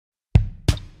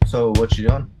So what you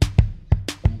doing?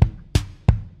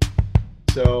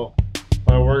 So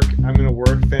I'm gonna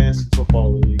work fantasy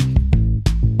football league.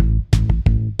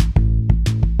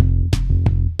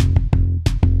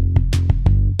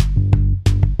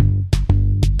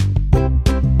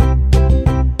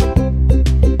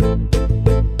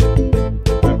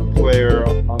 I have a player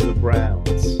on the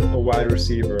Browns, a wide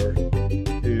receiver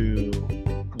who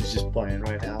is just playing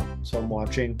right now. So I'm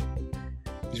watching.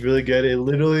 He's really good. It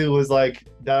literally was like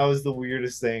that was the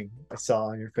weirdest thing I saw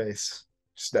on your face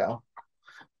just now.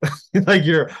 Like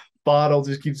your bottle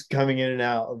just keeps coming in and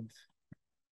out of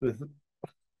the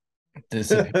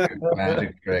Disappeared.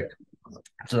 Magic trick.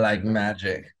 It's like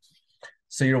magic.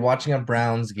 So you're watching a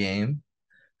Browns game.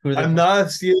 Who are they I'm playing? not a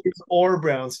Steelers or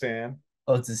Browns fan.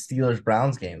 Oh, it's a Steelers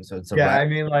Browns game, so it's a Yeah, rival I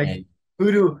mean, like, game.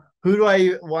 who do I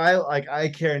why like I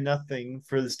care nothing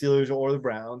for the Steelers or the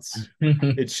Browns.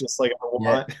 It's just like I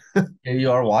Yeah, want here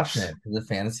you are watching it for the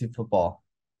fantasy football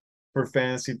for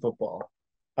fantasy football.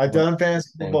 I've with done fantasy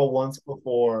thing. football once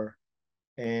before,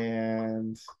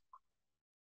 and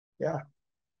yeah.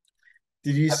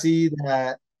 Did you see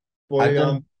that I've Boyan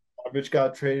done. Garbage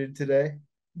got traded today?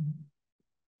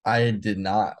 I did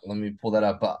not. Let me pull that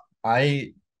up. But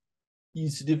I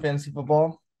used to do fantasy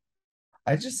football.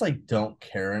 I just like don't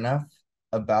care enough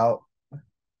about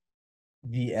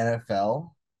the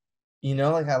NFL.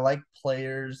 Like I like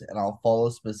players and I'll follow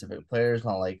specific players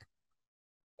and I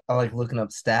like looking up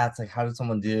stats, like how did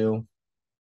someone do?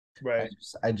 I Right.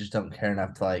 just I just don't care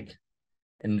enough to like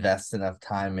invest enough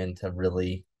time into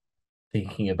really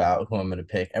thinking about who I'm gonna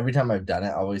pick. Every time I've done it,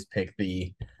 I always pick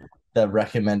the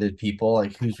recommended people,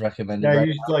 like who's recommended Yeah, right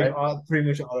you just now, like right? pretty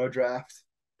much auto draft.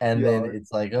 And You then are.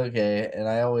 it's like, okay, and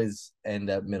I always end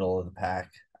up middle of the pack.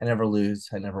 I never lose,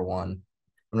 I never won.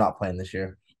 I'm not playing this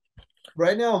year.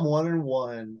 Right now I'm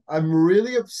 1-1. I'm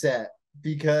really upset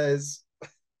because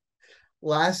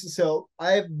I have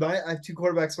two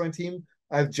quarterbacks on my team.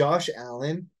 I have Josh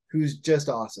Allen, who's just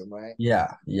awesome, right?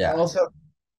 Yeah, yeah. Also,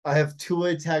 I have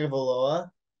Tua Tagovailoa,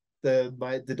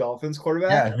 the Dolphins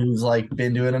quarterback. Yeah, who's like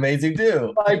been doing amazing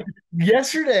too. Like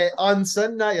yesterday on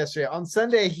Sunday, not yesterday, on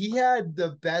Sunday, he had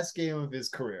the best game of his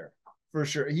career for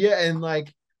sure. Yeah, and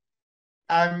like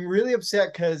I'm really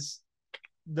upset because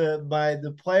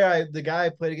the guy I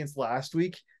played against last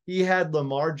week, he had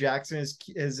Lamar Jackson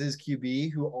as his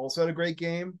QB, who also had a great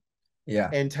game, Yeah.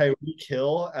 and Tyreek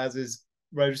Hill as his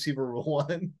wide receiver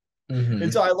one.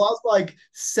 And so Mm-hmm. I lost like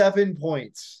 7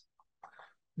 points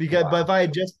because but if Wow. I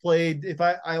had just played if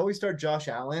I always start Josh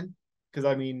Allen because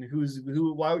I mean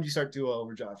who why would you start Tua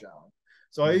over Josh Allen?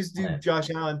 So I used to do Josh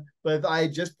Allen, but if I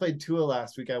had just played Tua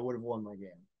last week, I would have won my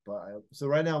game. So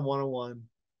right now I'm 1-1,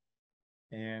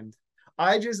 and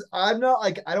I'm not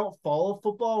like I don't follow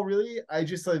football really. I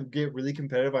just like get really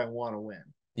competitive. I want to win.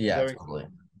 Does Yeah, that make totally.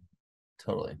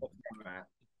 Totally. sense?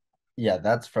 Yeah,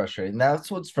 that's frustrating. That's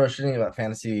what's frustrating about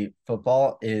fantasy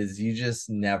football is you just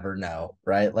never know,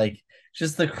 right? Like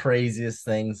just the craziest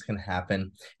things can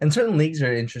happen. And certain leagues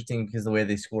are interesting because the way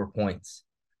they score points,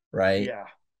 right? Yeah.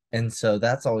 And so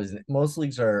that's always most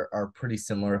leagues are pretty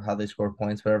similar of how they score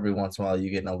points, but every once in a while you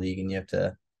get in a league and you have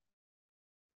to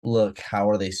look how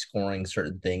are they scoring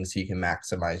certain things so you can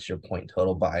maximize your point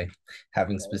total by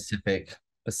having specific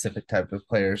type of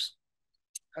players.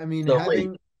 I mean, So wait,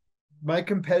 having my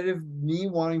competitive me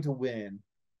wanting to win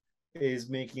is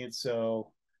making it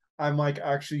so I'm like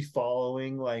actually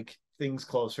following like things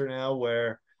closer now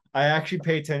where I actually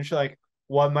pay attention like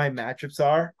what my matchups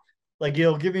are. Like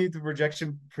it'll give me the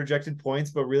projected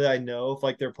points, but really I know if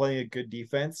like they're playing a good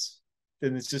defense,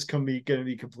 then it's just gonna be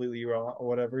completely wrong or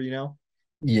whatever, you know?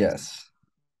 yes.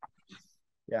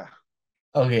 Yeah.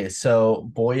 Okay,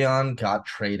 so Boyan got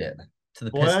traded to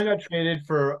the Boyan Pistons. got traded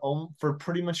for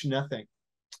pretty much nothing.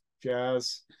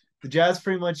 Jazz. The Jazz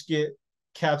pretty much get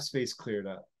cap space cleared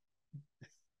up.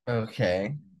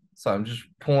 Okay, so I'm just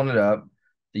pulling it up.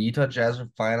 The Utah Jazz are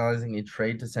finalizing a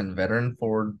trade to send veteran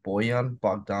forward Boyan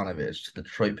Bogdanovic to the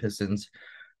Detroit Pistons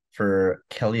for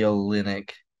Kelly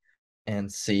Olynyk and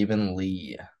Saban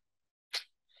Lee.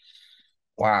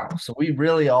 Wow, so we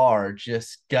really are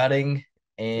just Yeah.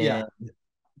 and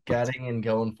gutting and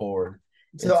going forward.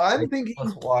 So It's like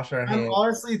let's wash our I'm hands.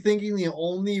 honestly thinking the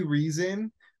only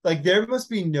reason, like, there must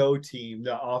be no team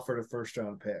that offered a first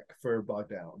round pick for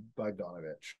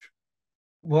Bogdanovich.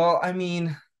 Well, I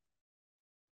mean,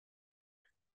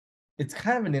 it's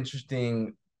kind of an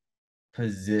interesting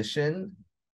position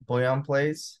Boyan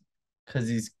plays because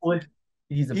Well,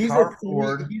 he's a power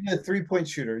forward. he's a 3 point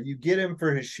shooter. You get him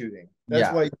for his shooting. That's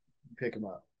Yeah, why you pick him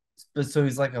up. but so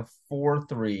he's like a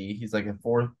 4-3. He's like a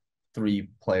 4-3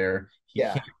 player. He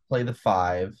Yeah. can't play the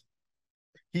five.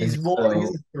 Is he He's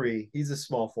so a three. He's a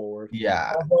small forward.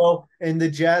 yeah, Although in the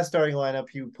Jazz starting lineup,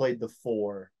 he played the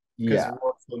four because yeah.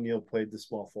 Royce O'Neal played the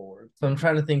small forward. So I'm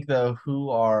trying to think though, who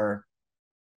are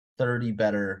 30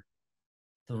 better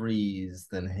threes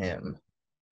than him?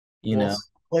 You Well, know,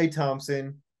 Clay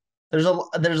Thompson. there's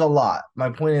a lot. My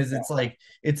point is Yeah. it's like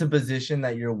it's a position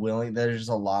that you're willing, there's just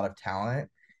a lot of talent.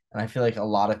 And I feel like a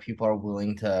lot of people are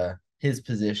willing to his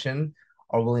position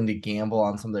are willing to gamble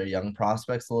on some of their young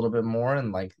prospects a little bit more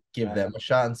and like give them a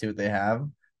shot and see what they have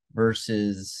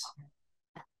versus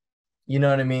you know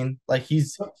what I mean? Like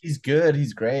he's good,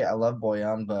 he's great. I love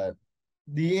Boyan, but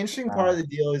The interesting part uh, of the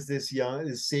deal is this young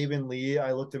is Saban Lee.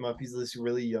 I looked him up. He's this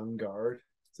really young guard.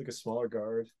 It's like a smaller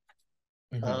guard.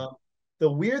 mhm, Um,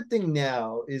 the weird thing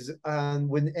now is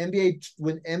when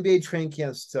NBA training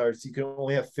camp starts, you can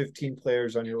only have 15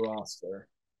 players on your roster,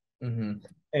 mhm.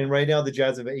 and right now the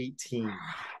Jazz have 18.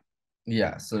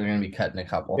 Yeah, so they're gonna be cutting a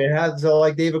couple. They have so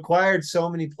like they've acquired so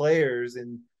many players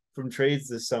and from trades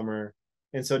this summer,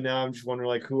 and so now I'm just wondering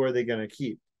like who are they going to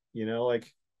keep? You know,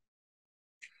 like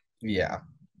Yeah.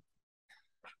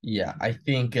 Yeah. I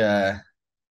think it's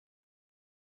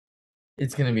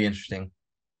gonna be interesting.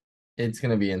 It's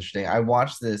gonna be interesting. I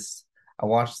watched this.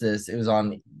 It was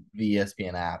on the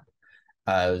ESPN app.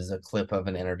 It was a clip of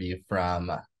an interview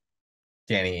from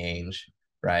Danny Ainge,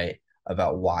 right,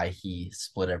 about why he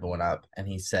split everyone up, and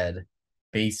he said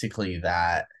basically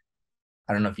that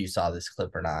I don't know if you saw this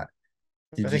clip or not.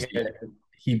 I Did you think see it?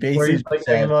 He basically like talking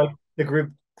said, about like, the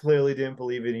group clearly didn't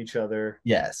believe in each other.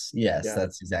 "Yes, yes, Yeah.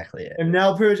 that's exactly it." And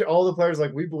now pretty much all the players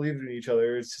like we believed in each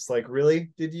other. It's just like,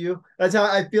 really? Did you? That's how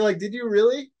I feel like, did you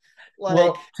really? Like,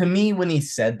 Well, to me, when he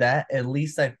said that, at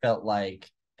least I felt like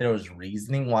there was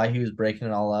reasoning why he was breaking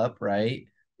it all up, right?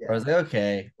 Where I yeah. was like,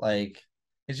 okay, like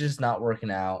it's just not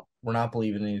working out. We're not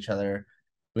believing in each other.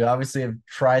 We obviously have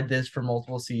tried this for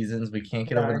multiple seasons. We can't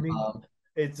get Yeah, over I the mean, hump.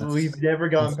 it's Let's we've never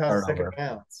gone let's past start the second over.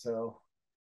 round. So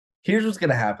Here's what's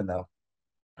gonna happen though.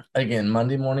 Again,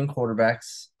 Monday morning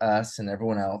quarterbacks, us and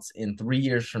everyone else, in 3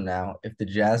 years from now, if the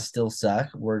Jazz still suck,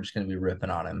 we're just gonna be ripping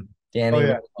on him. oh Danny, we're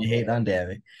yeah. gonna be hating on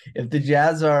Danny. If the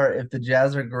Jazz are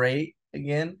great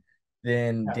again,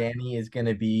 then Yeah. Danny is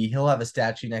gonna be he'll have a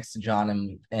statue next to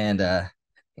John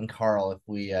and Carl if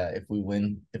we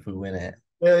win it.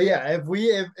 Well, yeah, if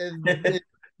the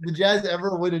Jazz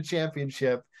ever win a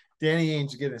championship, Danny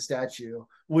Ainge get a statue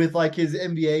with like his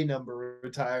NBA number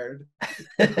retired on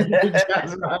the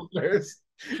Jazz rafters,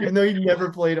 even though he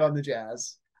never played on the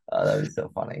Jazz. Oh, that'd be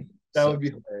so funny. That So would be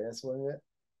hilarious, wouldn't it?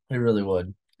 it really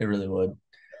would. It really would.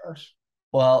 Gosh.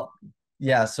 Well,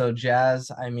 yeah, so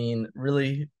Jazz, I mean,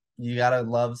 really, you gotta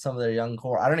love some of their young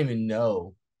core. I don't even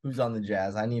know who's on the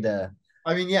Jazz. I need to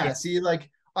I mean, yeah. yeah, see, like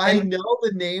I And know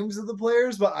the names of the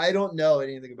players, but I don't know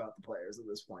anything about the players at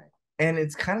this point. and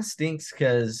it's kind of stinks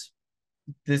because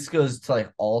this goes to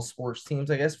like all sports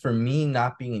teams, I guess. For me,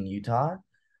 not being in Utah,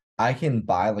 I can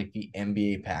buy like the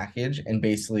NBA package and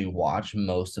basically watch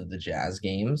most of the Jazz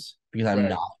games because I'm Right.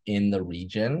 not in the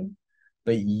region.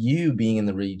 But you being in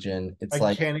the region, it's I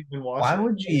like can't even watch why it.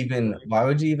 would you even Like, why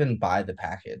would you even buy the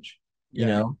package? You yeah.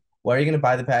 know, why are you going to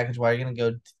buy the package? Why are you going to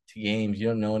go to games? You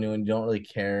don't know anyone, you don't really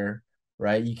care,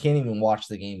 right? You can't even watch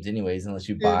the games anyways unless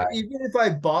you If buy. even if I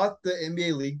bought the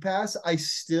NBA League Pass, I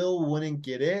still wouldn't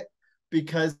get it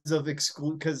because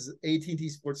AT&T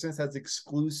SportsNet has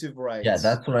exclusive Yeah, rights.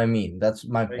 that's what I mean. That's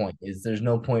my Like, point. Is there's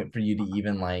no point for you to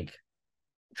even like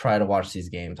try to watch these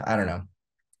games. I don't know.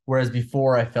 Whereas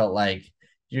before I felt like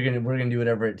we're gonna do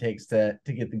whatever it takes to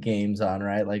get the games on,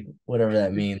 right? Like whatever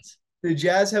that means. the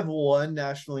Jazz have one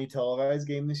nationally televised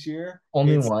game this year.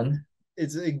 Only one.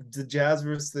 It's like the Jazz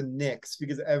versus the Knicks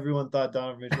because everyone thought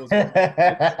Donovan Mitchell was going.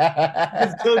 And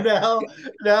But so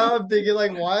now I'm thinking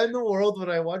like, why in the world would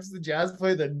I watch the Jazz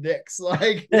play the Knicks?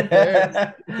 Like, who cares?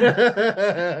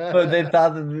 they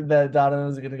thought that Donovan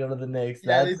was gonna go to the Knicks.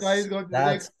 Yeah, they thought he was That's going to the that's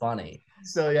Knicks. funny.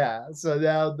 So yeah, so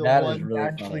now the That is one really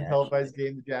funny, nationally actually. televised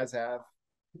game the Jazz have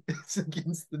is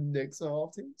against the Knicks of all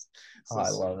teams. Oh, So I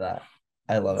love that.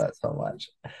 I love that so much.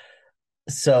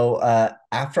 So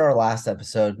after our last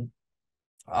episode,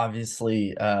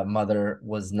 obviously mother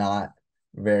was not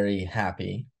very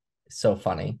happy. So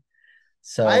funny.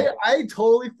 So I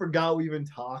totally forgot we even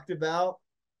talked about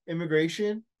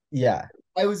immigration. yeah.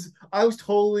 I was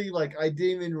totally like I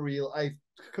didn't even real I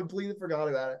completely forgot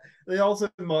about it. They also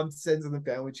mom sends in the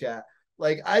family chat.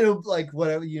 Like I don't like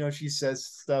whatever she says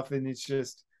stuff and it's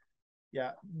just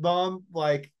yeah, mom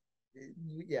like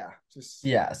yeah, just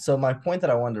Yeah. So my point that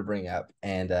I wanted to bring up,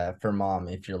 and for mom,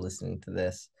 if you're listening to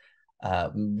this,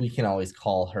 we can always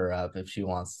call her up if she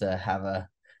wants to have a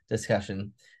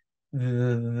discussion.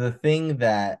 The thing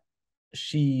that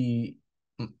she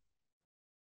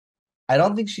I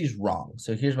don't think she's wrong.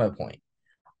 So here's my point.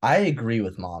 I agree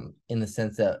with mom in the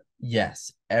sense that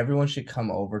yes, everyone should come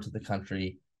over to the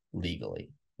country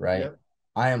legally, right? Yep.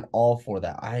 I am all for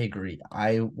that. I agree.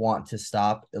 I want to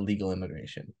stop illegal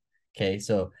immigration. Okay,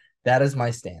 so that is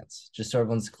my stance. Just so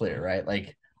everyone's clear, right?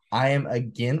 Like I am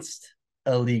against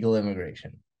illegal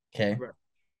immigration. Okay. Right.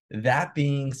 That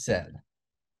being said,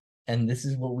 and this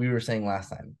is what we were saying last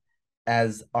time,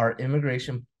 as our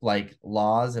immigration like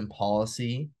laws and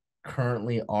policy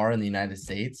currently are in the United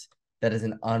States, that is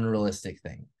an unrealistic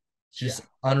thing. It's Yeah. just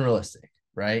unrealistic,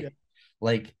 Yeah. right?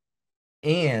 Like,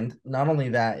 and not only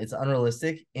that, it's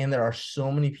unrealistic, and there are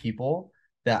so many people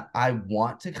that I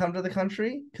want to come to the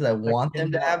country because I I want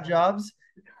them to have cannot. jobs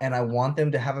and I want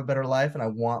them to have a better life and I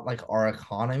want like our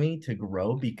economy to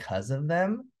grow because of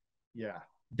them Yeah.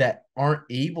 that aren't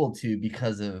able to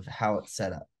because of how it's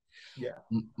set up. Yeah.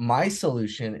 My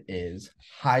solution is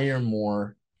hire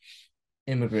more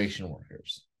immigration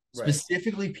workers, Right.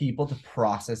 specifically people to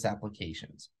process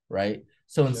applications, right?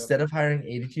 So Yep. instead of hiring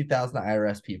 82,000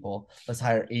 IRS people, let's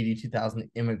hire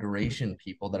 82,000 immigration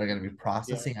people that are going to be Yeah.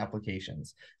 processing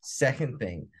applications. Second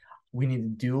thing, we need to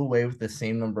do away with the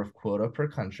same number of quota per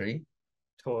country,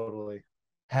 Totally.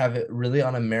 have it really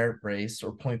on a merit base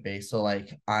or point base. So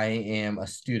like I am a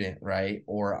student, right?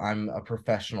 Or I'm a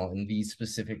professional in these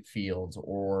specific fields,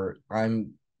 or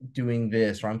I'm doing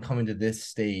this, or I'm coming to this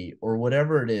state, or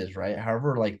whatever it is, right?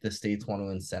 However, like the states want to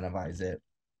incentivize it,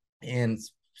 and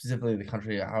specifically the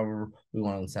country, however we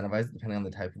want to incentivize it, depending on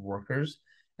the type of workers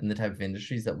and the type of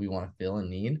industries that we want to fill and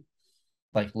need,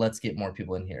 like let's get more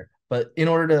people in here. But in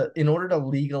order to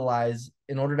legalize,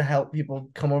 in order to help people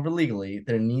come over legally,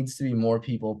 there needs to be more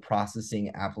people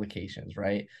processing applications,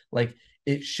 right? Like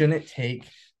it shouldn't take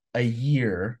a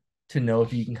year to know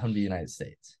if you can come to the United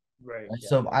States. Right. Right? Yeah.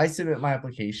 So if I submit my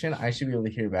application, I should be able to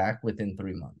hear back within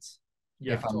 3 months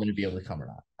Yeah. if I'm going to Totally. be able to come or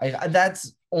not.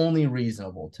 That's only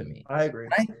reasonable to me. I agree.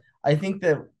 I think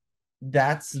that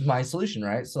that's my solution,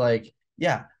 right? So like,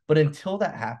 yeah, but until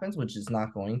that happens, which is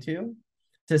not going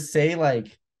to say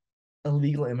like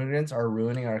illegal immigrants are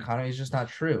ruining our economy is just not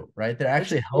true, right? They're It's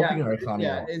actually yeah, helping our economy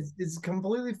yeah. along. It's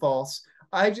completely false.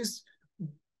 I just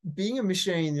being a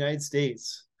missionary in the United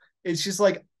States. It's just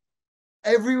like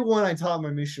everyone I taught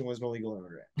my mission was an illegal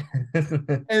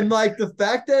immigrant. And like the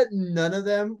fact that none of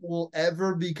them will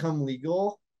ever become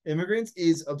legal immigrants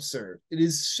is absurd. It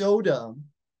is so dumb.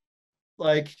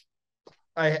 Like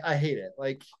I hate it.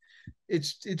 Like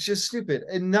it's just stupid.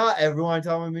 And not everyone I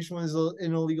taught my mission was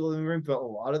an illegal immigrant, but a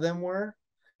lot of them were.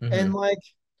 And Mhm. like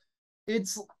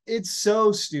it's it's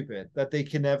so stupid that they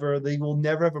will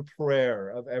never have a prayer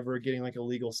of ever getting like a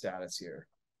legal status here.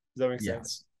 Does that make Yeah,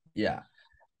 sense? yeah.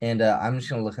 And I'm just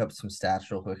gonna look up some stats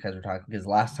real quick as we're talking because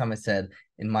last time I said,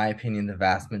 in my opinion, the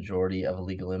vast majority of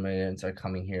illegal immigrants are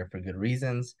coming here for good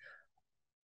reasons.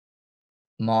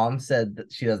 Mom said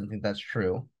that she doesn't think that's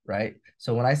true, right?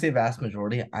 So when I say vast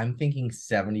majority, I'm thinking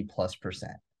 70+%.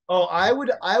 Oh, I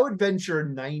would venture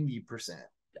 90%.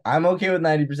 I'm okay with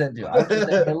 90% too. I'm just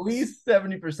saying at least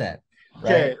 70%,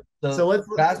 right? Okay, so So let's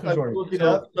vast majority. look it So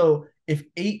up. so if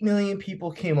 8 million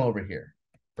people came over here,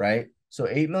 right? So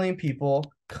 8 million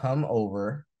people come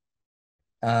over,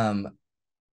 um,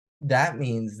 that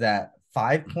means that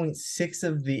 5.6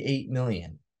 of the 8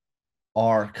 million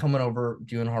are coming over,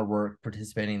 doing hard work,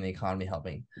 participating in the economy,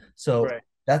 helping. So Right.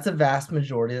 that's a vast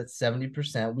majority. That's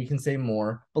 70%. We can say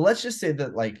more, but let's just say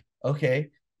that, like, okay,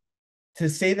 to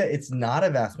say that it's not a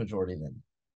vast majority, then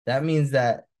that means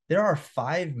that there are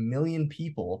 5 million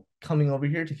people coming over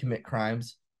here to commit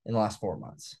crimes in the last 4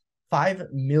 months.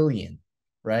 5 million,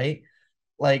 right?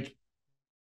 Like,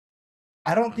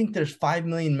 I don't think there's 5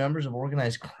 million members of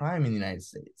organized crime in the United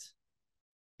States.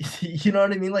 You know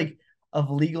what I mean? Like, of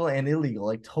legal and illegal,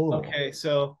 like total. Okay,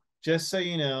 so just so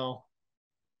you know,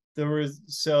 there was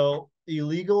so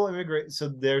illegal immigration. So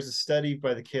there's a study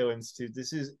by the Cato Institute.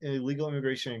 This is illegal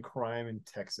immigration and crime in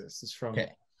Texas. Okay.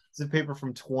 It's a paper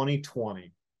from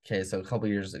 2020, Okay. So a couple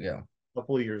years ago. a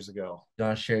couple of years ago. Do you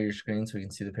want to share your screen so we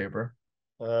can see the paper?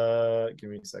 Give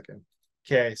me a second.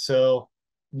 Okay, so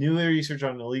new research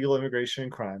on illegal immigration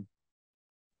and crime.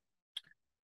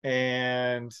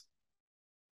 And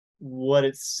what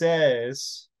it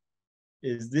says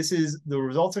is this is the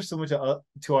results are similar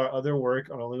to our other work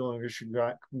on illegal immigration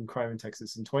crime in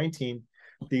Texas. In 2018,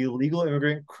 the illegal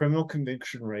immigrant criminal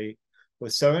conviction rate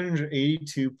was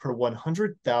 782 per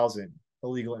 100,000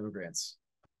 illegal immigrants,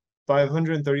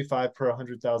 535 per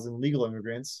 100,000 legal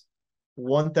immigrants,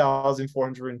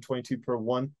 1,422 per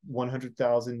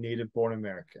 100,000 native born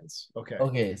Americans. Okay.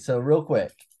 Okay. So real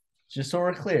quick, just so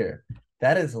we're clear,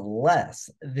 that is less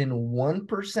than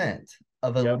 1%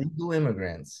 of Yep. illegal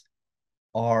immigrants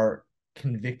are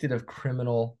convicted of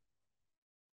Yep.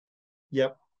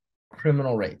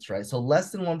 criminal rates, right? So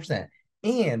less than 1%.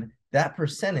 And that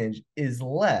percentage is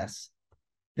less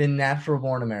than natural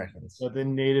born Americans. But the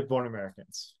native born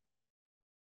Americans.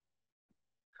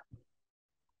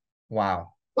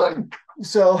 Wow.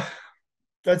 So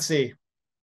let's see.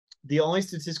 The only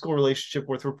statistical relationship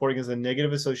worth reporting is a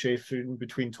negative association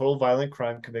between total violent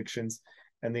crime convictions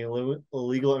and the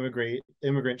illegal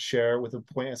immigrant share, with a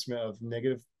point estimate of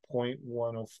negative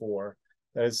 0.104.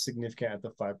 That is significant at the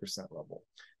 5% level.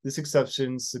 This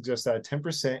exception suggests that a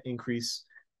 10% increase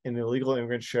in the illegal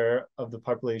immigrant share of the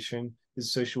population is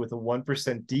associated with a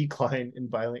 1% decline in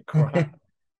violent crime.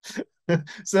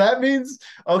 So that means,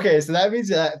 okay, so that means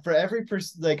that for every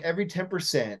person, like every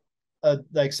 10%,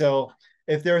 like, so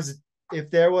if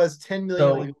there was 10 million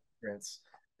So, illegal immigrants,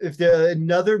 if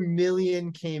another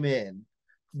million came in,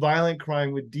 violent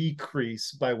crime would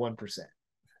decrease by 1%.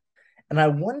 and I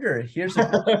wonder, here's a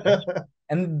question.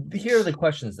 And here are the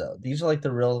questions though. These are like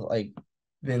the real like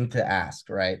thing to ask,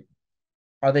 right?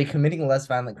 Are they committing less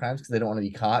violent crimes because they don't want to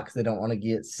be caught, because they don't want to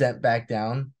get sent back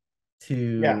down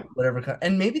Yeah. to whatever?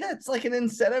 And maybe that's like an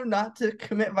incentive not to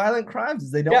commit violent crimes,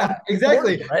 is they don't want Yeah, to be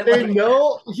exactly. deported, right? They Like,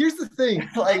 know. Here's the thing.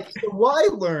 like So what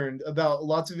I learned about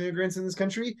lots of immigrants in this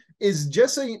country is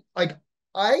just so like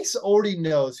ICE already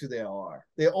knows who they all are.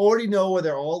 They already know where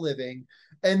they're all living,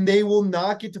 and they will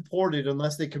not get deported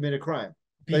unless they commit a crime.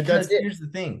 Like that's because it. here's the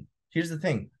thing. Here's the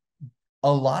thing.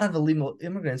 A lot of illegal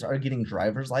immigrants are getting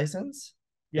driver's license.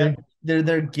 They're Yep.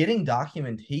 they're getting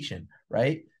documentation,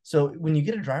 right? So when you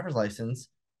get a driver's license,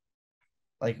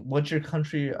 like what's your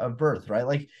country of birth, right?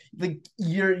 Like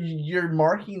you're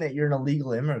marking that you're an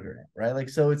illegal immigrant, right? Like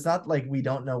so it's not like we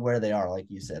don't know where they are, like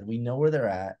you said. We know where they're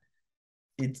at.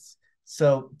 It's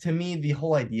so to me, the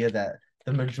whole idea that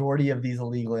the majority of these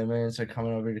illegal immigrants are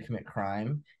coming over to commit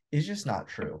crime is just not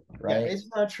true, Yeah, right? it's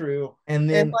not true. And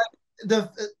And then like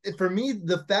for me,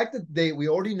 the fact that we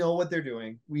already know what they're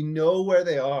doing, we know where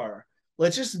they are.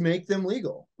 Let's just make them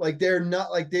legal. Like they're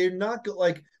not like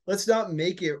let's not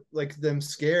make it like them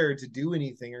scared to do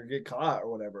anything or get caught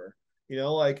or whatever.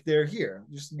 Like they're here.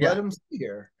 Just let yeah. them stay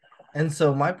here. And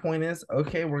so my point is,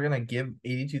 okay, we're gonna give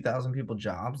 82,000 people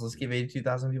jobs. Let's give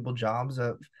 82,000 people jobs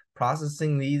of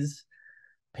processing these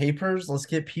papers. Let's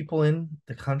get people in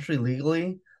the country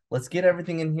legally. Let's get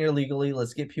everything in here legally.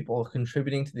 Let's get people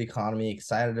contributing to the economy,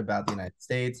 excited about the United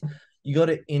States. You go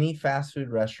to any fast food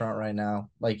restaurant right now,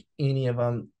 like any of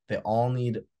them, they all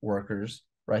need workers,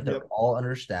 right? They're Yep. all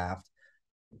understaffed.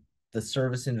 The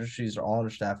service industries are all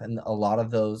understaffed, and a lot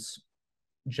of those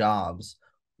jobs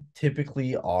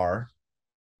typically are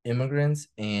immigrants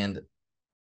and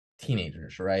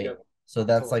teenagers, right? Yep. So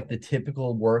that's Totally. like the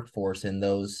typical workforce in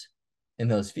those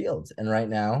fields. And right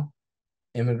now,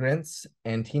 immigrants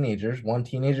and teenagers, one,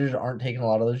 teenagers aren't taking a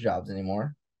lot of those jobs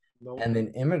anymore. Nope. And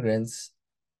then immigrants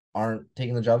aren't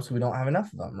taking the jobs, so we don't have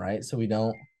enough of them, right? So we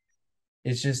don't,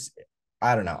 it's just,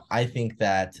 I don't know. I think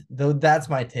that though that's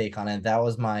my take on it. That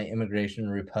was my immigration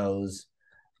repose.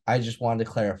 I just wanted to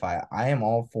clarify. I am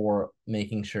all for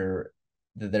making sure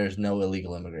that there's no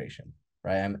illegal immigration,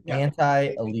 right? I'm Yeah.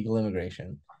 anti illegal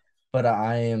immigration, but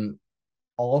I am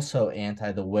also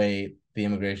anti the way the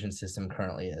immigration system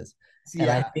currently is. And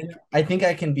I Yeah. think I think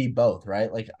I can be both,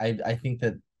 right? Like I think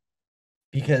that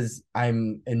because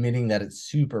I'm admitting that it's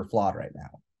super flawed right now.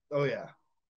 Oh yeah.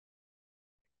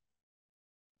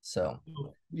 So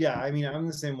Yeah, I mean, I'm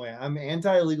the same way. I'm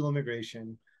anti-illegal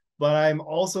immigration, but I'm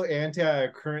also anti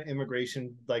current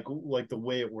immigration, like the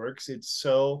way it works. It's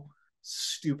so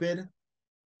stupid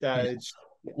that yeah. it's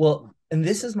yeah. Well, and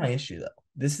this is my issue though.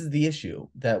 This is the issue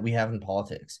that we have in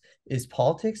politics. Is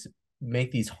politics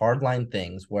make these hardline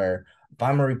things where if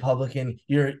I'm a Republican,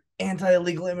 you're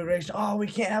anti-illegal immigration. Oh, we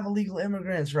can't have illegal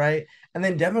immigrants, right? And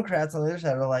then Democrats on the other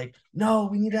side are like, no,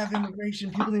 we need to have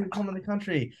immigration. People need to come in the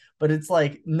country. But it's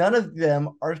like none of them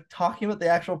are talking about the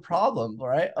actual problem,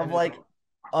 right? I know.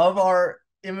 Of our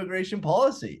immigration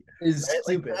policy, Is right?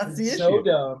 Like stupid. that's the It's so issue.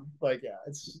 dumb. Like, yeah,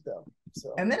 it's just dumb.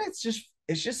 So And then it's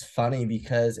just funny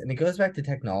because and it goes back to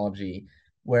technology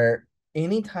where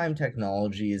anytime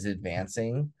technology is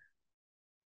advancing,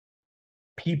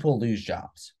 people lose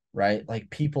jobs, right? Like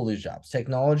people lose jobs.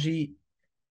 Technology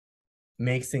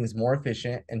makes things more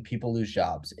efficient and people lose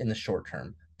jobs in the short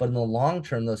term. But in the long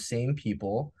term, those same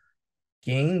people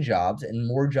gain jobs and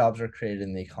more jobs are created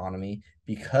in the economy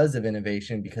because of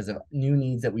innovation, because of new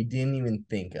needs that we didn't even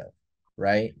think of,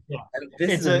 right? yeah, And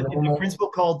this is it's a a normal, principle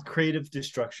called creative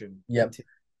destruction. yep,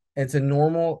 it's a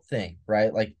normal thing,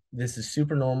 right? Like this is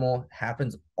super normal,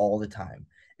 happens all the time.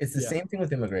 It's the Yeah, same thing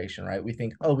with immigration, right? We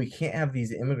think, oh, we can't have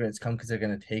these immigrants come because they're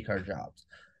going to take our jobs.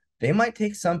 They might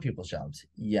take some people's jobs,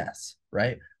 yes,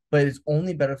 right? But it's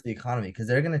only better for the economy because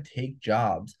they're going to take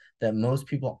jobs that most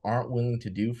people aren't willing to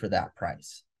do for that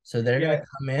price. So they're going Yeah, to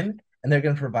come in and they're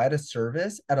going to provide a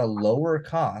service at a lower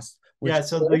cost, which yeah.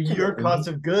 So your cost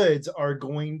ultimately, of goods are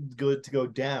going good to go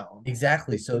down.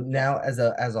 exactly. So now as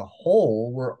a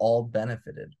whole, we're all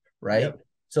benefited, right? Yep.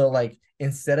 So like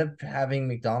instead of having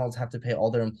McDonald's have to pay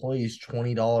all their employees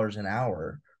 $20 an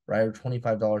hour, right? Or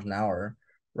 $25 an hour,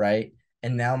 right?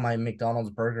 And now my McDonald's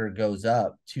burger goes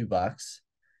up $2.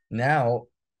 Now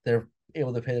they're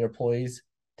able to pay their employees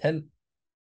 10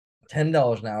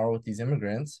 $10 an hour with these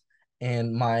immigrants,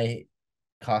 and my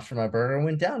cost for my burger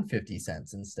went down 50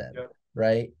 cents instead, Yep.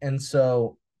 right? And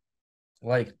so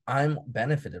like I'm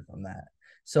benefited from that.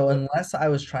 So Yep. unless I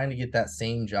was trying to get that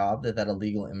same job that that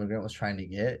illegal immigrant was trying to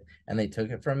get and they took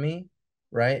it from me,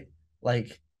 right?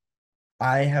 Like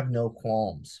I have no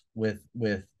qualms with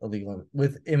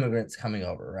immigrants coming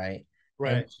over, right? And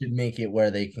Right. should make it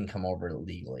where they can come over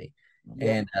legally.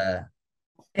 Yep.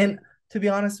 And to be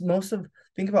honest,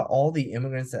 think about all the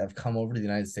immigrants that have come over to the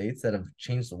United States that have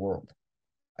changed the world.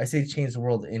 I say change the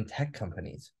world in tech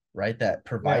companies, right? That Yeah.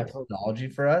 provide Totally. technology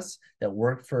for us, that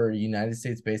work for United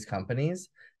States based companies,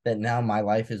 that now my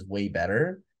life is way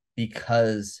better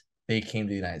because they came to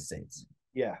the United States.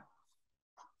 Yeah.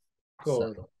 So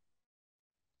Totally.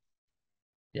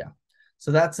 yeah.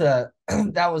 So that's a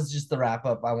that was just the wrap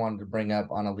up I wanted to bring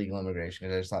up on illegal immigration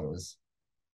because I just thought it was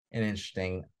an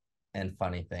interesting and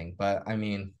funny thing. But I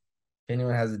mean, if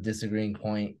anyone has a disagreeing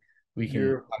point, we can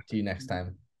You're talk to you next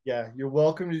time. yeah, you're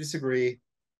welcome to disagree.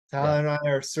 Yeah. Tyler and I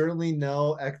are certainly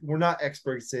we're not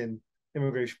experts in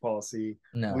immigration policy.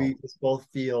 We No. just both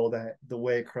feel that the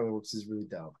way it currently works is really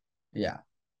dumb. Yeah.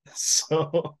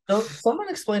 So So someone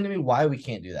explain to me why we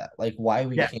can't do that. Like why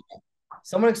we yeah, can't.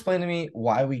 Someone explain to me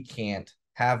why we can't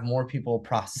have more people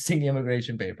processing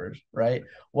immigration papers, right?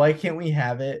 Why can't we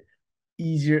have it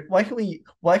easier? Why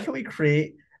can't we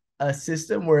create a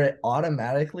system where it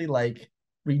automatically like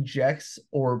rejects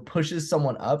or pushes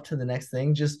someone up to the next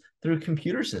thing just through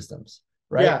computer systems,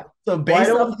 right? yeah. So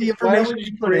based off of the Why don't information we you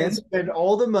just put in, spend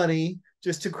all the money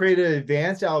just to create an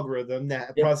advanced algorithm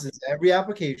that yep. processes every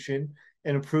application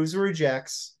and approves or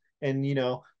rejects, and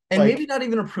And maybe like not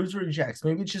even approves or rejects.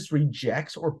 Maybe it just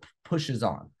rejects or pushes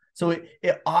on. So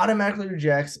it automatically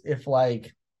rejects if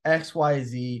like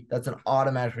XYZ, that's an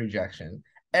automatic rejection.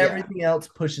 yeah, Everything else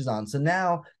pushes on. So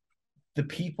now the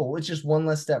people, it's just one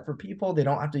less step for people. They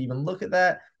don't have to even look at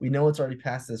that. We know it's already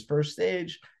past this first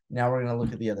stage. Now we're gonna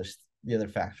look at the other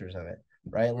factors of it,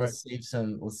 right? right, Let's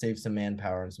save some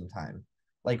manpower and some time.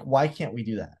 Like, why can't we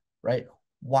do that? Right?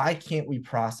 Why can't we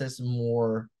process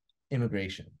more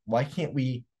immigration? Why can't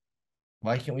we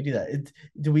do that?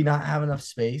 Do we not have enough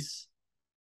space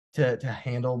to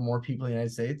handle more people in the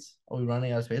United States? Are we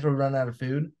running out of space? Are we running out of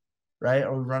food? Right?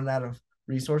 Are we running out of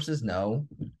resources? No,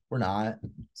 we're not.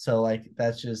 So like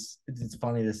that's just it's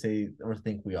funny to say or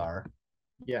think we are.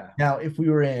 yeah. Now, if we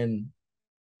were in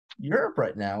Europe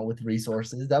right now with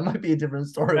resources, that might be a different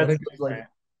story when That's it comes to like different.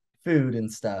 food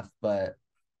and stuff. But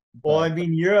Well, I but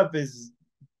mean, Europe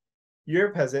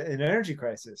has an energy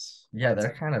crisis. yeah,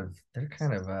 they're kind of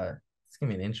it's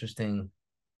gonna be an interesting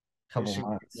couple Issue.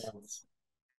 months.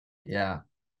 Yeah.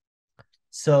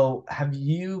 So are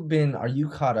you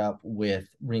caught up with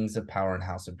Rings of Power and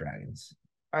House of Dragons?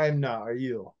 I'm not. Are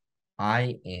you?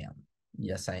 I am.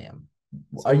 Yes, I am.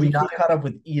 So Are you we not can't. caught up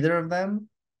with either of them?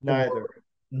 Or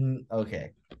Neither.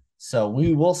 okay. So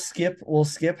we'll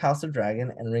skip House of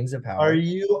Dragon and Rings of Are Power.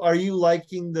 you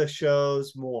liking the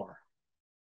shows more?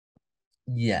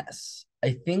 Yes.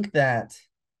 I think that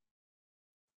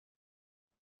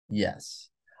yes.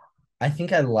 I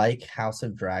think I like House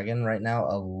of Dragon right now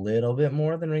a little bit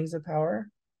more than Rings of Power.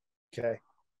 Okay.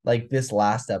 Like this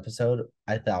last episode,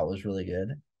 I thought was really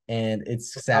good. And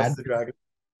it's House sad of the Dragon.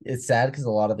 it's sad because a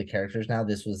lot of the characters now,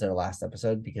 this was their last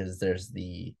episode because there's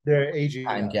the They're aging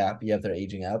time up. gap. You have they're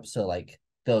aging up. So like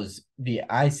those the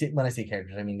I see when I say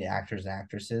characters, I mean the actors and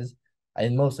actresses,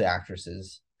 and mostly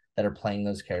actresses that are playing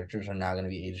those characters are now going to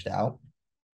be aged out.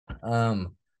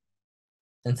 Um,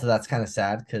 and so that's kind of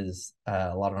sad because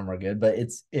a lot of them are good, but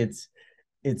it's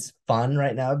fun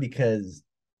right now because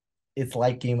it's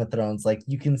like Game of Thrones. Like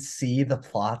you can see the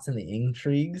plots and the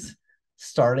intrigues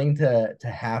starting to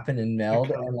happen and They're meld,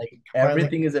 and coming. like Finally.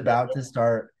 everything is about to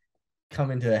start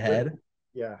coming to a head.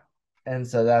 Yeah. And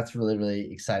so that's really,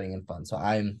 really exciting and fun. So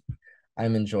I'm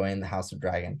enjoying the House of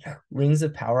Dragon. Rings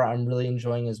of Power, I'm really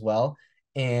enjoying as well.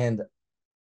 And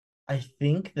I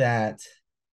think that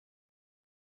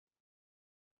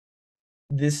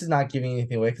this is not giving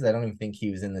anything away because I don't even think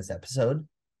he was in this episode.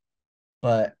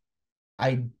 But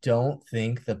I don't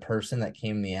think the person that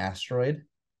came in the asteroid.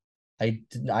 I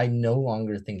no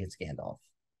longer think it's Gandalf.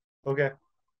 Okay.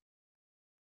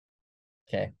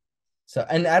 Okay. So,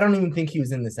 and I don't even think he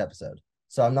was in this episode.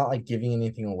 So I'm not like giving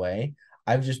anything away.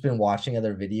 I've just been watching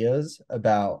other videos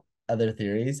about other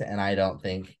theories, and I don't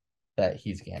think that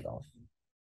he's Gandalf.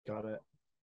 Got it.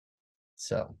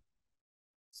 So,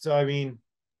 So I mean,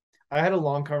 I had a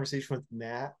long conversation with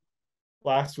Matt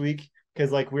last week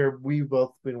because like we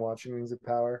both been watching Rings of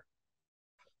Power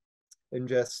and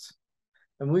just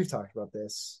and we've talked about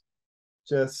this.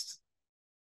 Just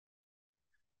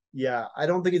yeah, I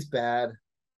don't think it's bad,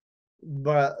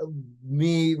 but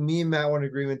me and Matt were in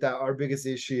agreement that our biggest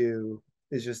issue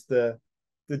is just the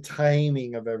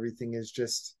timing of everything is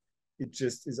just it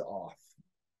just is off.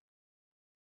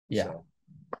 yeah. So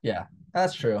Yeah.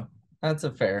 That's true. That's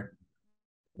a fair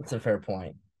that's a fair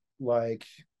point. like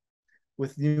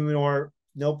with Numenor,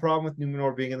 no problem with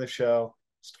Numenor being in the show.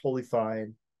 It's totally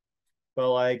fine.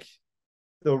 But like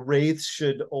the wraiths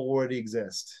should already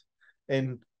exist,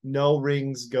 and no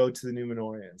rings go to the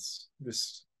Numenorians.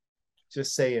 Just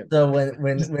saying. So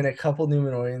when a couple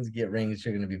Numenorians get rings,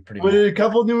 you're gonna be pretty When mad. a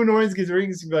couple Numenorians get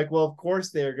rings, you'd be like, well, of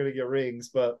course they are going to get rings,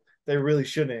 but they really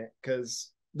shouldn't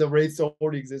because the wraiths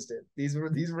already existed. These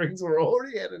rings were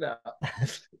already handed out.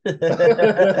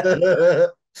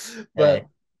 But Hey,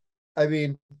 I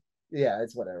mean, yeah,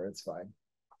 it's whatever. It's fine.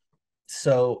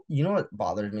 so you know what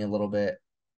bothers me a little bit?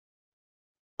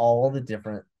 All the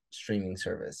different streaming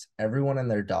service. Everyone and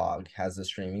their dog has a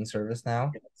streaming service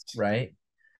now, right?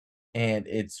 And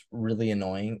it's really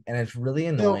annoying. And it's really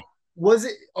annoying. So was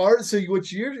it art? So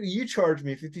what you charged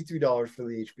me $53 for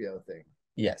the HBO thing.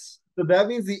 Yes. So that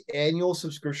means the annual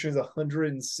subscription is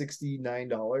 $169.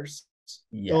 No,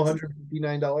 Yes.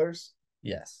 $159.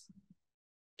 Yes.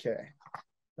 Okay.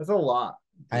 That's a lot,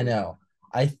 I dude. know.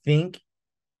 I think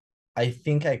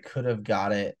I could have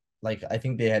got it. Like I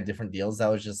think they had different deals.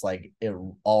 That was just like it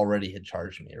already had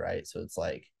charged me, right? So it's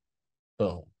like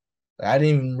boom. Like,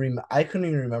 I couldn't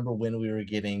even remember when we were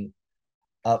getting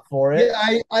up for Yeah,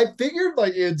 it. I figured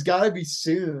like it's got to be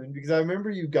soon because I remember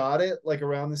you got it like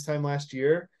around this time last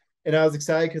year, and I was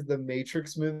excited because the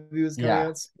Matrix movie was coming Yeah.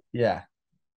 out, Yeah.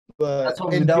 but That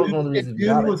and was Dune, one of the and reasons we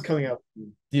Dune got it. was coming out,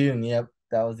 soon. Dune, yep.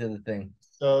 That was the other thing.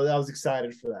 So I was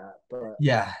excited for that. But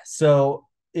Yeah. So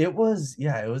it was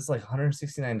like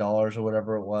 $169 or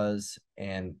whatever it was.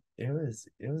 And it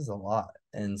was a lot.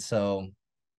 And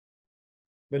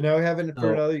now we have it for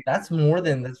so another year. that's more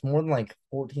than like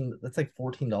 14, that's like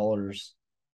 $14,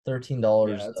 Yeah,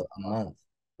 $13 that's a a lot. month,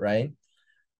 right?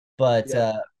 But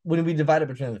Yeah, when we divide it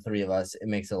between the three of us, it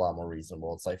makes it a lot more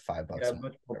reasonable. It's like $5 yeah, a month,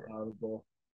 much more whatever. palatable.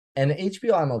 And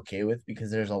HBO I'm okay with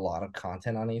because there's a lot of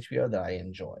content on HBO that I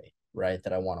enjoy, right?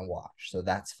 That I want to watch. So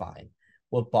that's fine.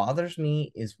 What bothers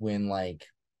me is when like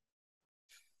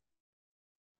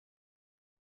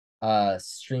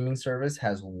streaming service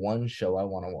has one show I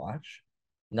want to watch,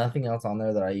 nothing else on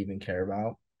there that I even care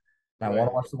about. And I want to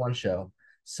Right. watch the one show.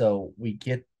 So we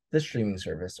get the streaming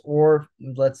service, or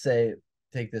let's say,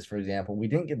 take this for example, we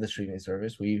didn't get the streaming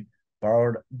service. We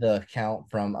borrowed the account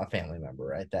from a family member,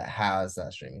 right? That has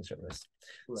that streaming service.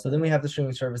 So then Right. we have the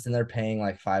streaming service and they're paying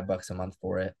like $5 a month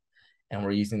for it. And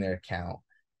we're using their account.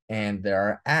 And there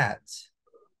are ads.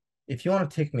 If you want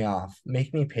to tick me off,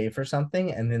 make me pay for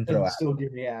something and then throw And ads. still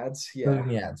give me ads. Throw Yeah.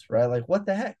 me ads, right? Like what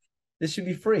the heck? This should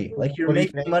be free. Like you're What are you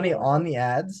making paying money for? on the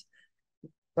ads,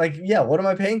 like yeah, what am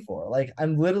I paying for? Like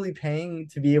I'm literally paying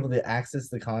to be able to access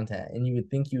the content, and you would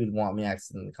think you would want me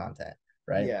accessing the content,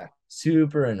 right? Yeah.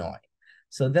 Super annoying.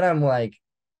 So then I'm like,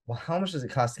 well, how much does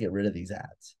it cost to get rid of these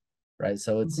ads, right?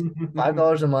 So it's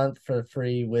 $5 a month for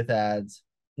free with ads.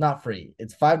 Not free,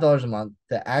 it's $5 a month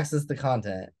to access the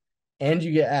content, and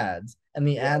you get ads, and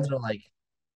the Yeah. ads are like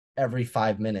every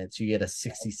 5 minutes you get a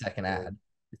 60-second ad.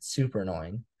 It's super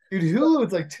annoying. Dude, Hulu,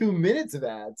 it's like 2 minutes of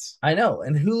ads. I know,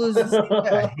 and Hulu's the same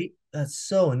way. I hate that's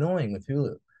so annoying with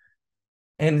Hulu.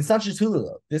 And it's not just Hulu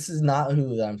though. This is not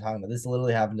Hulu that I'm talking about. This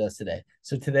literally happened to us today.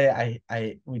 So today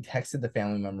we texted the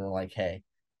family member like, hey,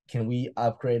 can we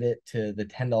upgrade it to the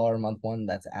 $10 a month one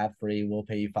that's ad free? We'll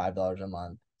pay you $5 a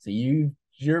month. So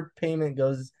your payment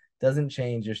doesn't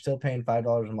change. You're still paying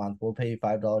 $5 a month. We'll pay you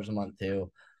 $5 a month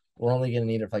too. We're only gonna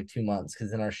need it for like 2 months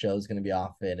because then our show's gonna be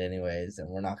off it anyways, and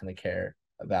we're not gonna care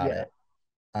about Yeah. it.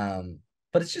 Um,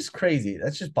 but it's just crazy.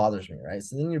 That just bothers me, right?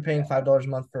 So then you're paying Yeah. $5 a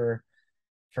month for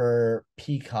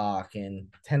Peacock and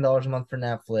 $10 a month for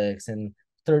Netflix and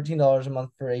 $13 a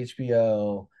month for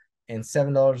HBO and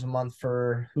 $7 a month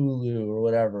for Hulu or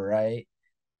whatever, right?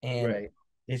 And Right.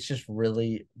 it's just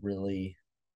really, really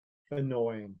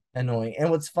Annoying. annoying. And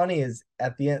what's funny is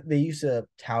at the end they used to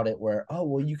tout it where, oh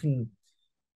well,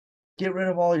 get rid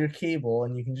of all your cable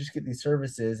and you can just get these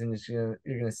services and you're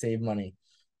gonna save money.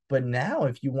 But now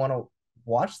if you want to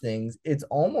watch things, it's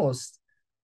almost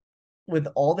with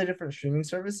all the different streaming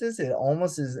services, it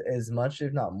almost is as much,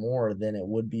 if not more, than it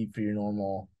would be for your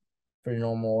normal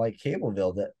like Yeah.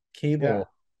 cable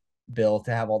bill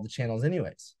to have all the channels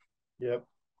anyways. Yep.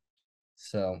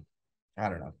 So I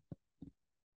don't know.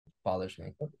 Bothers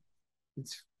me.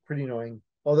 It's pretty annoying.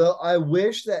 Although I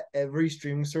wish that every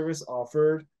streaming service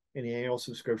offered an annual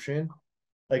subscription,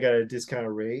 like at a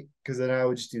discounted rate, because then I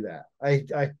would just do that.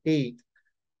 I hate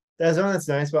that's something that's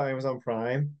nice about Amazon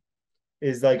Prime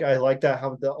is like I like that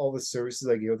how all the services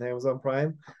I get with Amazon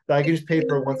Prime that I can just pay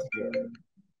for once a year.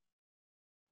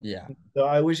 Yeah. So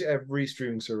I wish every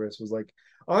streaming service was like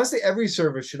honestly every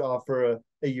service should offer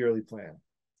a yearly plan.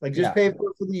 Like just Yeah. pay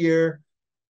for the year,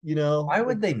 you know. Why Like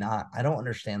would they not? I don't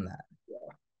understand that.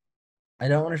 I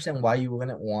don't understand why you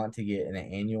wouldn't want to get an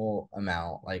annual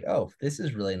amount. Like, oh, this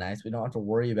is really nice. We don't have to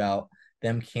worry about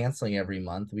them canceling every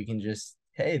month. We can just,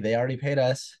 hey, they already paid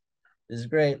us. This is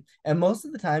great. And most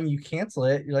of the time you cancel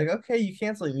it, you're like, okay, you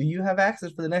cancel it. You have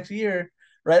access for the next year.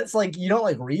 Right? It's like you don't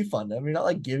like refund them. You're not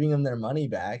like giving them their money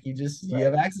back. You right.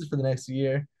 have access for the next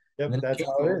year. And Yep, then that's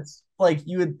how cancel. it is. Like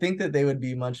you would think that they would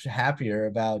be much happier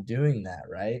about doing that,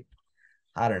 right?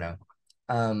 I don't know.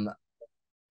 Um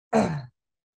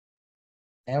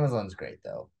Amazon's great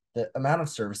though. The amount of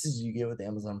services you get with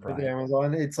Amazon With Prime,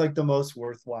 Amazon, it's like the most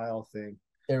worthwhile thing.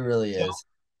 it really So is.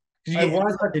 Because I you get want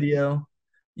Amazon Video,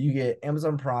 you get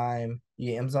Amazon Prime,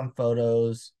 you get Amazon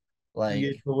Photos. you Like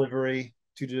get delivery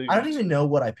I don't even know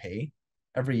what I pay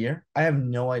every year. I have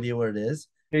no idea what it is.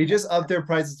 they just up their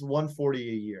prices to 140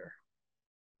 a year.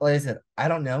 Like I said, I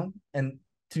don't know. And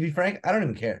to be frank, I don't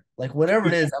even care. Like whatever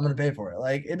it is, I'm gonna pay for it.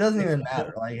 Like it doesn't even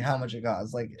matter like how much it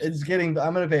costs. Like I'm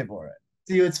gonna pay for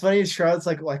See, what's funny is Charlotte's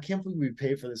like, well, I can't believe we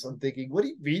pay for this. I'm thinking, what do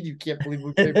you mean you can't believe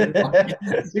we pay for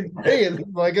this? it. It's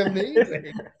like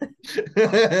amazing.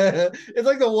 It's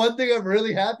like the one thing I'm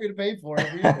really happy to pay for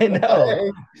every I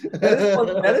know.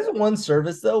 That year. is one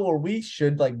service though where we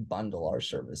should like bundle our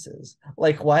services.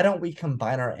 Like, why don't we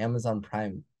combine our Amazon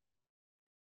Prime?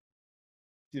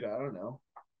 Dude, I don't know.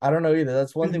 I don't know either.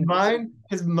 That's one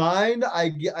Because thing. mine, I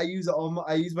use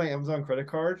I use my Amazon credit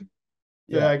card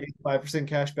that Yeah, I get 5%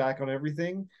 cash back on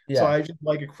everything. So yeah. I just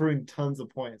like accruing tons of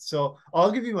points. So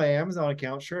I'll give you my Amazon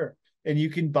account, sure. And you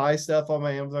can buy stuff on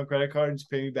my Amazon credit card and just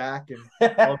pay me back and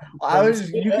all the I was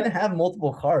points. just, you can have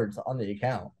multiple cards on the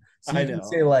account, so I know.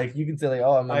 you can say like,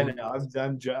 oh, I'm I gonna know. use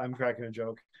this. I'm cracking a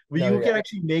joke. But No, you yeah, can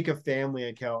actually make a family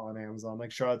account on Amazon.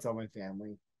 Like Charlotte's on my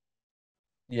family.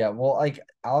 yeah. Well, like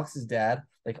Alex's dad,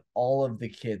 like all of the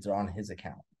kids are on his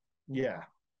account, Yeah.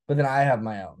 but then I have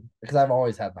my own because I've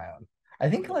always had my own. I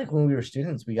think like when we were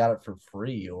students, we got it for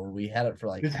free, or we had it for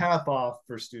like It's half. half off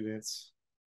for students.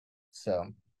 So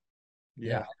yeah,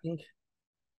 Yeah. I think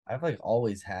I've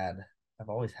always had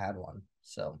one.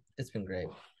 So it's been great.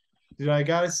 Dude, I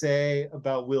gotta say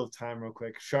about Wheel of Time real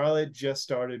quick. Charlotte just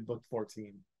started book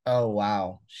 14. Oh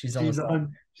wow. She's on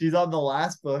the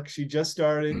last book. She just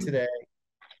started today.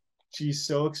 She's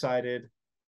so excited.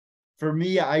 For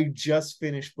me, I just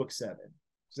finished book 7.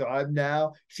 So I'm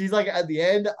now she's like at the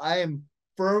end, I am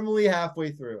firmly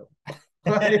halfway through.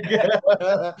 Like,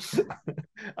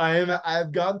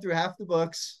 I've gone through half the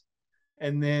books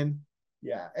and then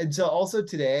yeah. And so also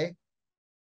today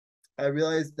I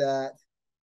realized that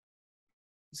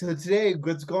so today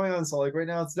what's going on so like right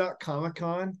now it's not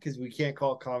Comic-Con because we can't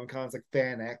call it Comic-Con, it's like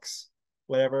Fan X,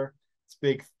 whatever. It's a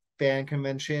big fan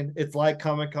convention. It's like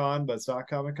Comic-Con, but it's not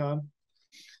Comic-Con.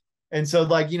 And so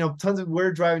like, tons of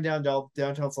we're driving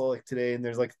downtown Salt Lake today and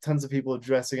there's like tons of people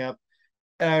dressing up.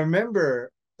 And I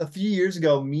remember a few years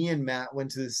ago, me and Matt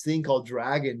went to this thing called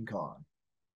Dragon Con.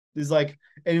 There's like,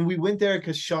 and we went there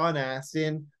because Sean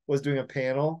Astin was doing a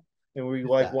panel, and we Who's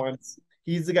like that? once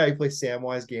he's the guy who plays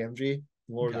Samwise Gamgee,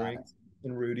 Lord of the Got it. Rings,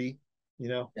 and Rudy.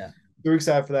 Yeah. We're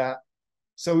excited for that.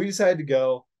 So we decided to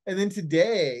go. And then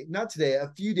today, not today,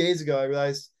 a few days ago, I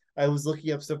realized I was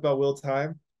looking up stuff about Will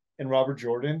Time and Robert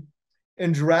Jordan,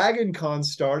 and Dragon Con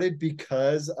started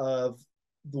because of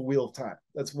the Wheel of Time.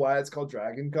 That's why it's called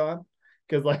Dragon Con,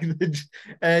 because like, and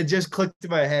it just clicked in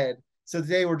my head. So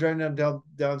today we're driving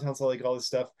downtown Salt Lake, all this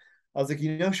stuff. I was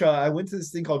like, Shaw, I went to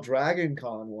this thing called Dragon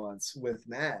Con once with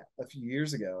Matt a few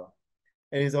years ago,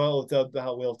 and he's all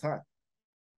about Wheel of Time.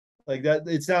 Like that,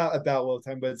 it's not about Wheel of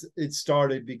Time, but it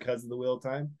started because of the Wheel of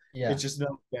Time. Yeah. It's just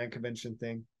no fan convention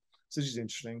thing. So she's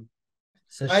interesting.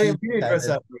 So I she's didn't we didn't dress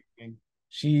excited. up for anything.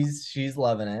 She's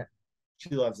loving it.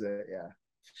 She loves it. Yeah.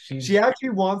 She She's actually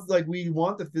wants like we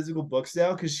want the physical books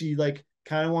now because she like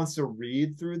kind of wants to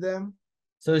read through them.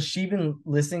 So has she been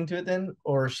listening to it then,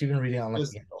 or has she been reading it on like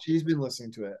Just Kindle? she's been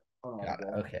listening to it on Got it.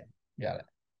 Audible. Okay. Got it.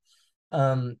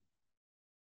 Um,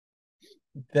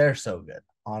 they're so good.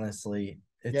 Honestly,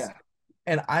 it's Yeah,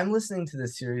 and I'm listening to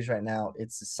this series right now.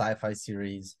 It's a sci-fi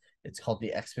series. It's called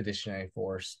The Expeditionary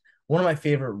Force. One of my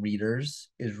favorite readers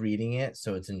is reading it,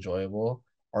 so it's enjoyable.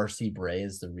 R.C. Bray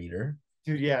is the reader.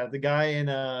 dude. Yeah, the guy in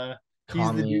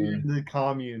he's the dude Commune. in the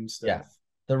commune Yeah. stuff.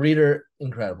 The reader,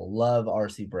 incredible. Love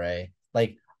R.C. Bray.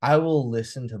 Like, I will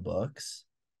listen to books.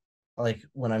 Like,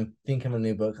 when I'm thinking of a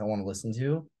new book I want to listen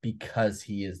to because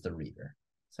he is the reader.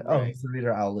 So, oh, Right. he's the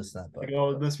reader. I'll listen to that Like, book. oh,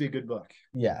 it must be a good book.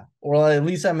 Yeah. Or at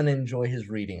least I'm going to enjoy his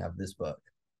reading of this book.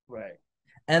 Right.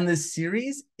 And the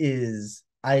series is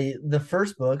the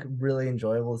first book really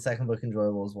enjoyable, the second book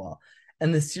enjoyable as well.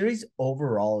 And the series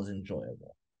overall is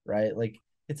enjoyable, right? Like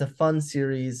it's a fun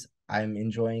series. I'm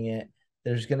enjoying it.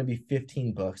 There's going to be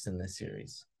 15 books in this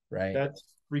series, right? That's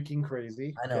freaking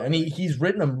crazy. I know. And Okay. he's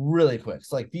written them really quick.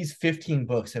 So like these 15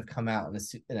 books have come out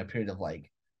in a period of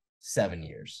like 7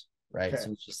 years, right? Okay.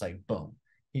 So it's just like boom.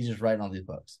 He's just writing all these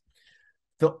books.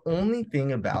 The only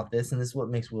thing about this, and this is what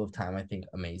makes Wheel of Time, I think,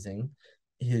 amazing,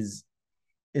 is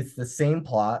it's the same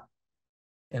plot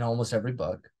in almost every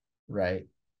book, right?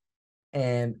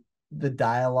 And the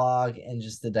dialogue and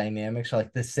just the dynamics are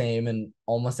like the same in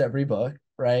almost every book,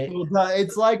 right? Well,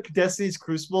 it's like Destiny's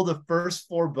Crucible. The first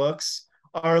four books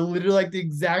are literally like the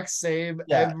exact same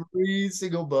Yeah, every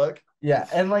single book. yeah,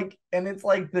 and it's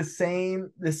like the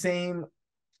same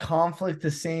conflict,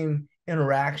 the same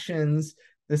interactions,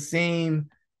 the same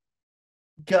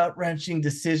gut wrenching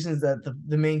decisions that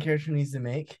the main character needs to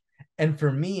make. And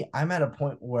for me, I'm at a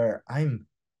point where I'm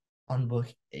on book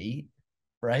 8,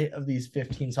 right, of these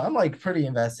 15. So I'm like pretty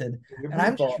invested. You're And pretty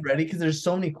I'm just far. ready because there's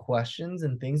so many questions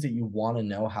and things that you want to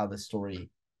know how the story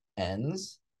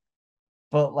ends.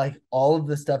 But like all of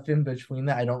the stuff in between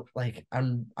that, I don't like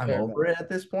I'm Fair over enough. it at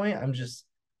this point.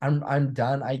 I'm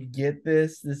done. I get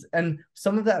this, and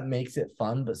some of that makes it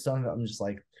fun, but some of it I'm just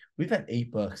like, we've had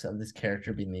 8 books of this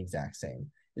character being the exact same.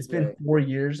 It's been Right. 4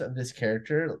 years of this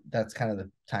character. That's kind of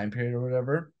the time period or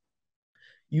whatever.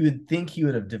 You would think he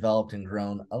would have developed and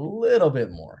grown a little bit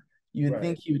more. You would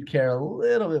think Right. he would care a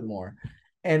little bit more.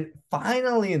 And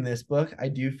finally, in this book, I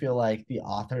do feel like the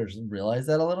authors realize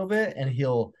that a little bit, and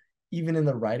he'll, even in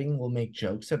the writing, will make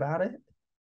jokes about it,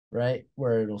 right?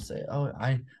 Where it'll say, "Oh,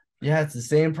 yeah, it's the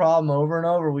same problem over and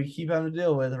over. We keep having to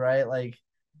deal with, right?" Like,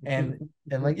 and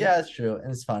like, yeah, it's true,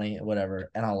 and it's funny, whatever,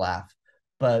 and I'll laugh.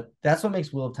 But that's what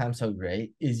makes Wheel of Time so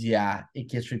great. Is yeah, it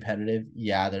gets repetitive.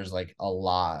 Yeah, there's like a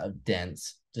lot of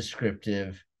dense,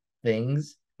 descriptive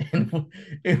things in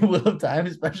Wheel of Time,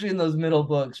 especially in those middle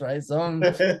books, right? Some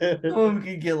of them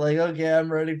could get like, okay,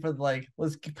 I'm ready for like,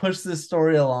 let's push this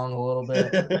story along a little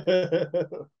bit.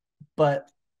 But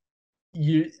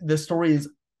the story is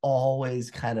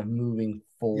always kind of moving Yeah.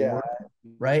 forward,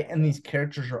 right? And these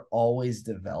characters are always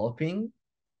developing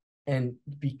and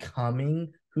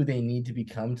becoming who they need to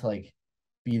become to like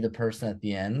be the person at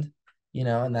the end,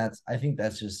 and that's I think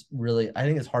that's just really I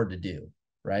think it's hard to do,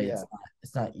 right? Yeah.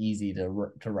 It's not easy to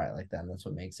write like that, and that's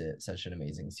what makes it such an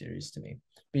amazing series to me.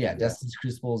 But yeah, Yeah. Destiny's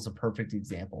Crucible is a perfect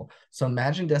example. So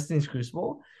imagine Destiny's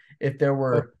Crucible if there But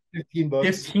were 15 books.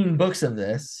 15 books of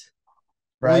this,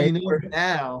 Well, right? you know,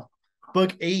 now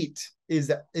book 8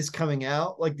 is coming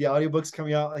out. Like the audiobook's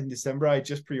coming out in December. I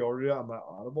just pre-ordered it on my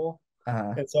Audible.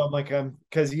 uh And so I'm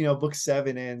because book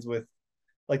 7 ends with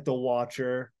like the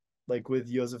Watcher, like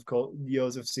with Joseph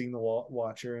seeing the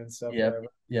Watcher and stuff, yep, whatever.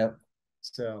 yep.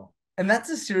 So And that's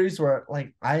a series where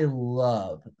like I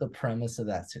love the premise of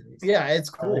that series. yeah,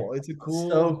 it's Like cool. It's a cool.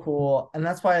 so cool. And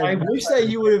that's why I wish that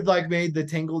you would have like made the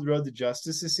Tangled Road to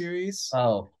Justice a series.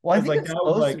 oh, well, I Because think like it's that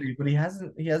was supposed to like be, but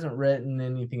he hasn't written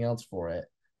anything else for it.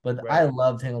 But I right.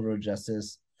 love Tangled Road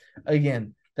Justice.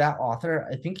 Again, that author,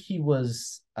 I think he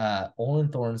was Olin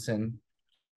Thornton.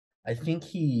 I think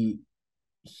he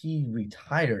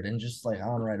retired and just like I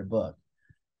want to write a book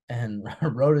and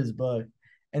wrote his book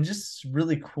and just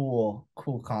really cool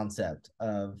concept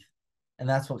of, and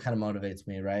that's what kind of motivates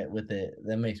me, right? With it,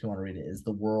 that makes me want to read it is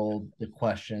the world, the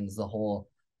questions, the whole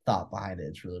thought behind it.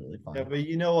 It's really Yeah, fun. but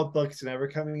you know what book's never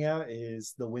coming out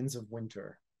is The Winds of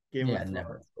Winter, Game Yeah, of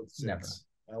never, Thrones book never. 6.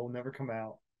 That will never come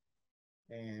out.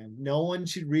 And no one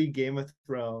should read Game of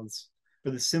Thrones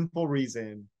for the simple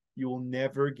reason you will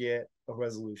never get a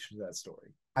resolution to that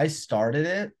story. I started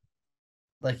it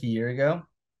like a year ago.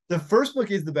 The first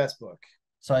book is the best book.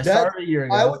 So I That started a year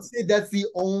I ago. would say that's the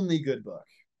only good book.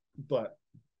 But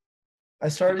I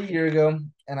started a year ago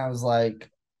and I was like,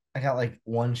 I got like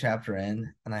one chapter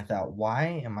in and I thought,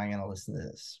 why am I going to listen to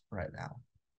this right now?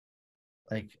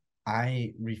 Like,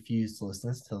 I refuse to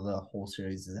listen till the whole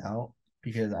series is out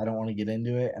because I don't want to get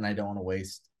into it and I don't want to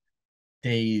waste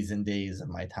days and days of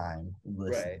my time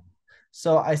listening. Right.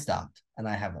 So I stopped and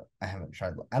I haven't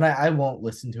tried and I won't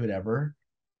listen to it ever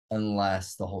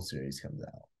unless the whole series comes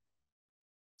out.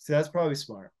 So that's probably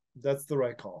smart. That's the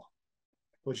right call.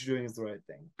 What you're doing is the right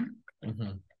thing.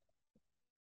 Mm-hmm.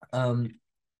 Um,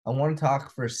 I want to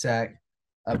talk for a sec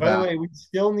By the about way, we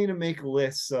still need to make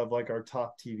lists of like our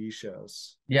top TV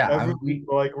shows. yeah. Every week,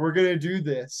 we're like, we're gonna do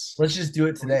this. Let's just do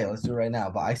it today. Let's do it right now.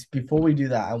 But before we do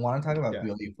that, I want to talk about Yeah.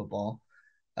 BYU football,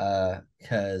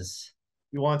 because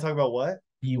You want to talk about what?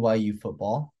 BYU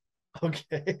football,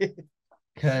 Okay.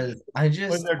 because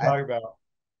What they're talking about.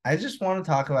 I just want to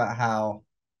talk about how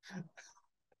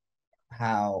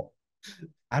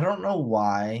I don't know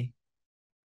why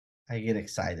I get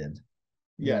excited,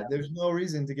 you Yeah, know. there's no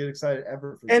reason to get excited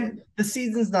ever for And BYU. the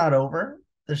season's not over.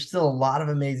 There's still a lot of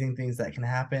amazing things that can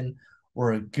happen.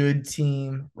 We're a good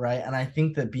team, right? And I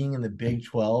think that being in the Big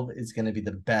 12 is going to be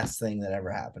the best thing that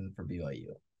ever happened for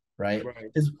BYU, right? Right.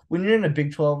 Because when you're in a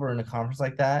Big 12 or in a conference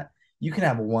like that, you can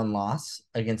have one loss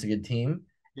against a good team,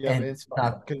 Yep, and it's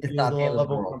fine because it's you know not the the end of the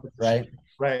level of world, competition. right?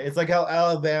 Right. It's like how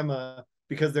Alabama,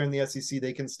 because they're in the SEC,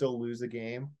 they can still lose a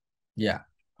game. Yeah.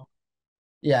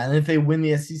 Yeah. And if they win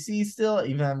the SEC still,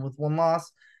 even with one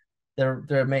loss,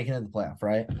 they're making it the playoff,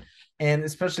 right? And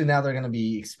especially now they're going to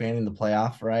be expanding the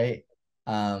playoff, right?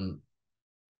 Um,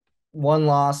 one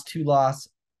loss, two loss,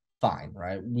 fine,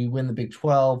 right? We win the Big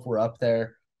 12, we're up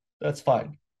there. That's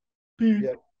fine. Being,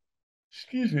 Yep.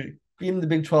 excuse me. Being the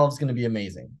Big 12 is going to be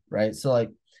amazing, right? So like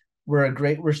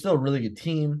we're still a really good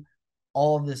team.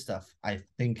 All of this stuff, I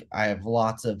think I have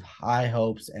lots of high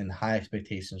hopes and high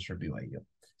expectations for BYU.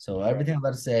 So Right. everything I'm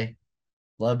about to say,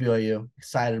 love BYU,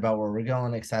 excited about where we're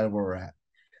going, excited where we're at.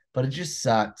 But it just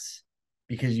sucks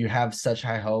because you have such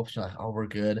high hopes. You're like, oh, we're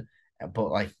good, but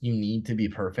like you need to be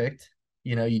perfect.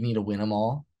 You need to win them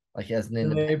all, like as an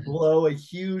And they independent, blow a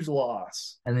huge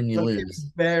loss. and then you Like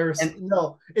lose. embarrass. And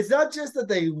No, it's not just that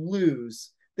they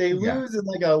lose. They yeah, lose in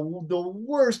like the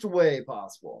worst way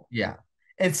possible. yeah,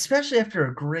 and especially after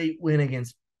a great win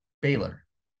against Baylor,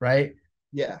 right?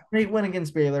 Yeah. Great win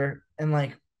against Baylor, and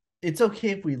like it's okay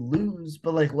if we lose,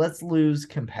 but like let's lose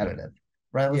competitive,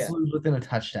 right? Let's Yeah. lose within a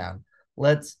touchdown.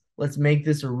 Let's make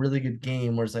this a really good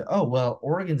game where it's like, oh well,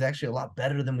 Oregon's actually a lot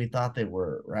better than we thought they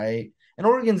were, right? And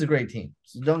Oregon's a great team,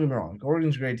 so don't get me wrong,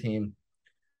 Oregon's a great team,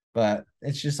 but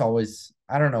it's just always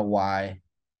I don't know why.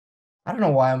 I don't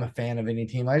know why I'm a fan of any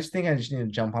team. I just think I just need to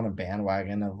jump on a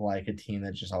bandwagon of like a team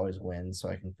that just always wins so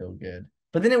I can feel good.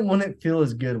 But then it wouldn't feel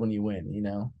as good when you win, you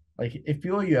know? Like if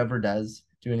BYU ever does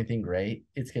do anything great,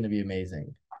 it's gonna be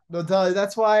amazing. No,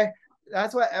 that's why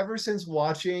ever since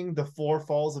watching the Four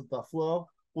Falls of Buffalo,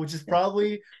 which is Yeah.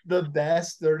 probably the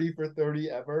best 30 for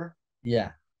 30 ever.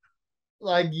 Yeah.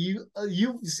 Like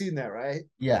you've seen that, right?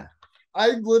 Yeah.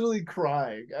 I'm literally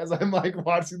crying as I'm like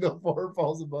watching the Four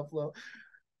Falls of Buffalo.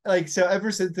 Like so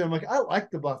ever since then, I'm like, I like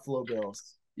the Buffalo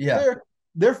Bills. Yeah.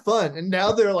 They're fun. And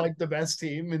now they're like the best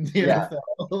team in the Yeah.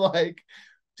 NFL. Like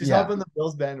just hop Yeah. on the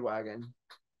Bills bandwagon.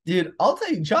 Dude, I'll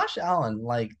tell you, Josh Allen,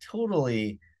 like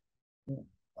totally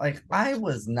like I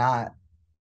was not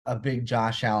a big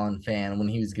Josh Allen fan when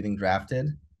he was getting drafted,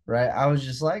 right? I was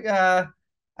just like, I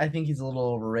think he's a little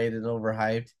overrated,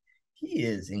 overhyped. He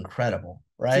is incredible,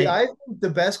 See, right? I think the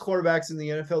best quarterbacks in the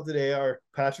NFL today are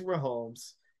Patrick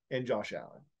Mahomes and Josh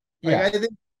Allen. Like Yeah. I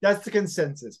think that's the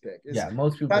consensus pick. Is Yeah.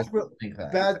 Most people Patrick think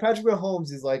that. Patrick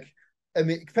Mahomes is like I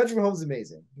mean Patrick Mahomes is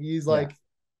amazing. He's Yeah. like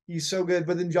he's so good,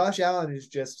 but then Josh Allen is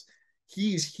just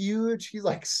he's huge. He's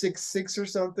like 6'6" or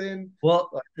something. Well,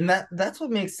 Like, and that's what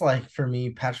makes like for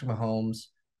me Patrick Mahomes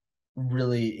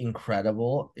really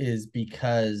incredible is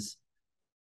because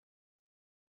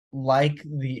like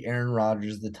the Aaron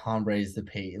Rodgers, the Tom Brady's, the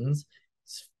Paytons,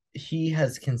 he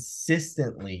has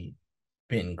consistently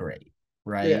been great, yeah.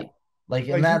 right? Like,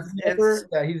 and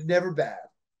Like he's never bad.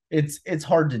 it's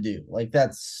hard to do. Like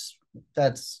that's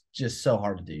just so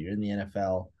hard to do. You're in the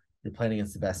NFL, you're playing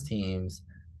against the best teams,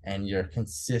 and you're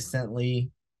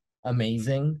consistently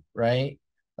amazing, right?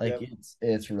 Like Yep.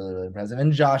 it's really really impressive.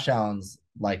 And Josh Allen's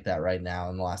like that right now.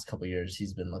 In the last couple of years,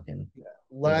 he's been looking Yeah.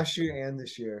 really Last year and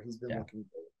this year, he's been yeah. looking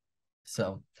great.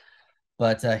 So,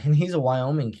 but and he's a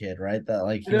Wyoming kid, right? That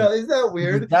like You know, isn't that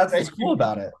weird? that's what's Like, cool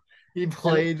about it. he And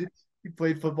played he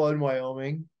played football in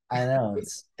Wyoming. I know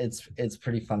it's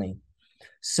pretty funny.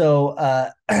 So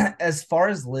as far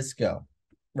as lists go,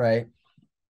 right?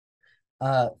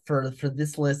 For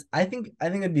this list, I think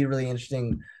it'd be really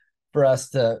interesting for us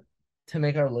to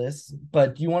make our lists.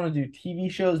 But do you want to do TV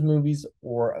shows, movies,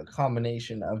 or a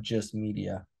combination of just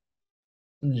media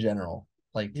in general?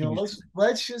 Like You know, TV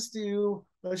let's shows.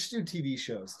 let's do TV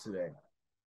shows today.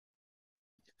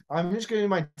 I'm just getting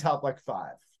my top like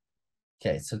five.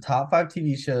 Okay, so top five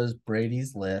TV shows,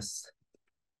 Brady's list.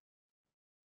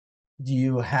 Do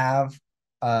you have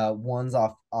ones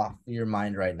off your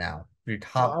mind right now? Your So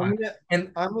top five.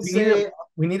 And I'm gonna we need to say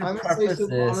we need to I'm gonna say preface some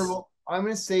this, honorable I'm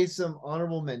gonna say some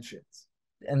honorable mentions.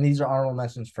 and these are honorable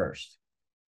mentions first.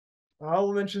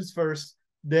 Honorable mentions first.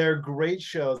 They're great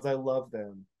shows. I love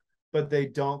them, but they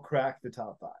don't crack the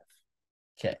top five.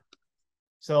 Okay.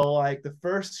 So like the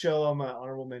first show on my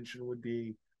honorable mention would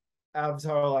be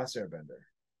Avatar: The Last Airbender.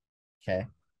 Okay.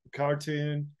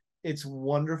 Cartoon. It's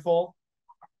wonderful.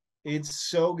 It's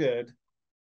so good.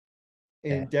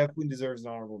 Okay. And definitely deserves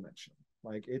an honorable mention.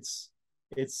 Like it's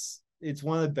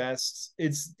one of the best.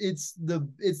 It's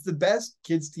the best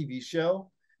kids TV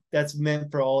show that's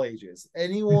meant for all ages.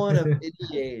 Anyone of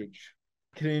any age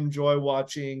can enjoy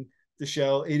watching the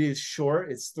show. It is short.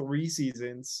 It's 3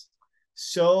 seasons.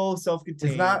 So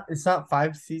self-contained. It's not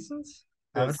 5 seasons?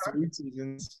 No, it's Avatar? 3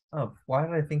 seasons. Oh, why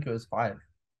did I think it was five?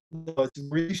 No, it's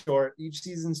really short. Each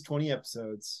season's 20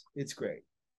 episodes. It's great.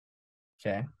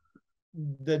 Okay.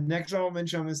 The next honorable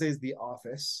mention I'm going to say is The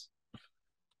Office.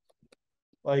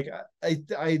 Like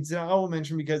it's an honorable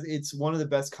mention because it's one of the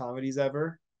best comedies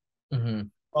ever. Mm-hmm.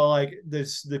 Like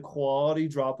the quality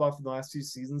drop off in the last 2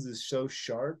 seasons is so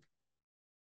sharp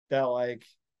that like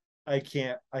I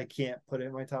can't put it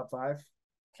in my top five.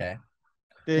 Okay.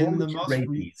 What Then the would you most rate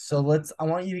these? So I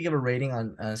want you to give a rating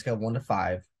on a scale of 1 to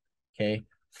 5. Okay.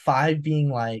 Five being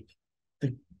like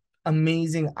the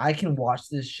amazing, I can watch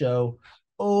this show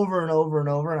over and over and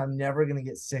over, and I'm never gonna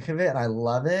get sick of it, and I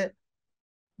love it.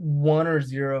 1 or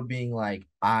 0 being like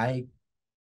I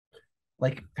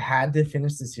like had to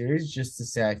finish the series just to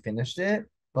say I finished it,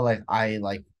 but like I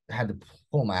like had to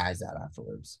pull my eyes out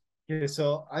afterwards. Okay,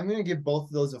 so I'm gonna give both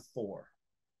of those a 4.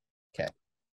 Okay.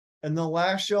 And the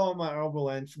last show on my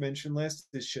honorable mention list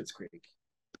is Schitt's Creek.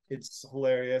 It's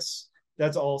hilarious.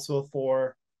 That's also a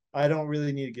 4. I don't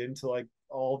really need to get into like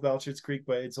all about Schitt's Creek,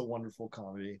 but it's a wonderful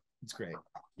comedy. It's great.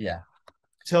 Yeah.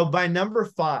 So by number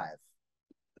 5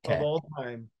 of Okay. all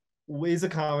time is a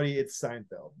comedy. It's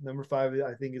Seinfeld. Number 5,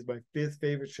 I think, is my fifth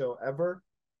favorite show ever.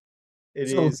 It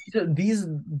So is these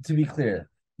to be clear,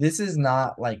 this is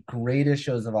not like greatest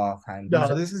shows of all time. These no,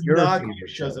 are this is your not favorite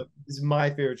greatest shows. shows. This is my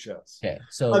favorite shows. Okay.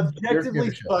 So your Objectively,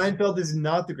 favorite shows. Seinfeld is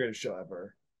not the greatest show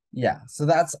ever. Yeah. So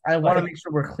that's I want to Like, make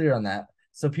sure we're clear on that.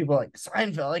 So people are like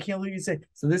Seinfeld, I can't believe you say.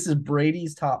 So this is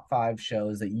Brady's top 5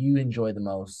 shows that you enjoy the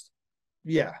most.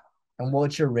 yeah, And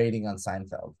what's your rating on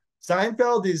Seinfeld?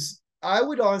 Seinfeld is. I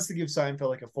would honestly give Seinfeld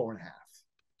like a 4.5.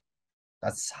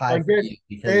 That's high Like for you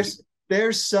because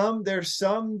there's some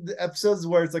episodes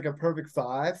where it's like a perfect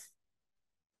 5.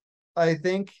 I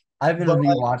think, I've been but like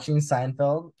rewatching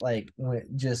Seinfeld, like when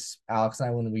just Alex and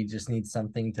I when we just need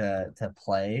something to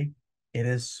play. It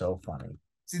is so funny.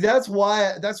 see, that's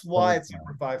why So it's funny.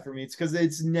 number 5 for me. It's because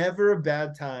it's never a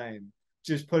bad time.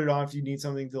 Just put it on if you need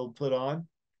something to put on,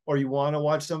 or you want to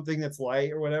watch something that's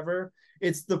light or whatever.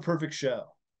 It's the perfect show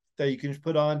that you can just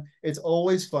put on. It's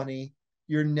always funny.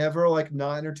 You're never like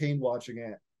not entertained watching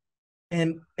it.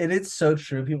 And it is so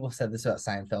true. People have said this about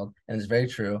Seinfeld, and it's very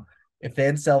true. If they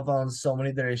had cell phones, so many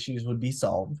of their issues would be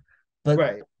solved. But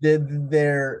Right.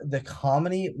 the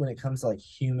comedy when it comes to like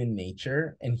human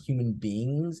nature and human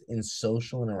beings in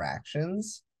social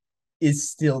interactions is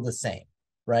still the same,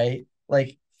 right?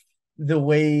 Like the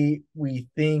way we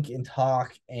think and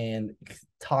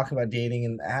talk about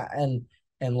dating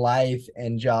and life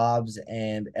and jobs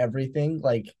and everything,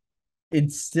 like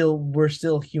it's still we're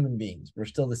still human beings. We're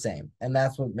still the same. And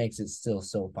that's what makes it still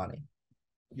so funny.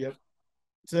 Yep.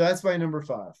 So that's my number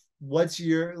 5. What's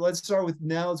your? Let's start with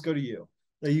now. Let's go to you.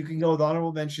 Like you can go with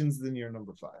honorable mentions, then your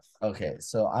number 5. Okay,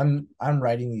 so I'm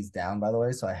writing these down by the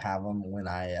way, so I have them when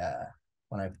I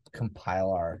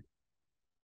compile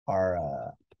our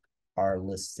uh our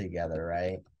list together,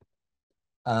 right?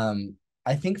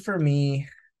 I think for me,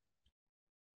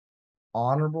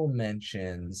 honorable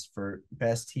mentions for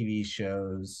best TV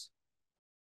shows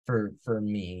for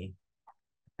me.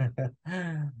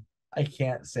 I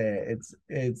can't say it.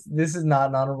 It's this is not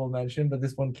an honorable mention, but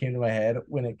this one came to my head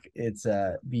when it's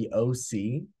the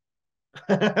OC.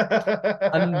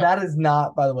 That is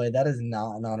not, by the way, that is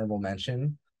not an honorable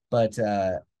mention, but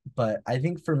I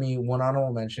think for me, one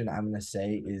honorable mention I'm gonna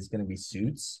say is gonna be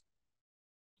Suits.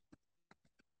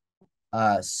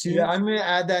 Yeah, Suits I'm gonna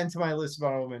add that into my list of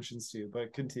honorable mentions too.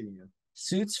 But continue.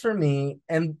 Suits for me,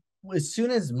 and as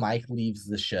soon as Mike leaves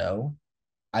the show,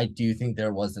 I do think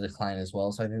there was a decline as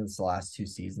well. So I think it's the last 2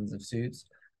 seasons of Suits.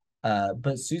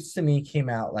 But Suits to me came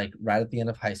out like right at the end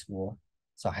of high school.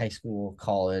 So high school,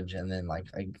 college, and then like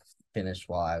I finished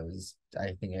while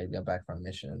I think I got back from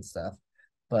mission and stuff.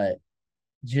 But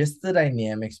just the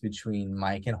dynamics between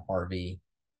Mike and Harvey,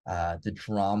 the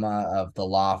drama of the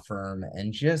law firm,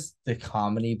 and just the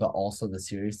comedy, but also the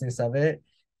seriousness of it,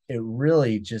 it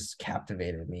really just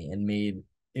captivated me and made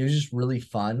it was just really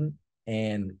fun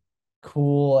and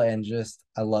cool. And just,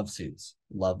 I love Suits.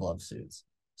 Love Suits.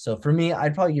 So for me,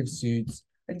 I'd give Suits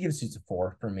a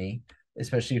 4 for me,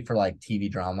 especially for like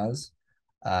TV dramas.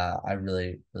 I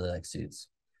really like Suits.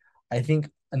 I think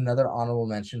another honorable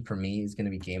mention for me is going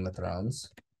to be Game of Thrones.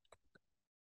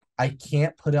 I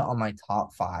can't put it on my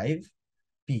top 5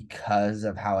 because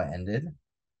of how it ended,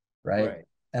 right? Right.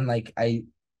 And like I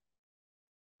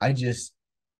just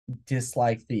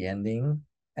dislike the ending,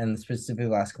 and specifically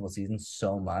the last couple of seasons,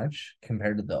 so much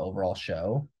compared to the overall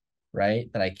show,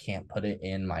 right? That I can't put it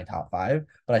in my top 5,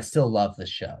 but I still love the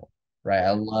show, right?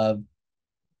 I Right. love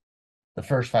the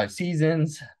first 5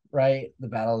 seasons, right? The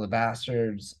Battle of the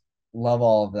Bastards, love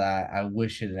all of that. I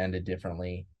wish it had ended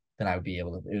differently. Then I would be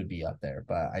able to, it would be up there.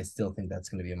 But I still think that's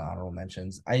going to be my honorable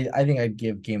mentions. I think I'd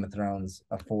give Game of Thrones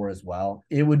a 4 as well.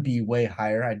 It would be way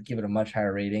higher. I'd give it a much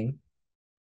higher rating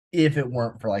if it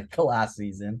weren't for like the last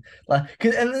season. Like,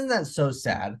 cause, and then that's so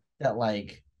sad that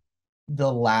like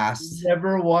the last,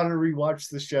 Never want to rewatch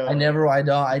the show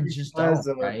I just because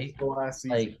don't, of right? the last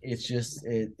season. Like it just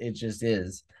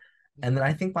is. And then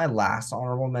I think my last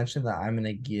honorable mention that I'm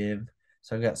gonna give.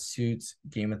 So I've got Suits,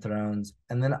 Game of Thrones,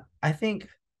 and then I think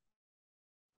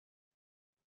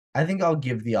I'll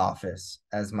give The Office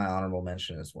as my honorable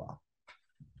mention as well.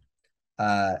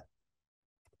 Uh,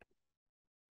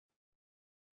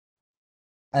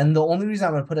 and the only reason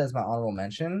I'm gonna put it as my honorable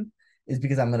mention is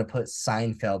because I'm gonna put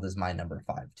Seinfeld as my number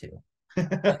 5 too.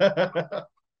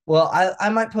 Well, I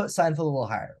might put Seinfeld a little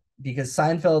higher because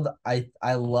Seinfeld,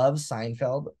 I love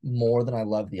Seinfeld more than I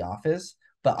love The Office,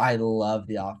 but I love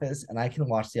The Office and I can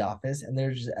watch The Office and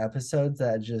there's just episodes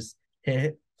that just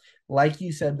hit. Like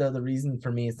you said, though, the reason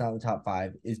for me it's not in the top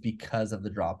 5 is because of the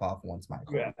drop off once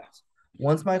Michael Yeah, leaves.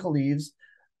 Once Michael leaves,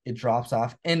 it drops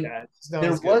off. And yeah, it's not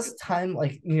there as good. was time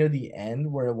like near the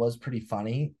end where it was pretty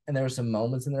funny and there were some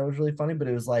moments in there that was really funny, but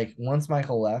it was like once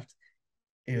Michael left,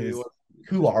 it It was was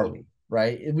who just are really we,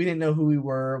 right? We didn't know who we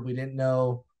were, we didn't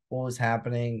know what was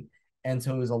happening, and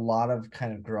so it was a lot of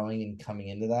kind of growing and coming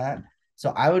into that. So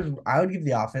I would give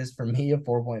The Office for me a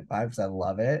 4.5 because I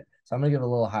love it. So I'm gonna give it a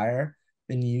little higher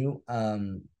than you.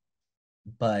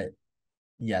 But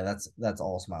yeah, that's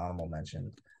also my honorable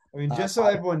mention. I mean, uh just so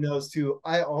everyone knows too,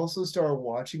 I also started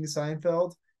watching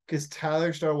Seinfeld because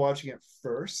Tyler started watching it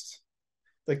first.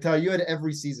 Like Tyler, you had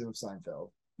every season of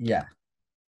Seinfeld. yeah.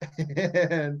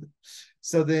 And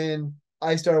so then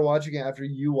I started watching it after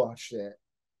you watched it.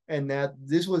 And that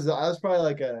this was I was probably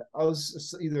like I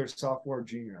was either a sophomore or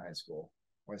junior in high school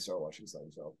when I started watching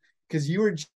Seinfeld. Because you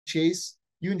and Chase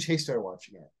started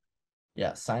watching it.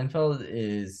 Yeah, Seinfeld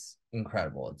is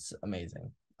incredible. It's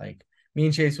amazing. Like me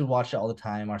and Chase would watch it all the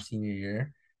time our senior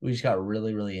year. We just got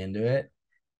really into it.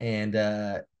 And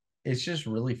it's just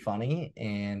really funny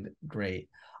and great.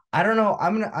 I don't know.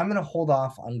 I'm gonna hold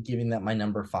off on giving that my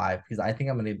number 5 because I think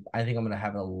I'm gonna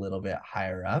have it a little bit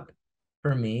higher up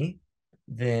for me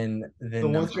So than what's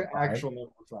number your 5. actual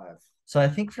number five? So I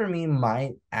think for me,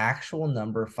 my actual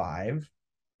number 5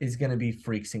 is gonna be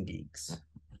Freaks and Geeks.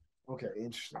 Okay,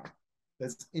 interesting.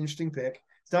 That's an interesting pick.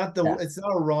 Yeah. It's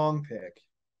not a wrong pick,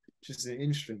 just an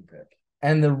interesting pick.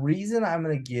 And the reason I'm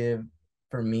going to give,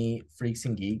 for me, Freaks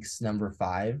and Geeks number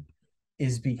 5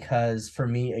 is because for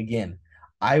me, again,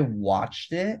 I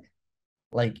watched it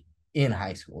like in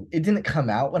high school. It didn't come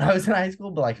out when I was in high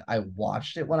school, but like I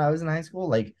watched it when I was in high school,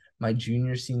 like my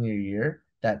junior, senior year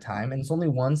that time. And it's only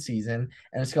one season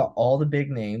and it's got all the big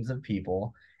names of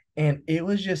people. And it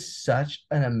was just such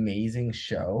an amazing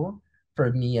show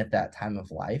for me at that time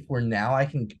of life where now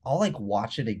I'll like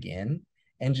watch it again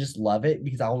and just love it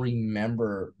because I'll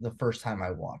remember the first time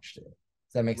I watched it.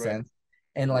 Does that make Right. sense?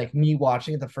 And Yeah. like me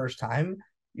watching it the first time,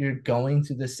 you're going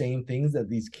through the same things that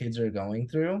these kids are going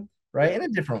through, right? Yeah. In a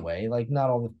different way. Like not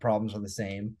all the problems are the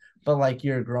same, but like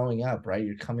you're growing up, right?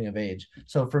 You're coming of age.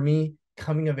 So for me,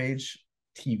 coming of age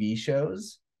TV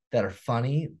shows that are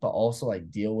funny, but also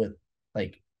like deal with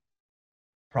like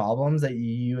problems that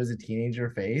you as a teenager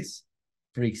face,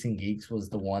 Freaks and Geeks was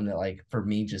the one that like for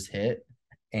me just hit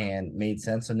and made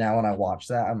sense. So now when I watch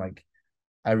that, I'm like,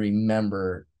 I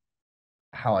remember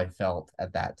how I felt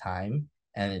at that time.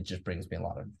 And it just brings me a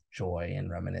lot of joy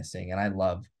and reminiscing. And I've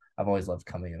always loved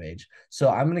coming of age. So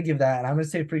I'm going to give that, and I'm going to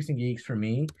say Freaks and Geeks for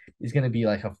me is going to be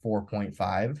like a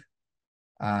 4.5. Okay.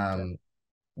 Um,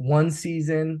 one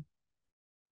season,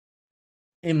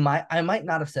 I might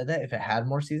not have said that if it had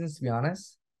more seasons, to be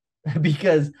honest,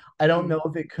 because I don't know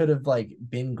if it could have like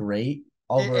been great It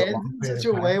over a ends long in period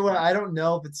such of a way time. where I don't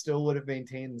know if it still would have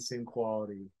maintained the same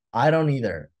quality. I don't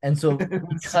either. And so in the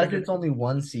because second. it's only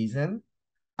one season,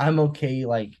 I'm okay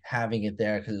like having it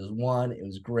there because it was one, it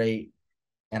was great,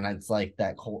 and it's like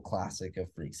that cult classic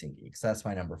of Freaks and Geeks. That's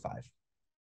my number five.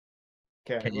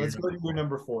 Okay, Okay, you're let's go number to your four.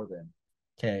 number four then.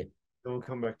 Okay, Then we'll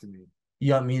come back to me.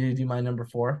 you want me to do my number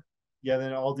four? Yeah,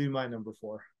 then I'll do my number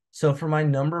four. So for my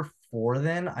number four,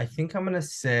 then I think I'm gonna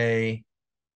say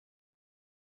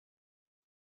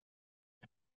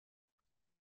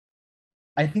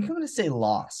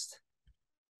Lost.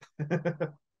 I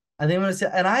think I'm gonna say,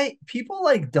 and I people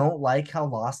like don't like how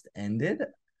Lost ended.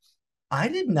 I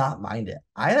did not mind it.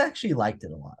 I actually liked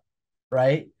it a lot,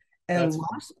 right? And That's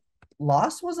fun.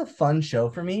 Lost was a fun show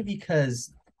for me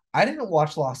because I didn't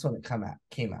watch Lost when it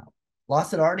came out.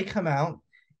 Lost had already come out,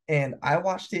 and I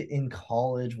watched it in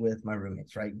college with my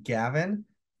roommates, right? Gavin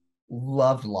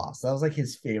loved Lost. That was like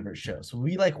his favorite show. So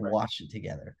we like Right. watched it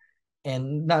together.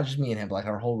 And not just me and him, but like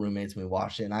our whole roommates, we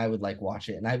watched it, and I would like watch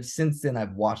it. And I've since then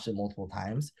I've watched it multiple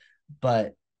times,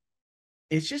 but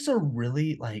it's just a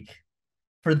really like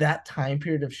for that time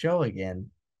period of show again.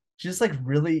 Just like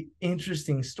really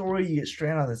interesting story. You get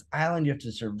stranded on this island, you have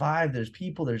to survive. There's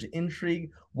people, there's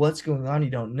intrigue. What's going on? You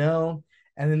don't know.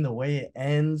 And then the way it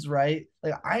ends, right?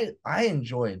 Like I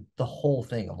enjoyed the whole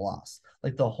thing of Lost.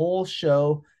 Like the whole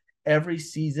show, every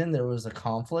season there was a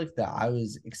conflict that I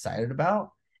was excited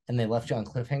about, and they left you on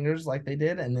cliffhangers like they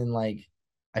did. And then like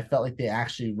I felt like they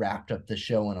actually wrapped up the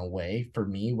show in a way for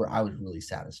me where I was really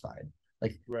satisfied.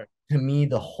 Like Right. to me,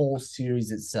 the whole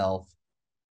series itself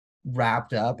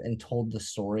wrapped up and told the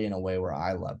story in a way where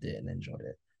I loved it and enjoyed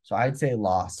it. So I'd say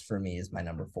Lost for me is my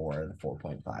number four, the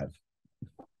 4.5.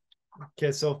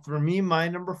 Okay, so for me, my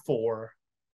number four,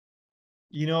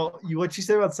 you what you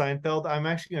said about Seinfeld, I'm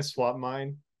actually gonna swap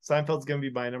mine. Seinfeld's gonna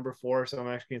be my number four, so I'm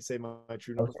actually gonna say my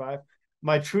true number Okay. five.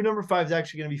 My true number five is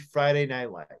actually gonna be Friday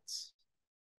Night Lights.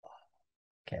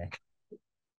 Okay.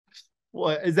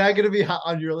 What is that gonna be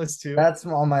on your list too? That's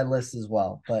on my list as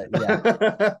well. But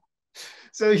yeah,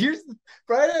 So here's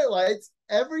Friday Night Lights.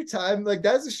 Every time, like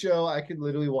that's a show I could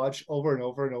literally watch over and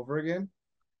over and over again.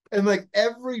 And like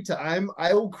every time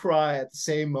I will cry at the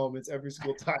same moments every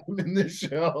single time in this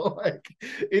show. Like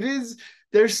it is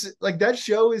there's like that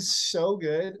show is so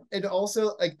good. And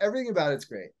also like everything about it's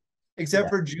great. Except yeah,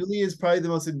 for Julie is probably the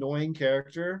most annoying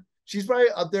character. She's probably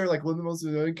up there like one of the most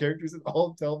annoying characters in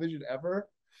all of television ever.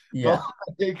 But yeah.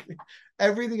 like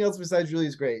everything else besides Julie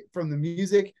is great. From the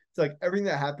music to like everything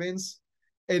that happens.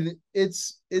 And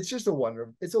it's just a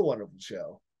wonderful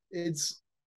show. It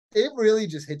really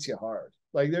just hits you hard.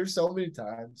 Like there's so many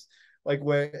times like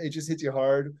where it just hits you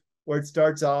hard, where it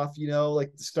starts off,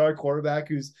 like the star quarterback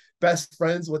who's best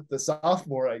friends with the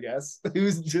sophomore, I guess,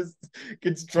 who's just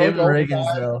gets drunk Tim all the Riggins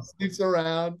time, though, sleeps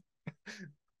around.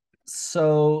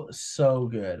 so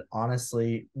good.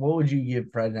 Honestly, what would you give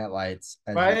Friday Night Lights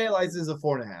as your Friday Night Lights is a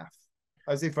 4.5.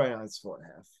 I say Friday Night Lights is 4.5.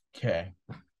 okay?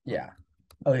 Yeah.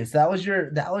 Okay, so that was your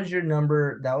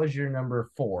number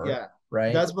four, Yeah,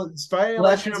 right? that's what Friday Night Well,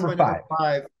 that's Lights your is my number number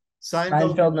five. five.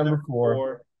 Seinfeld's Seinfeld my number number four.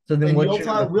 four. So then And what's you'll your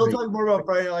talk. number We'll three? talk more about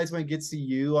Friday Night Lights when it gets to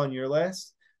you on your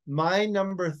list. My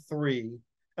number three,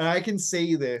 and I can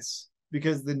say this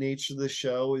because the nature of the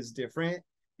show is different,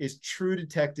 is True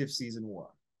Detective season one.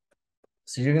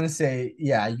 So you're gonna say,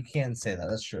 yeah, you can say that.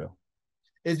 That's true.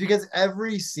 It's because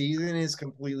every season is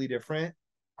completely different.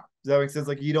 Does that make sense?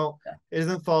 Like Yeah. it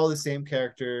doesn't follow the same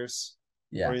characters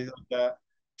or Yeah. anything like that.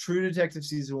 True Detective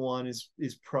season one is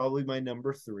probably my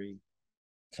number three,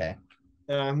 Okay.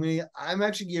 and I'm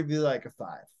actually gonna give you like a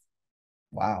five.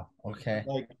 Wow. Okay.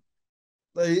 Like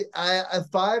I a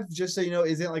five, just so you know,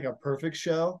 isn't like a perfect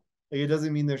show. Like it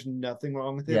doesn't mean there's nothing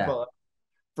wrong with it, Yeah. but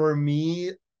for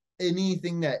me,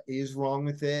 anything that is wrong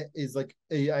with it is like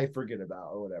I forget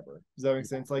about or whatever. Does that make Yeah.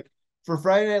 sense? Like for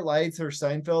Friday Night Lights or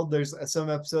Seinfeld, there's some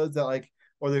episodes that like,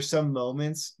 or there's some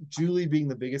moments. Julie being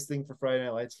the biggest thing for Friday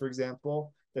Night Lights, for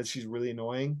example, that she's really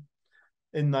annoying,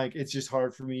 and like it's just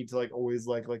hard for me to like always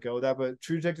like let go of that. But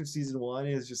True Detective season one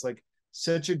is just like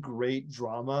such a great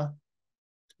drama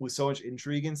with so much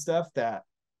intrigue and stuff that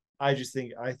I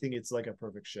think it's like a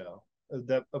perfect show,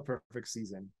 a perfect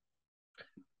season.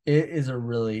 It is a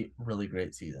really, really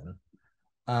great season.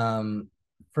 Um,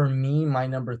 for me, my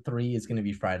number three is gonna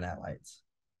be Friday Night Lights.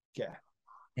 Yeah,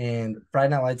 And Friday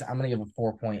Night Lights, I'm gonna give a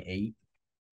 4.8.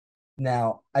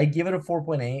 Now, I give it a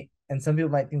 4.8, and some people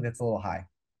might think that's a little high.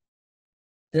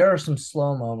 There are some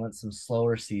slow moments, some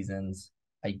slower seasons.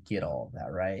 I get all of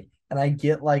that, right? And I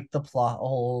get like the plot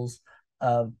holes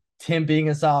of Tim being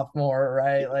a sophomore,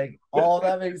 right? Like all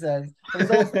that makes sense. But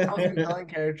he's also the most compelling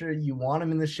character. You want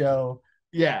him in the show,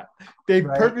 Yeah, they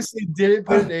right? purposely didn't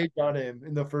put an age on him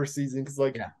in the first season because,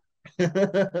 like, Yeah.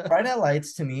 Friday Night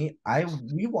Lights to me,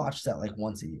 we watch that like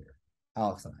once a year,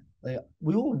 Alex and I. Like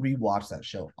we will rewatch that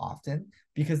show often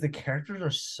because the characters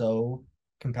are so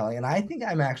compelling. And I think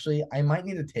I might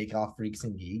need to take off Freaks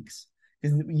and Geeks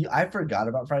because I forgot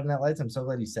about Friday Night Lights. I'm so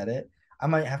glad you said it. I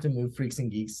might have to move Freaks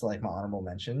and Geeks to like my honorable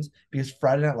mentions because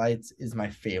Friday Night Lights is my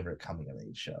favorite coming of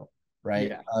age show, right?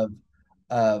 yeah,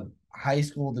 Of high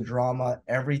school, the drama,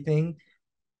 everything,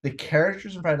 the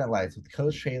characters in Friday Night Lights with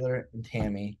Coach Taylor and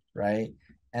Tammy, right?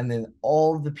 And then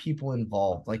all the people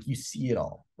involved, like you see it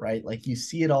all, right? Like you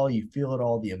see it all, you feel it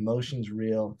all, the emotions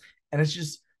real, and it's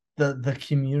just the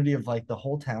community of like the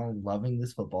whole town loving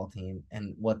this football team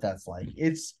and what that's like.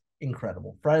 It's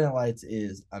incredible. Friday Night Lights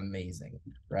is amazing,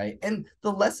 right? And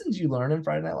the lessons you learn in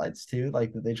Friday Night Lights too,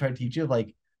 like that they try to teach you,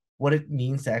 like what it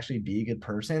means to actually be a good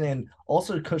person, and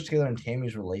also Coach Taylor and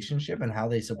Tammy's relationship and how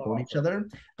they support each awesome. other.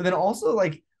 But then also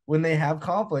like when they have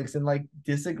conflicts and like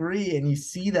disagree and you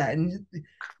see that, and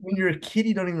when you're a kid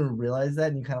you don't even realize that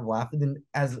and you kind of laugh, and then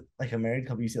as like a married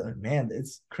couple you see like, man,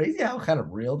 it's crazy how kind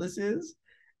of real this is,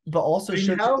 but also I mean,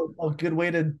 shows how you a good way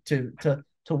to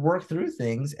work through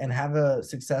things and have a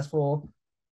successful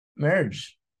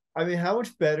marriage. how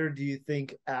much better do you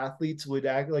think athletes would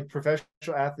act, like professional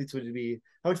athletes would be?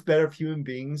 How much better of human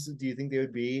beings do you think they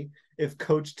would be if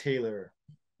Coach Taylor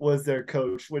was their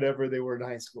coach whenever they were in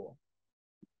high school?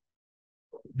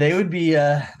 They would be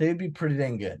pretty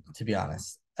dang good, to be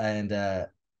honest. And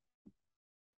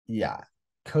yeah,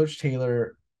 Coach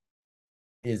Taylor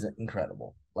is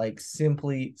incredible. Like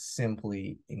simply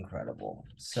incredible.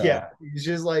 Yeah, So he's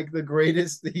just like the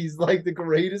greatest. He's like the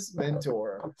greatest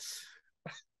mentor.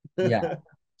 yeah,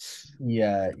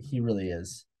 yeah, he really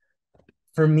is.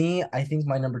 For me, I think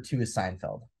my number two is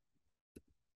Seinfeld.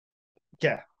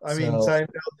 Yeah, I mean So Seinfeld.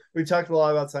 We talked a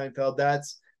lot about Seinfeld.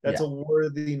 That's yeah, a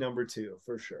worthy number two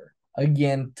for sure.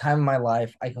 again, time of my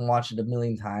life. I can watch it a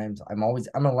million times. I'm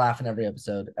gonna laugh in every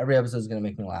episode. Every episode is gonna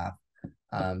make me laugh.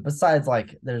 Besides,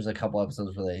 like, there's a couple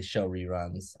episodes where they show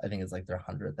reruns. I think it's like their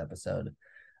 100th episode.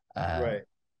 Uh, Right.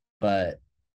 but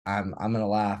I'm gonna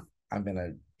laugh. I'm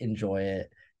gonna enjoy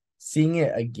it. Seeing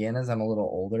it again as I'm a little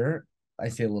older, I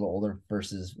see a little older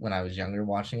versus when I was younger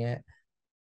watching it.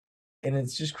 And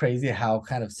it's just crazy how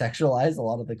kind of sexualized a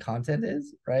lot of the content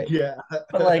is, right? Yeah.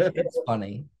 But like it's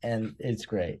funny and it's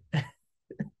great.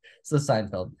 So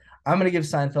Seinfeld. I'm gonna give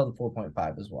Seinfeld a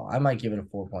 4.5 as well. I might give it a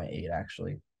 4.8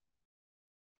 actually.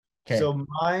 Okay. So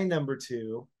my number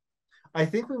two, I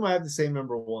think we might have the same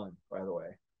number one, by the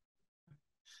way.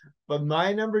 But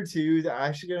my number two is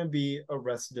actually going to be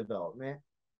Arrested Development,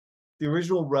 the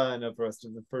original run of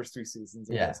Arrested, the first three seasons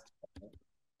of Yeah. Arrested Development.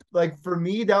 Like for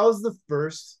me, that was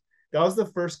the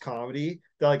first comedy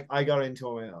that like I got into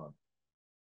on my own.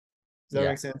 Does that Yeah.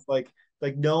 make sense? Like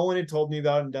no one had told me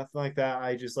about it, and nothing like that.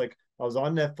 I was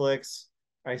on Netflix,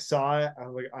 I saw it, I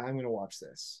was like, I'm gonna watch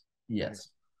this. Yes.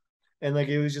 And like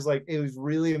it was just like it was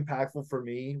really impactful for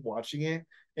me watching it,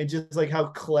 and just like how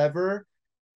clever.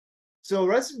 So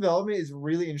Arrested Development is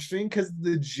really interesting because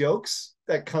the jokes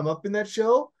that come up in that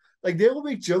show, like they will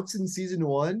make jokes in season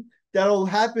one that'll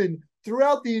happen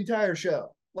throughout the entire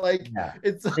show. Like Yeah.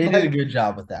 it's They did a like good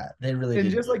job with that. They really and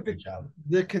did just do a like good job.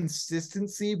 the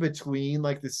consistency between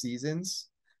like the seasons,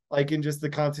 like in just the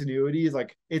continuity is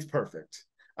like it's perfect.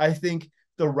 I think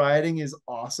the writing is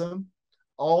awesome.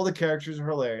 All the characters are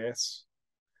hilarious.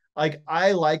 Like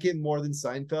I like it more than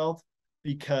Seinfeld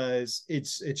because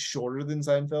it's shorter than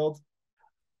Seinfeld.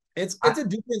 It's I, it's a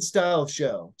different style of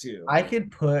show too. I could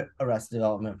put Arrested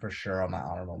Development for sure on my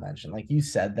honorable mention. Like you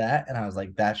said that, and I was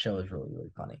like, that show is really,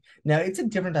 really funny. Now it's a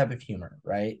different type of humor,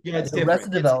 right? Yeah, it's different.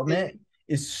 Arrested It's Development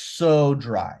is so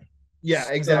dry. yeah,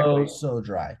 So, exactly. so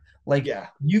dry. Like Yeah,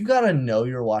 you've got to know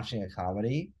you're watching a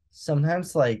comedy.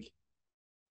 Sometimes like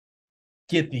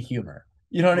get the humor.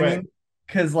 You know what I right. mean?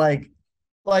 Because like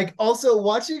Like also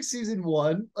watching season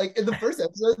one, like in the first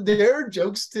episode, there are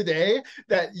jokes today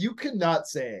that you could not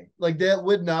say, like that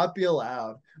would not be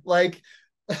allowed. Like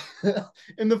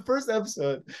in the first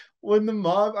episode, when the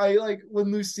mom, I like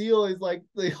when Lucille is like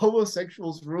the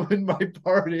homosexuals ruined my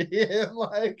party, and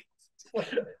like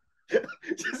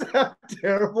just how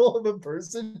terrible of a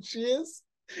person she is.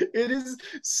 It is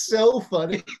so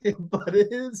funny, but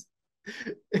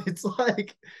it's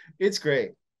like it's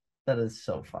great. that is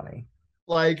so funny.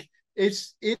 Like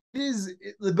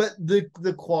but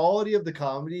the quality of the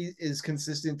comedy is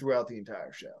consistent throughout the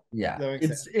entire show. Yeah, That makes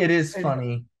sense. it is And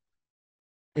funny.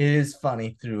 It is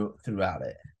funny throughout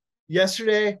it.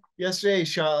 yesterday,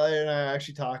 Charlotte and I are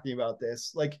actually talking about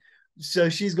this. Like, so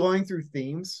she's going through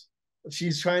themes.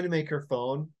 She's trying to make her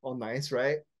phone all nice,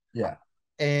 right? Yeah.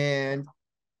 And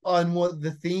on what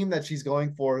the theme that she's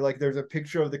going for, like there's a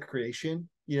picture of the creation,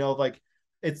 like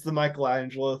it's the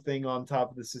Michelangelo thing on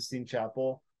top of the Sistine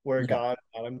Chapel where Yeah. God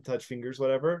and Adam touch fingers,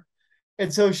 whatever.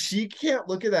 And so she can't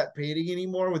look at that painting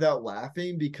anymore without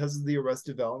laughing because of the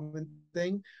Arrested Development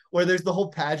thing, where there's the whole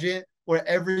pageant where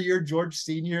every year George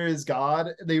Sr. is God.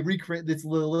 They recreate this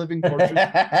living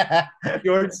portrait.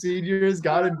 George Sr. is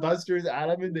God and Buster is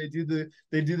Adam, and they do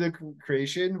the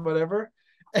creation, whatever.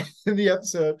 And in the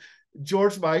episode,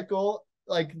 George Michael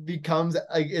like becomes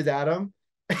like is Adam,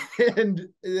 and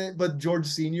but George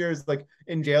Sr. is like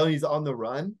in jail and he's on the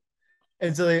run.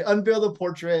 And so they unveil the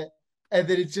portrait, and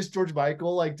then it's just George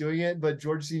Michael like doing it, but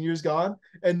George Sr.'s gone.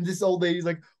 And this old lady's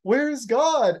like, "Where's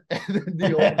God?" And then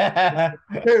the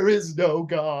old there is no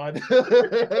God.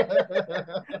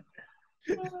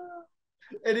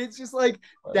 And it's just like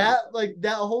that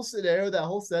whole scenario, that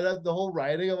whole setup, the whole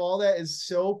writing of all that is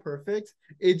so perfect.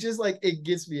 It just like it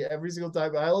gets me every single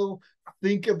time. I'll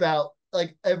think about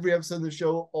like every episode of the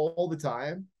show all the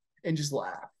time and just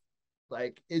laugh.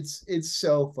 Like it's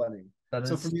so funny. That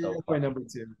So for is me, so that's my funny. number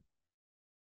two.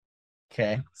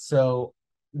 Okay. So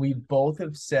we both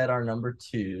have said our number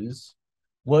twos.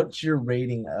 What's your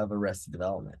rating of Arrested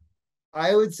Development?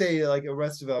 I would say like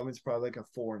Arrested Development is probably like a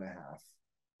 4.5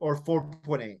 or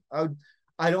 4.8.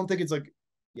 I don't think it's like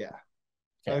yeah.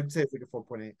 I Okay. would say it's like a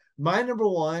 4.8. My number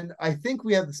one, I think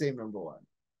we have the same number one.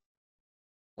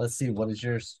 Let's see. What is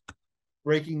yours?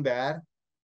 Breaking Bad.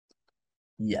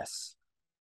 Yes.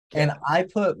 And Okay. I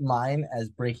put mine as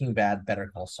Breaking Bad, Better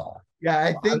Call Saul. Yeah, I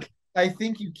I'm- think I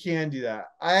think you can do that.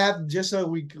 I have just so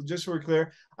we're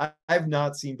clear, I've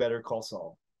not seen Better Call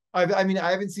Saul. I mean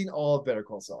I haven't seen all of Better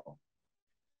Call Saul.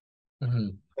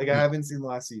 Mhm. Like I haven't seen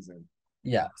last season.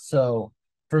 Yeah. So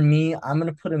for me, I'm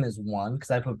gonna put him as one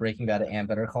because I put Breaking Bad and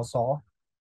Better Call Saul.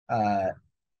 Uh,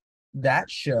 that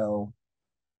show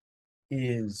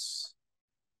is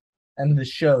and the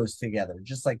shows together,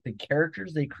 just like the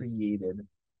characters they created,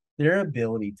 their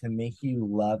ability to make you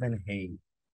love and hate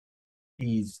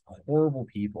these horrible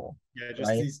people, Yeah, just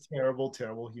right? these terrible,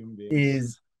 terrible human beings.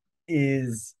 Is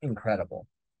is incredible.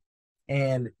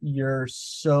 And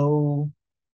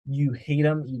you hate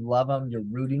them, you love them, you're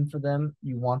rooting for them,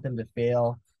 you want them to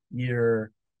fail.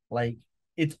 You're like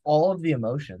it's all of the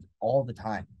emotions all the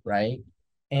time, right?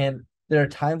 And there are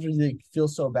times where you feel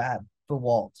so bad for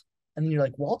Walt, and then you're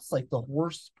like, Walt's like the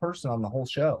worst person on the whole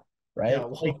show, Yeah,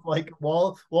 right? Like,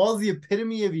 Wall is the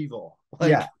epitome of evil.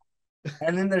 yeah. Like,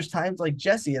 And then there's times like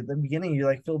Jesse at the beginning, you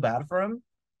like feel bad for him,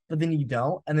 but then you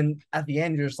don't. And then at the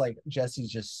end, you're just like,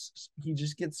 he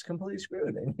just gets completely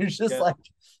screwed. And you're just yeah, like,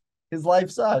 his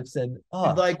life sucks. And and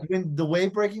oh, like when the way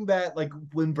Breaking Bad, like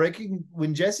when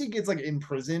Jesse gets like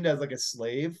imprisoned as like a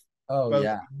slave oh by like,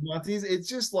 yeah, Nazis, it's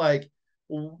just like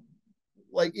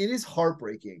it is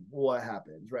heartbreaking what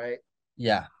happens, right?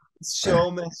 yeah. It's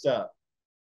so messed up.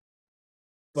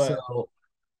 But So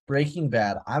Breaking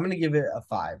Bad, I'm gonna give it a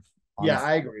five, yeah, honestly.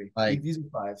 I agree. Like These are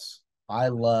fives. I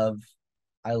love,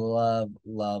 I love,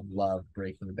 love, love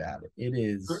Breaking Bad. It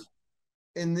is,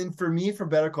 And then for me, for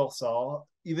Better Call Saul,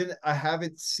 even I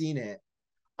haven't seen it.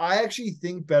 I actually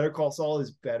think Better Call Saul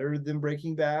is better than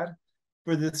Breaking Bad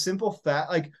for the simple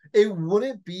fact, like it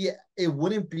wouldn't be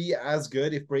as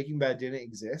good if Breaking Bad didn't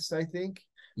exist. I think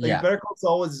like if yeah, Better Call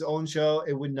Saul was his own show,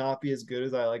 it would not be as good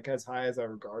as I like as high as I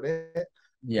regard it. But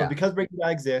yeah, because Breaking Bad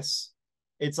exists,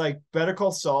 it's like Better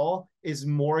Call Saul is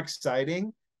more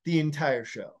exciting the entire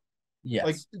show.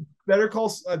 Like yes, Better Call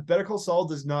Saul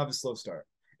does not have a slow start.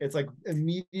 It's like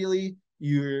immediately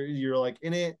you're like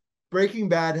in it. Breaking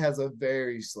Bad has a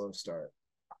very slow start.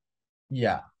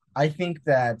 yeah. I think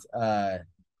that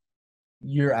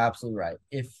you're absolutely right.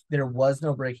 If there was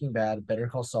no Breaking Bad, Better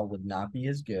Call Saul would not be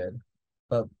as good.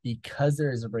 But because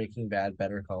there is a Breaking Bad,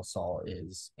 Better Call Saul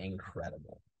is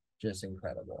incredible, just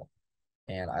incredible,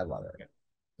 and I love it.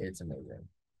 It's amazing.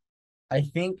 I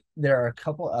think there are a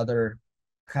couple other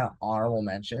kind of honorable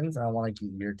mentions, and I want to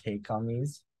get your take on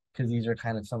these because these are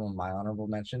kind of some of my honorable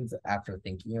mentions after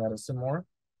thinking about it some more,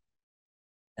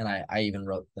 and I even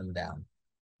wrote them down.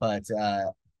 But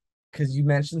because you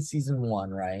mentioned season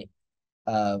one, right,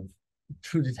 of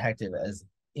True Detective as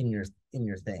in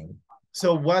your thing,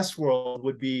 So Westworld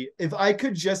would be if I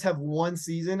could just have one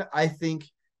season. I think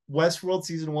Westworld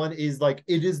season one is like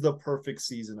it is the perfect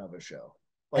season of a show.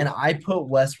 and Like I put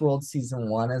Westworld season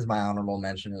one as my honorable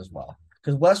mention as well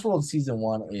because Westworld season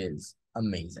one is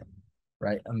amazing,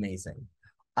 right? Amazing.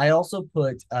 I also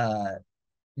put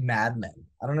Mad Men.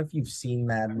 I don't know if you've seen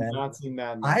Mad I've Men. not seen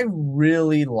Mad I Men.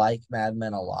 really like Mad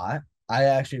Men a lot. I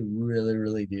actually really,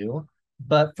 really do.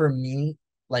 But for me,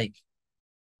 like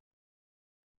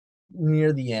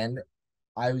near the end,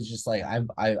 I was just like, I'm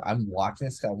watching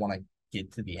this 'cause I want to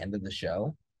get to the end of the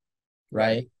show,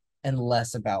 Right, right? And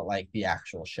less about like the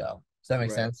actual show. Does that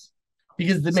make right. sense?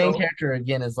 Because the main So character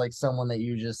again is like someone that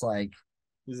you just like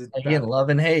is it again bad? love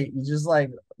and hate. You just like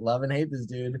love and hate this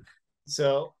dude.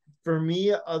 So for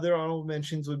me, other honorable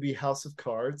mentions would be House of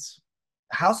Cards.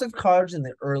 House of Cards in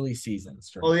the early seasons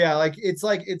for Oh me. yeah, like it's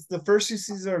the first two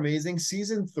seasons are amazing.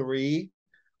 Season three,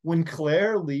 when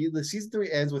Claire leave, the season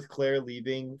three ends with Claire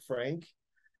leaving Frank,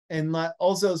 and like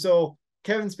also so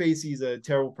Kevin Spacey's a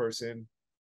terrible person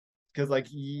because like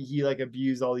he like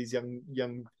abused all these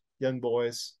young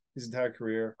boys his entire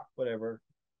career, whatever.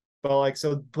 But like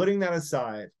so, putting that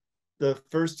aside, the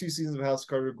first two seasons of House of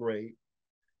Cards are great.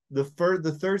 The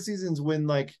third season's when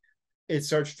like it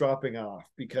starts dropping off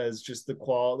because just the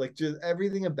quality, like just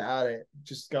everything about it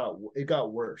just got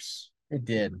worse. It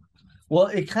did. Well,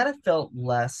 it kind of felt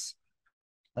less,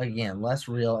 again, less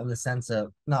real in the sense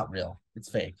of not real. It's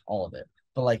fake, all of it.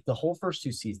 But like the whole first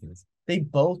two seasons, they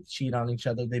both cheat on each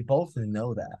other. They both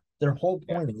know that. Their whole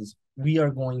Yeah, point is we are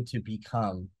going to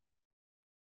become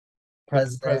the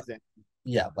president. president.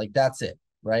 Yeah, like that's it,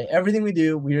 right? Everything we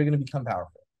do, we are going to become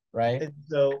powerful, right? And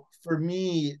so for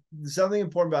me, something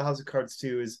important about House of Cards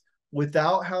too is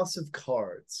without House of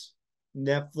Cards,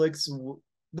 Netflix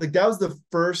like that was the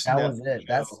first That Netflix was it.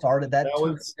 That show. started, That that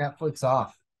took was Netflix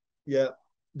off. yeah,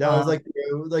 that was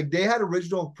Um, like they had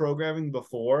original programming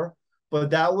before, but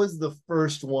that was the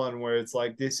first one where it's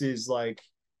like this is like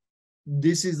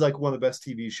one of the best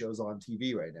TV shows on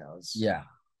TV right now. It's yeah,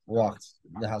 walk cards.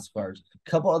 the House of Cards. A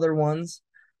couple other ones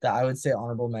that I would say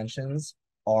honorable mentions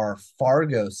are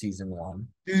Fargo season one.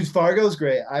 Dude, Fargo's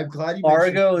great. I'm glad you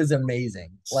mentioned Fargo is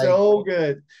amazing. so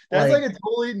good. That's like Like, a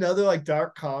totally another like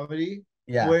dark comedy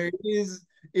yeah, where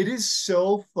it is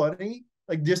so funny.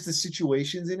 Like just the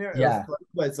situations in it are yeah. funny,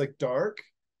 but it's like dark.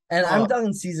 And I'm Oh,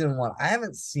 done season one. I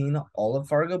haven't seen all of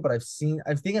Fargo, but I think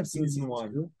I've seen season season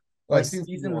one. two. I've Like seen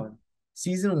season one.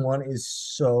 season one is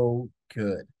so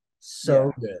good.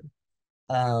 So Yeah. good.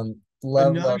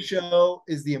 Love, Another love show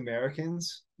is The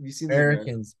Americans. Have you seen The Americans?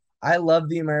 Americans. I love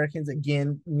the Americans.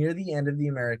 Again, near the end of the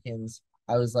Americans,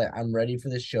 I was like, I'm ready for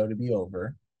this show to be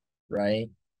over, right?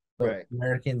 But Right.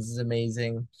 Americans is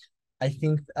amazing. I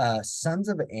think Sons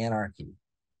of Anarchy.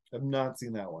 I've not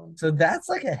seen that one. So that's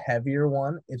like a heavier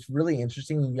one. It's really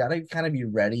interesting. You gotta kind of be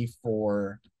ready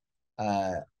for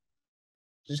uh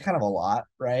just kind of a lot,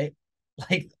 right?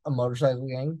 Like a motorcycle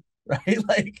gang, right?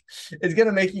 Like it's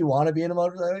gonna make you want to be in a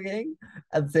motorcycle gang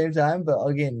at the same time. But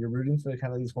again, you're rooting for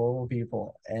kind of these horrible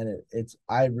people, and it's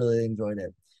I really enjoyed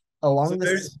it. So Along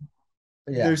this,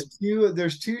 yeah,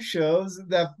 there's two shows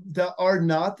that are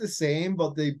not the same,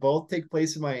 but they both take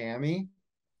place in Miami.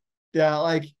 Yeah,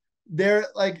 like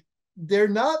they're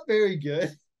not very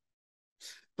good.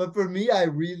 But for me, I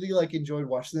really like enjoyed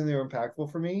watching them. They were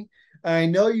impactful for me. And I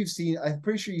know you've seen. I'm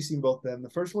pretty sure you've seen both of them. The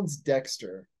first one's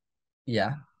Dexter,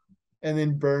 yeah, and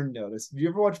then Burn Notice. Did you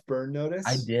ever watch Burn I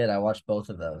Notice? did. I watched both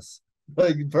of those.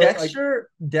 Like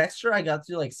Dexter, I got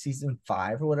through like season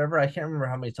five or whatever. I can't remember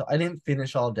how many. I didn't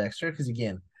finish all of Dexter because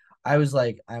again, I was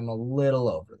like, I'm a little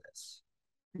over this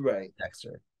right.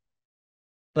 Dexter.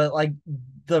 But like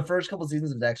the first couple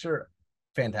seasons of Dexter,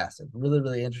 fantastic, really,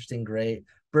 really interesting, great.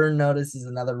 Burn Notice is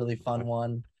another really fun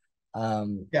one.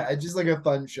 Yeah, it's just like a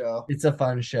fun show. It's a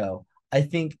fun show. I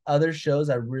think other shows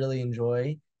I really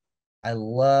enjoy. I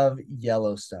love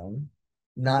Yellowstone.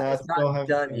 Not Not it's still not haven't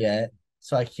done finished. yet,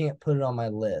 so I can't put it on my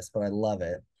list, but I love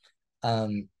it.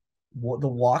 Um, The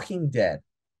Walking Dead,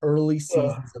 early Ugh.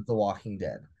 seasons of The Walking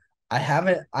Dead. I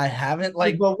haven't Dude,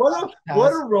 like but watched what a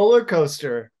past roller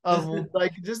coaster this. of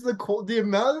like just the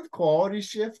amount of quality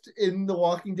shift in The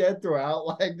Walking Dead throughout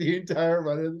like the entire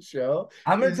run of the show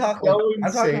I'm gonna is talk like so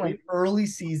I'm talking insane. like early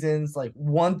seasons, like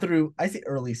one through I say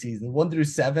early seasons, 1 through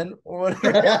 7 or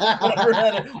whatever, whatever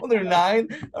that 1 through 9,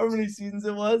 however many seasons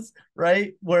it was,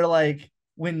 right? Where like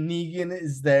when Negan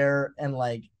is there and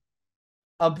like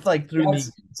up like through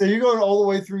Negan. So you're going all the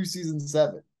way through season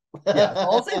seven. Yeah, so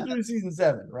I'll say through season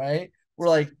 7, right? Where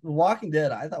like The Walking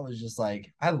Dead, I thought was just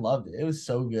like I loved it. It was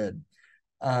so good.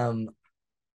 Um,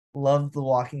 loved The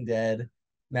Walking Dead,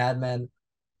 Mad Men.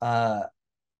 Uh,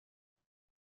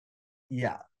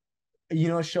 yeah, you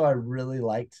know, a show I really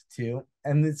liked too,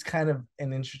 and it's kind of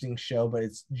an interesting show, but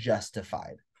it's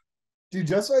Justified. Dude,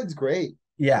 Justified's great.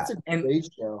 Yeah, That's a and great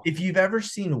show. if you've ever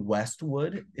seen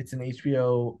Westwood, it's an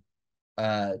HBO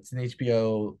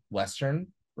Western,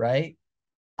 right?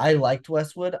 I liked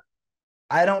Westwood.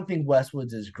 I don't think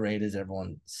Westwood's as great as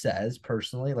everyone says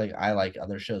personally. Like I like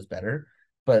other shows better,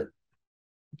 but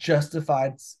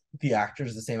Justified, the actor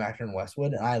is the same actor in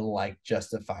Westwood, and I like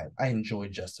Justified. I enjoy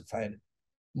Justified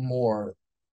more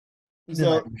than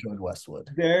I So enjoyed Westwood.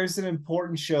 there's an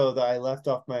important show that I left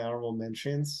off my honorable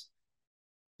mentions,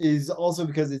 is also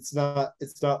because it's not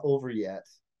over yet,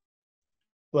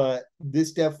 but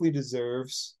this definitely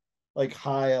deserves like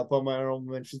high up on my honorable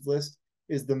mentions list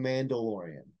is The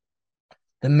Mandalorian.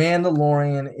 The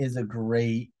Mandalorian is a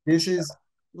great This show. is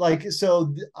like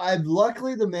so I've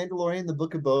luckily The Mandalorian and the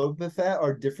Book of Boba Fett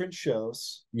are different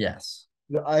shows. Yes.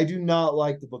 I do not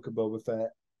like the Book of Boba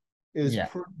Fett. It was Yeah.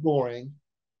 pretty boring.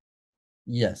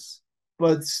 Yes.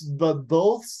 But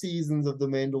both seasons of The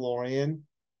Mandalorian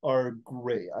are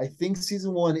great. I think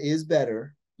season one is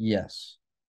better, Yes.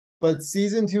 but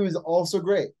season two is also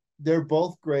great. They're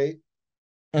both great.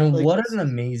 And Like what an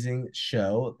amazing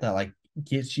show that like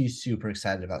gets you super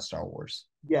excited about Star Wars.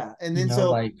 yeah, and You then know,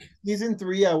 so like season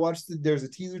three, I watched. There's a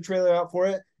teaser trailer out for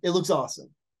it. It looks awesome.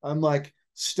 I'm like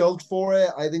stoked for it.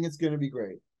 I think it's gonna be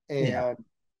great. yeah, And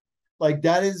like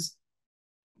that is,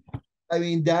 I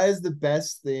mean, that is the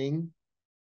best thing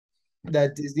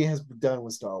that Disney has done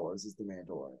with Star Wars is the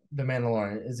Mandalorian. The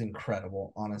Mandalorian is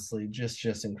incredible, honestly.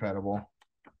 Just incredible.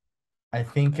 I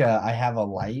think I have a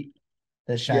light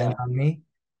that shines Yeah, on me,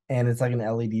 and it's like an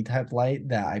LED type light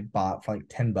that I bought for like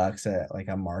 $10 at like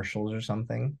a Marshalls or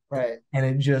something, right. and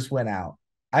it just went out.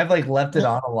 I've like left it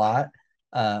on a lot.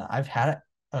 I've had it.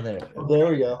 Oh, there. Oh,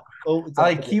 there we go. Oh, it's I off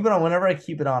like again. keep it on whenever I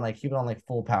keep it on. I keep it on like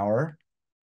full power.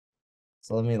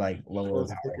 So let me like lower Oh, the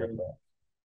it's power a little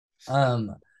flickering.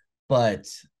 bit. But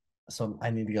so I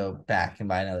need to go back and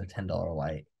buy another $10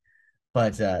 light.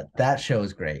 But that show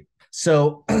is great.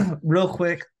 So real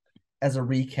quick, as a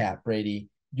recap, Brady,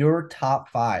 your top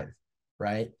five,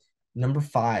 right? Number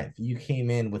five, you came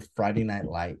in with Friday Night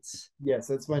Lights. Yes,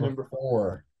 that's my Number number five.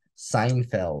 four,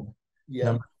 Seinfeld. Yep.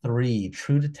 Number three,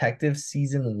 True Detective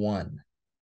season one.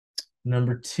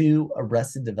 Number two,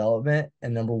 Arrested Development,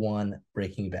 and number one,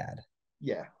 Breaking Bad.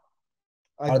 Yeah.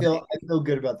 I Are feel there I feel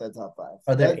good about that top five.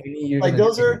 are there That any you're like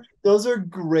gonna change? those are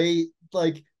great.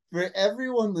 Like for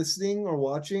everyone listening or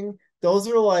watching, those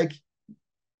are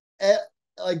eh,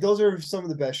 like those are some of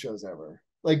the best shows ever.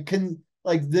 Like can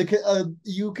like the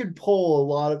you could poll a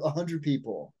lot of 100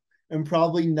 people, and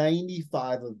probably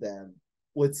 95 of them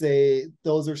would say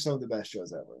those are some of the best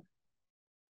shows ever.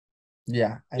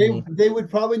 Yeah, I They mean, they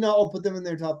would probably not all put them in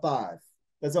their top five.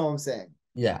 That's all I'm saying.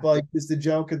 yeah, But like just the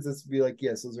general consensus would be like,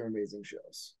 yes, those are amazing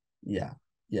shows. yeah,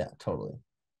 yeah, totally.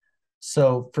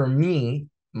 So for me,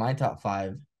 my top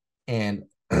five, and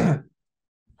I'm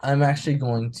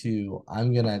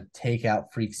gonna take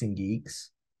out Freaks and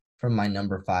Geeks from my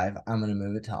number five. I'm gonna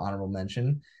move it to honorable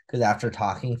mention because after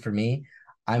talking for me,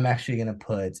 I'm actually gonna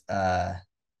put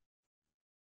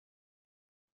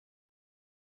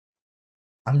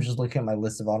I'm just looking at my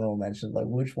list of honorable mentions, like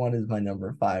which one is my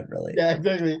number five really? Yeah,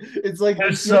 exactly. It's like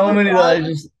There's so many that I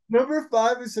just number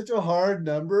five is such a hard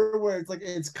number where it's like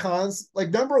it's cons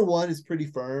like number one is pretty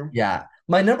firm. yeah.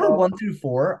 My number Uh, one through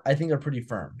four, I think, are pretty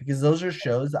firm because those are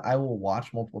shows that I will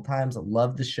watch multiple times. I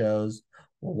love the shows.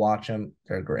 We'll watch them.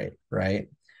 They're great, right?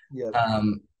 yeah,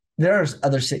 Um, there's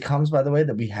other sitcoms, by the way,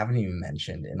 that we haven't even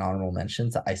mentioned in honorable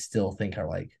mentions that I still think are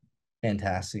like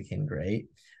fantastic and great.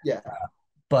 yeah,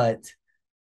 But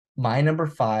my number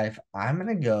five, I'm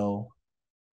gonna go.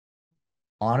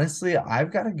 Honestly,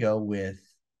 I've got to go with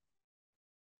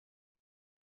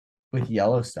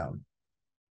Yellowstone.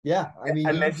 yeah. I mean,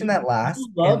 I mentioned that last, you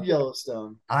and love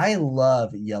Yellowstone. I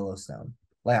love Yellowstone.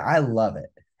 Like I love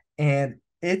it. And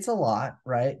it's a lot,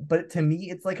 right? But to me,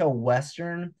 it's like a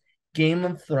Western Game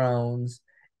of Thrones.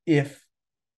 If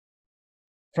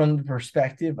from the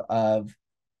perspective of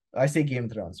I say Game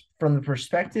of Thrones, from the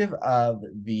perspective of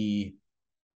the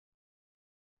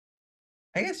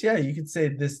I guess yeah, you could say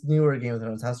this newer Game of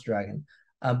Thrones, House of Dragon.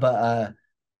 But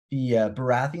the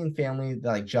Baratheon family,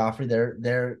 like Joffrey,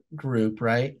 their group,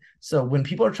 right? So when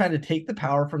people are trying to take the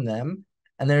power from them,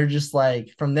 and they're just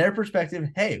like, from their perspective,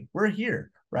 hey, we're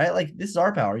here, right? Like this is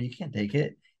our power, you can't take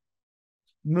it.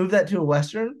 Move that to a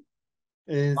Western,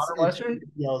 It's modern it's, Western.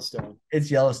 it's Yellowstone. It's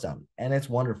Yellowstone, and it's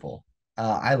wonderful.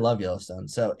 I love Yellowstone.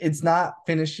 So it's not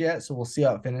finished yet, so we'll see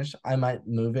how it finishes. I might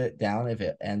move it down if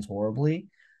it ends horribly,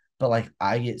 but like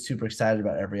I get super excited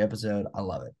about every episode. I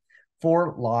love it.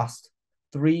 Four, Lost.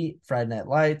 Three, Friday Night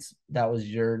Lights. That was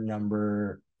your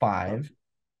number five.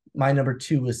 My number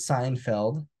two was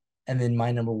Seinfeld, and then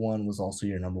my number one was also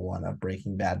your number one of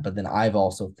Breaking Bad. But then I've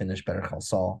also finished Better Call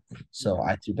Saul, so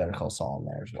Yeah, I threw Better Call Saul in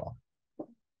there as well.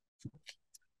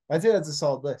 I'd say that's a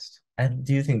solid list. I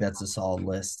do think that's a solid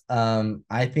list.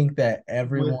 I think that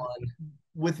everyone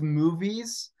With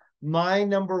movies, my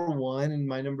number one and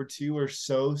my number two are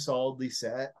so solidly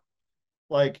set.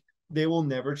 Like they will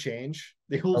never change.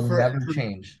 will never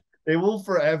change. They will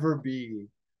forever be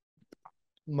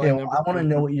my Okay, well, number I want to two.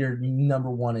 know what your number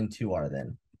one and two are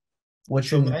then. What's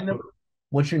So your my number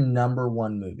what's your number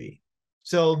one movie?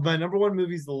 so my number one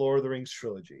movie is the Lord of the Rings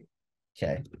trilogy.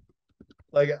 Okay.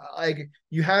 Like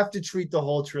you have to treat the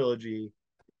whole trilogy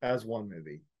as one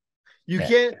movie. You Okay.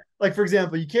 can't, like, for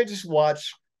example, you can't just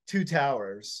watch Two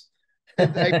Towers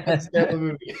and understand the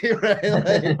movie,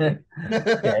 Okay,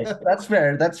 right? that's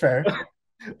fair. That's fair.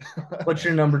 Like, What's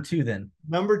your number two then?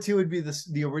 number two would be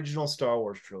the original Star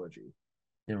Wars trilogy.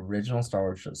 The original Star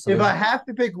Wars show. So If there's I have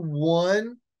to pick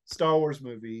one Star Wars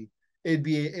movie, it'd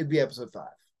be Episode 5.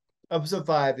 Episode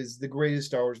 5 is the greatest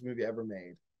Star Wars movie ever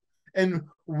made. And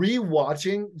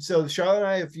rewatching, so Charlotte and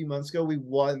I a few months ago we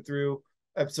went through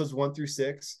episodes 1 through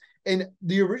 6, and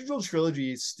the original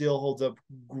trilogy still holds up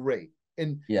great.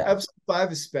 And yeah. episode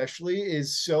 5 especially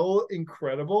is so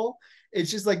incredible. It's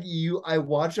just like I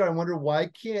watch it, I wonder why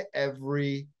couldn't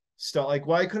every Star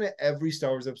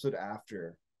Wars episode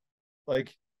after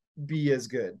like be as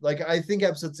good? Like I think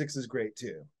episode 6 is great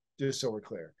too, just so we're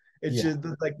clear. It's Yeah.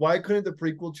 just like why couldn't the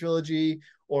prequel trilogy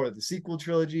or the sequel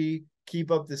trilogy keep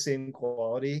up the same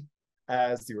quality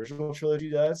as the original trilogy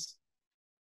does?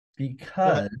 But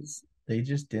Because they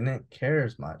just didn't care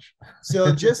as much.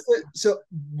 so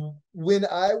when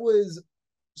I was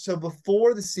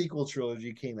before the sequel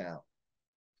trilogy came out,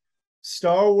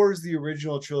 Star Wars the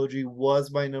original trilogy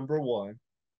was my number one,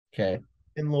 Okay.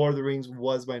 and Lord of the Rings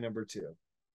was my number two.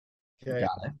 Okay.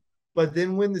 Got it. But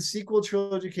then when the sequel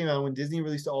trilogy came out, when Disney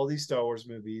released all these Star Wars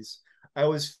movies, I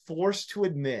was forced to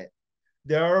admit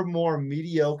there are more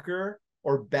mediocre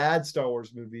or bad Star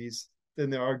Wars movies than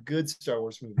there are good Star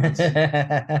Wars movies.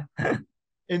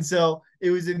 And so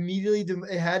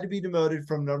it had to be demoted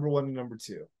from number one to number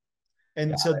two.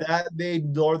 And Got so it. that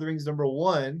made Lord of the Rings number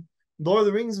one. Lord of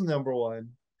the Rings number one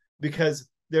because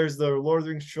there's the Lord of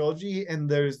the Rings trilogy and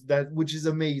there's that, which is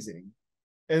amazing.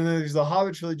 And then there's the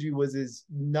Hobbit trilogy, was is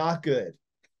not good.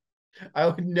 I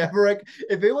would never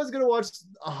if it was gonna watch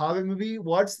a Hobbit movie,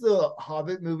 watch the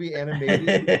Hobbit movie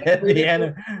animated. the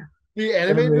anim- The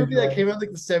animated movie animated that one. came out in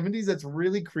like the 70s that's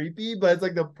really creepy, but it's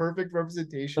like the perfect The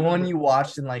representation of one the you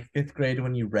watched in like fifth grade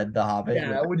when you read The Hobbit.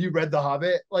 yeah, when you read The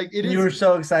Hobbit. Like it And you is, were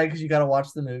so excited because you got to watch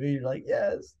the movie. You're like,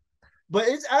 yes. but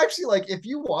it's actually like if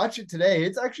you watch it today,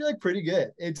 it's actually like pretty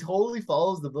good. It totally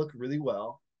follows the book really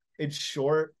well. It's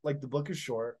short, like the book is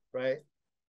short, right?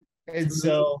 To And me,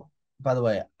 so by the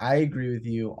way, I agree with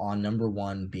you on number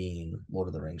one being Lord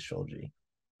of the Rings trilogy,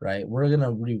 right? We're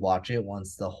gonna rewatch it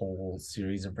once the whole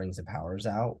series of Rings of Power is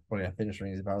out. We're gonna finish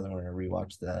Rings of Power, then we're gonna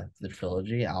rewatch the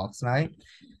trilogy, Alex and I.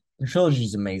 The trilogy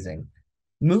is amazing.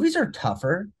 Movies are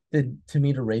tougher to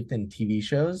me to rate than TV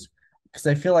shows because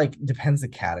I feel like it depends the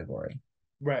category,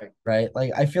 right. right?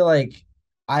 Like I feel like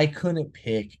I couldn't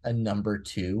pick a number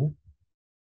two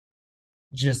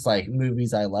just like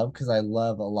movies I love because I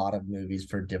love a lot of movies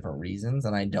for different reasons,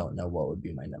 and I don't know what would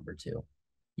be my number two,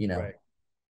 you know. Right.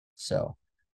 So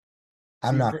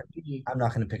I'm See not for me, I'm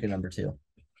not gonna pick a number two.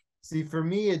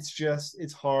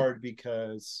 it's hard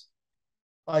because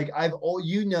like I've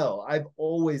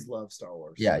always loved Star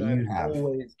Wars. Yeah, I've you have.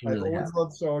 always You I've really always have.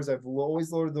 loved Star Wars. I've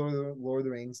always loved Lord of the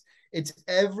Rings. It's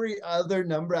every other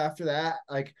number after that,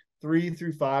 like 3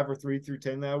 through 5 or 3 through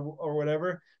 10 now or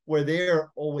whatever, where they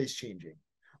are always changing.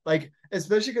 Like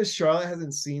especially because Charlotte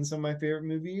hasn't seen some of my favorite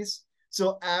movies.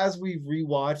 So as we've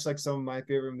rewatched like some of my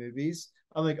favorite movies,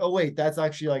 I'm like, oh wait, that's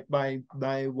actually like my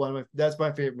one of my that's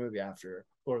my favorite movie after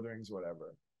Lord of the Rings,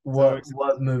 whatever. So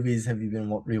What movies have you been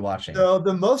rewatching? so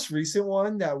the most recent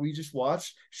one that we just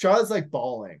watched, Charlotte's like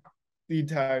bawling the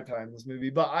entire time in this movie.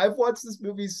 But I've watched this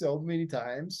movie so many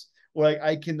times where like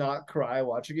I cannot cry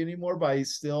watching it anymore. But I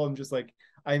still am just like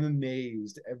I'm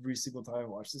amazed every single time I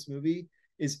watch this movie.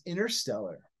 Is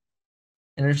Interstellar,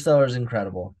 Interstellar is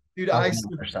incredible. dude? I love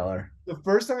I Interstellar. the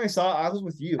first time I saw it, I was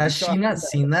with you. We Has saw she it. not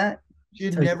seen that? She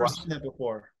had Till you never watched seen that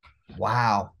before.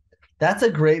 Wow. That's a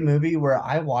great movie where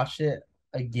I watched it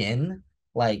again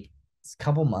like a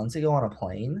couple months ago on a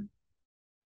plane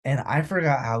and I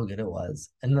forgot how good it was.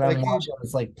 And then I'm Like, dude, watching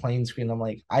this like plain screen. I'm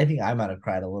like, I think I might have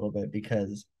cried a little bit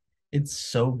because it's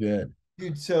so good.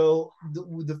 so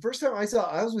the first time I saw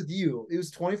it, I was with you. It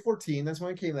was 2014. That's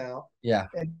when it came out. Yeah.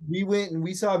 And we went and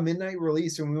we saw a midnight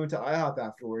release and we went to IHOP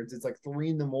afterwards. It's like 3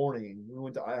 in the morning. We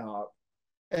went to IHOP.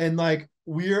 And like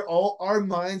we're all our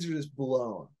minds are just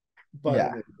blown by the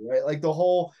Yeah. movie, right? Like the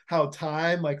whole how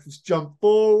time like just jumped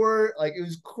forward, like it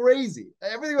was crazy.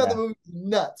 Everything about the Yeah. movie was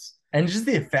nuts. And just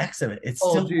the effects of it, it Oh,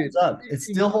 still holds dude, up. It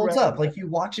still holds up. incredible. Like you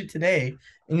watch it today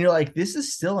and you're like, this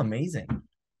is still amazing.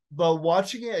 But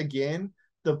watching it again,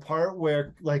 the part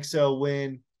where like so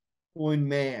when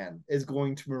man is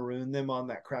going to maroon them on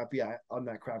that crappy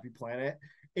planet,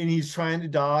 and he's trying to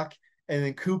dock, and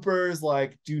then Cooper's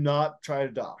like, "Do not try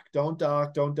to dock. Don't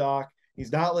dock. Don't dock."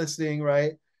 He's not listening,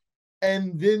 right?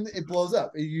 And then it blows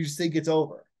up. You just think it's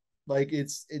over, like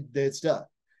it's done.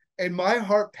 And my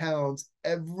heart pounds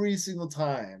every single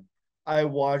time I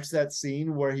watch that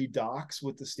scene where he docks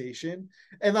with the station.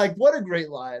 And like, what a great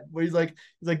line where he's like,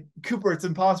 Cooper, it's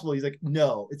impossible. He's like,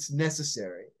 no, it's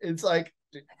necessary. It's like,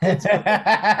 it's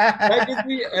that gets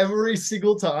me every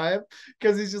single time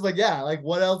because he's just like, yeah, like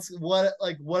what else? What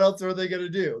else are they gonna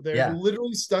do? They're Yeah.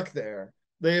 literally stuck there.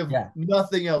 They have Yeah.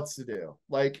 nothing else to do.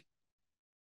 Like,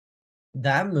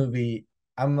 That movie,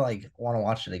 I'm like want to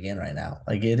watch it again right now.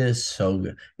 Like it is so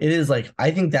good. It is like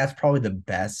I think that's probably the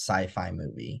best sci-fi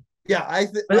movie. yeah,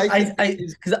 But I think it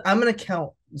is because I'm gonna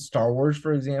count Star Wars,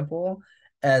 for example,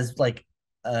 as like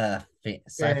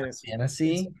sci-fi fantasy.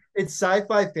 It's fantasy it's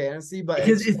sci-fi fantasy, but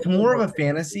because it's it's also more of more a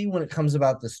fantasy when it comes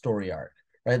about the story arc,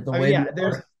 right? The I mean, way yeah, the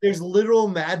arc, there's literal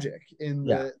magic in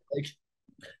yeah. the like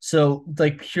So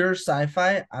like pure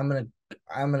sci-fi, I'm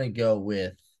gonna go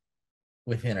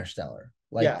with Interstellar.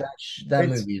 Like yeah, that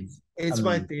it's movie is it's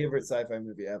my amazing. favorite sci-fi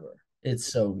movie ever. It's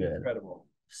It's so good, incredible.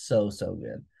 so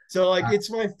good. So like Uh, it's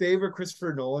my favorite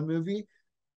Christopher Nolan movie.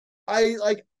 I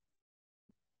like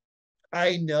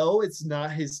I know it's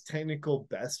not his technical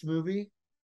best movie,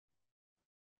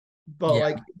 but yeah,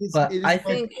 like but it is I my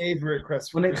think favorite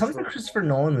when it comes to Christopher. Christopher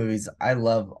Nolan movies, I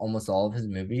love almost all of his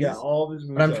Yeah, movies. all of his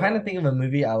But movies I'm I trying to love. think of a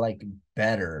movie I like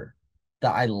better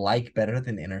that I like better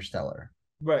than Interstellar.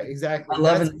 Right, I exactly.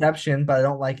 love Inception, but I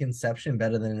don't like Inception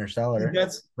better than Interstellar,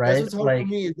 That's right? what's hard for Like,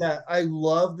 me is that I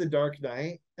love The Dark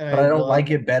Knight and but I I don't love like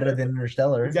it better than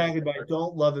Interstellar. exactly, but I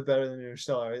don't love it better than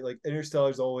Interstellar. Like Interstellar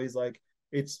is always like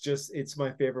it's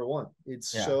my favorite one.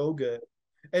 It's Yeah. so good.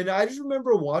 And I just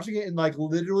remember watching it and like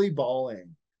literally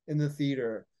bawling in the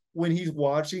theater when he's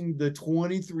watching the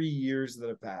 23 years that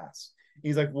have passed.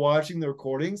 He's like watching the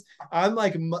recordings. I'm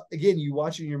like again, you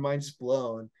watching your mind just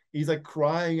blown. He's like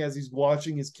crying as he's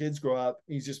watching his kids grow up.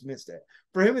 He's just missed it.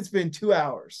 For him, it's been 2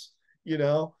 hours, you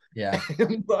know? Yeah.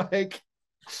 And like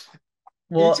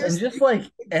it Well, and just just like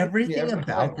it gets me everything every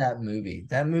about time. that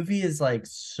movie is like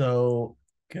so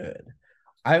good.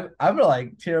 I'm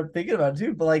like tear up thinking about it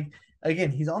too. But like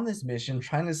again, he's on this mission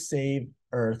trying to save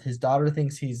Earth. His daughter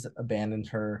thinks he's abandoned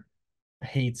her,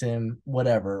 hates him,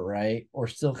 whatever, right? Or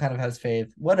still kind of has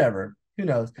faith, whatever. Who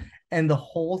knows? And the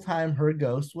whole time her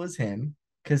ghost was him,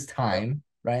 because Yep. time,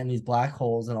 right? And these black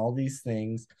holes and all these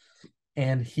things.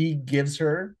 And he gives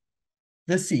her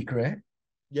the secret.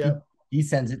 He Yep. he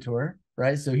sends it to her,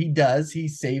 right? So he does. He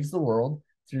saves the world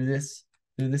through this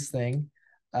thing.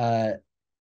 Uh,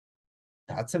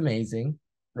 that's amazing,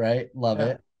 right? Love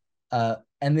Yeah. it.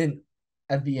 And then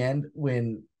at the end,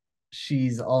 when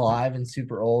she's alive and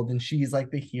super old, and she's like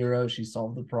the hero, she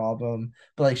solved the problem.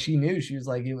 But like she knew, she was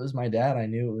like, it was my dad. I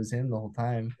knew it was him the whole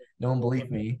time. No one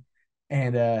believed me.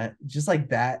 And just like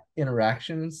that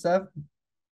interaction and stuff.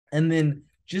 And then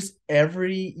just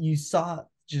you saw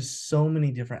just so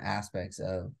many different aspects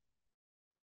of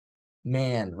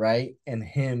man, right? And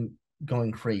him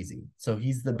going crazy. So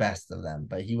he's the best of them,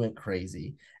 but he went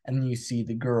crazy. And then you see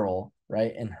the girl,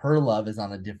 right? And her love is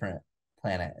on a different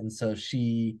planet. And so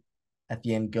she at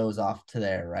the end goes off to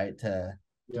there, right? To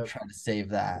Yep. try to save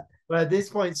that. But at this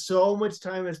point, so much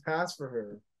time has passed for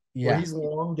her where Yeah. he's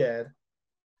long dead.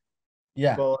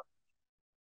 Yeah. But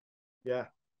yeah,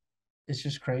 It's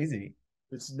just crazy.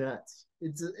 it's nuts.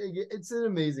 It's an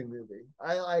amazing movie.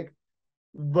 I like,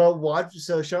 but watch.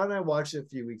 So Sean and I watched it a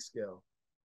few weeks ago,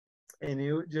 and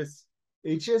it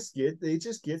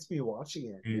just gets me watching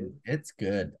it, Dude, dude. it's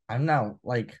good. I'm now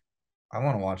like I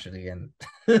want to watch it again.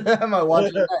 I might watch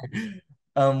it tonight.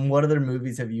 What other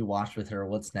movies have you watched with her?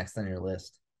 What's next on your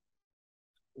list?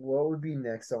 What would be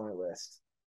next on my list?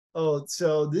 Oh,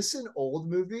 so this is an old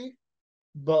movie,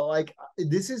 but like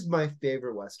this is my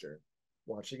favorite Western.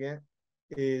 Watching it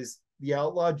is The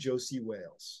Outlaw Josie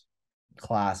Wales.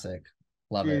 Classic.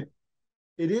 Love it.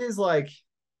 Dude, it is like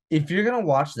If you're gonna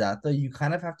watch that though, you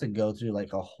kind of have to go through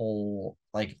like a whole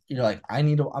like you're like,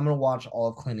 I'm gonna watch all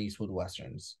of Clint Eastwood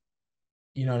westerns.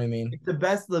 You know what I mean? the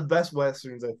best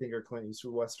Westerns I think are Clint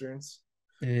Eastwood Westerns.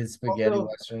 His spaghetti Also,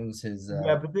 westerns, his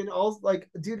yeah, but then also like,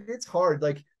 dude, it's hard.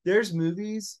 Like, there's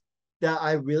movies that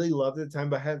I really loved at the time,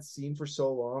 but I hadn't seen for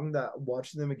so long that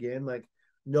watching them again, like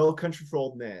No Country for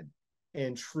Old Men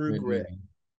and True good Grit. movie.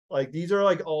 Like these are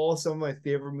like all some of my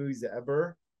favorite movies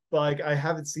ever. but like I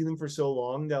haven't seen them for so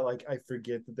long that like I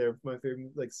forget that they're my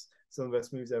favorite, like some of the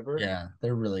best movies ever. Yeah,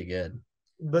 they're really good.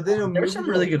 But then There's some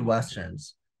really good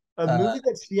westerns. a Uh, movie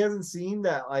that she hasn't seen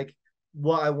that like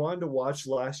what I wanted to watch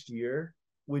last year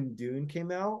when Dune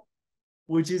came out,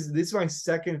 which is this is my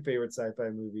second favorite sci-fi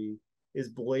movie, is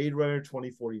Blade Runner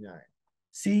 2049.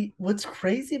 See, what's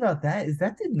crazy about that is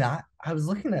that did not, I was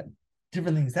looking at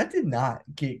different things, that did not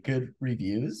get good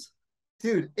reviews.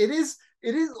 Dude, it is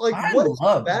like I what is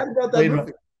loved bad about that Blade movie?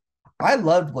 Runner. I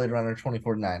loved Blade Runner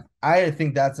 2049. I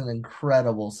think that's an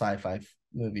incredible sci-fi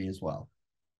movie as well.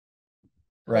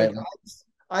 Right? Like Like,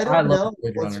 I I don't love know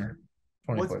Blade Runner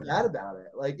what's bad 2049. about it.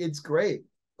 Like it's great.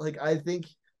 Like I think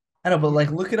I know, but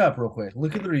like look it up real quick.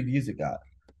 Look at the reviews it got.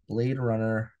 Blade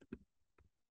Runner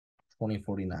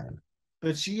 2049.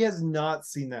 but she has not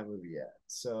seen that movie yet.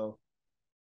 So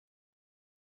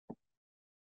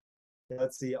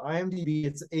let's see. IMDb,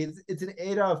 it's an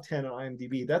 8 out of 10 on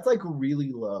IMDb. That's like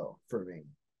really low for me.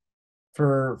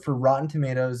 For Rotten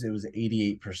Tomatoes, it was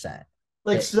 88%.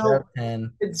 Like Okay, 8 out of so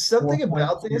 10, it's something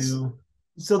about this. 4.2,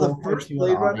 So the first 4.2 on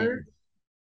Blade audience. Runner,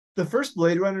 the first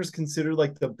Blade Runner is considered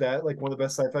like the best, like one of the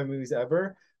best sci-fi movies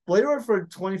ever. Blade Runner for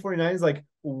 2049 is like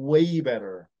way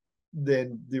better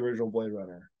than the original Blade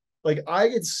Runner. Like I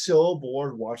get so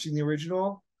bored watching the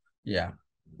original. Yeah.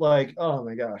 Like, oh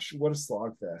my gosh, what a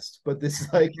slog fest. But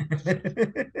this like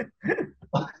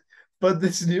but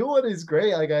this new one is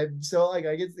great. Like I'm so like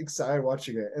I get excited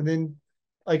watching it. And then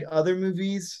like other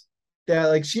movies that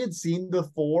like she had seen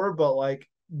before, but like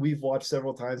we've watched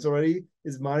several times already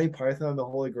is Monty Python and the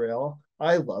Holy Grail.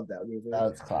 I love that movie.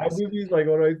 That's That classic. movie is like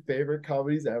one of my favorite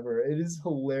comedies ever. It is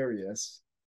hilarious.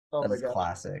 Oh That my is god.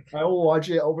 classic. I will watch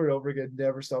it over and over again,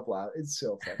 never stop laughing. It's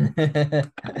so funny.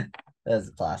 That's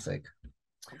classic.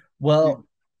 Dude, Well,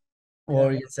 what yeah.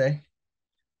 were you gonna say?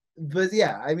 But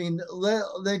yeah, I mean,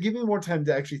 give me more time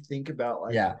to actually think about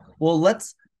like Yeah. Well,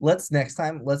 let's next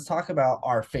time let's talk about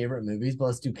our favorite movies, but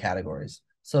let's do categories.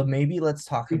 So maybe let's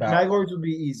talk the about categories would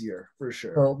be easier for so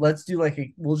sure. let's do like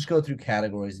we'll just go through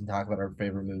categories and talk about our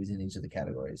favorite movies in each of the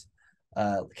categories.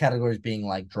 Categories being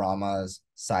like dramas,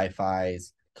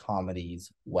 sci-fis,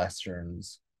 comedies,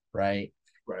 westerns, right?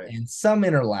 Right. And some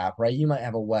interlap, right? You might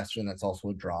have a western that's also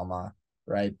a drama,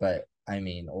 right? But I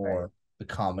mean, Right. or the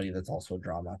comedy that's also a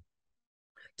drama.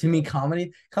 To me, Yeah.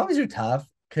 comedies are tough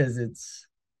because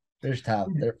they're tough.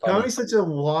 They're funny. Comedy's such a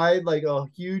wide, like a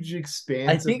huge I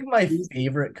expanse of think my movies.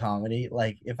 favorite comedy,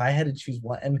 like if I had to choose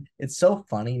one, and it's so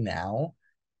funny now,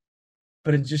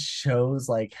 but it just shows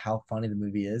like how funny the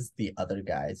movie is, The Other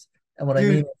Guys. And what I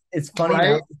mean, Dude, it's funny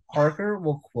now. right? Parker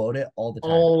will quote it all the time,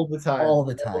 All the time. all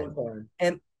the All time. the time.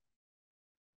 And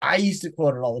I used to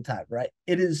quote it all the time, right?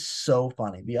 It is so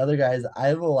funny. The Other Guys,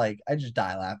 I will like, I just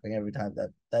die laughing every time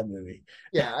that movie.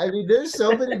 Yeah, I mean, there's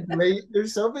so many, literally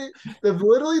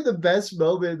the best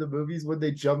moment in the movies when they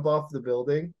jump off the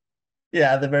building.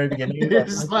 Yeah, at the very beginning, you're You're like,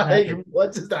 just what just like, happened?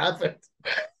 what just happened?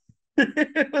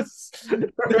 It was-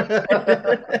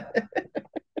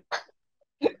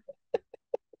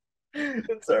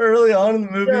 it's early on in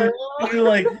the Yeah. movie. You're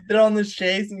like they're on this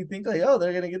chase, and you think like, oh,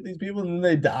 they're gonna get these people, and then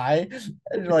they die,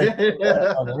 and you're like,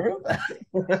 what on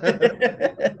earth?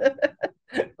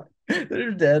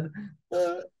 They're dead.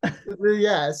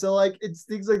 Yeah, so like it's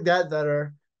things like that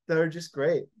are just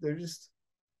great. They're just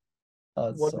Oh,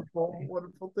 it's so wonderful, funny.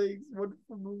 wonderful things,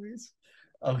 wonderful movies.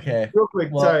 Okay, Real quick,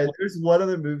 sorry, well, there's one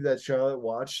other movie that Charlotte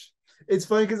watched. It's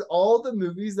funny because all the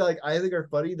movies that like I think are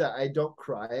funny that I don't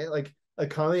cry at, like a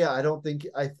comedy, I don't think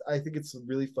I think it's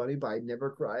really funny, but I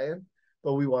never cry in.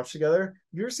 But we watch together. Have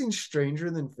you ever seen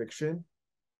Stranger Than Fiction?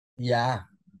 yeah,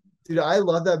 Dude, I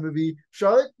love that movie.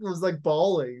 Charlotte was like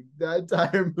bawling that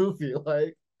entire movie.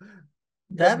 Like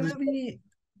that I'm just movie.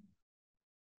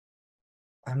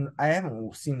 I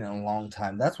haven't seen it in a long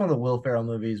time. That's one of the Will Ferrell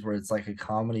movies where it's like a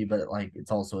comedy, but like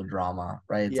it's also a drama,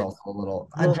 right? It's yeah, also a little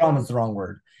well, drama is the wrong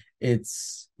word.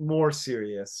 It's more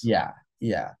serious. yeah,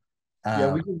 yeah.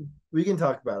 Yeah, Um, we can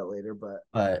talk about it later, but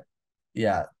but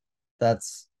yeah,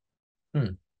 that's hmm.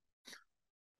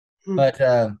 hmm, But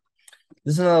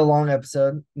this is another long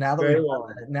episode. very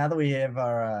long. Now that we have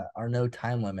our no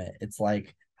time limit, it's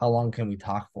like how long can we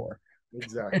talk for?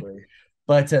 Exactly.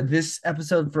 But this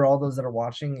episode, for all those that are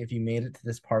watching, if you made it to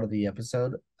this part of the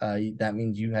episode, that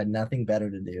means you had nothing better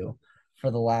to do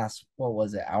for the last, what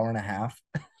was it, hour and a half?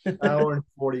 Hour and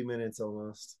 40 minutes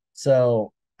almost.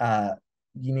 So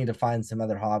you need to find some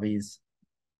other hobbies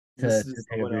Listen to to take up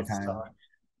someone your else time. talk.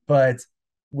 But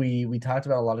we talked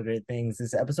about a lot of great things.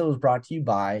 This episode was brought to you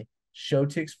by Show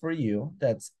Ticks for You.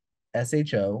 That's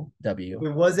SHOW Wait,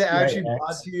 was it actually brought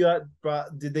TIX to you?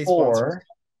 Did they sponsor? or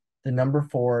the number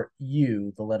 4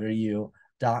 U, the letter U.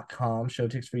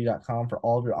 showticksforyou.com for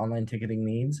all of your online ticketing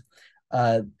needs.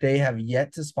 They have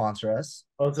yet to sponsor us.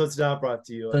 Oh, so it's not brought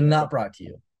to you. So Okay. not brought to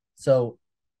you. So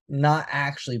not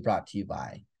actually brought to you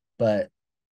by, but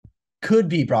could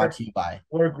be brought to you by.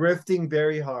 We're grifting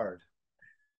very hard.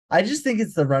 I just think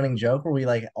it's the running joke where we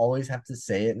like always have to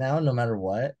say it now, no matter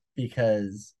what,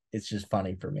 because it's just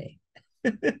funny for me.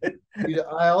 Dude,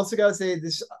 I also gotta say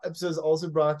this episode is also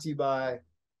brought to you by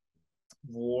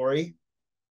Vori.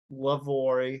 Love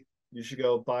Vori. You should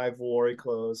go buy Vori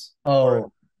clothes. Or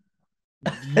Oh,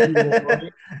 Vori.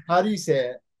 How do you say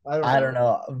it? I don't I don't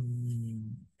know. know.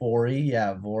 Vori,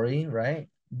 yeah, Vori, right?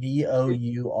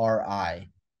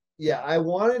 Vouri. Yeah, I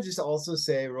want to just also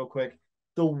say real quick,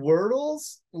 the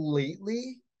Wordles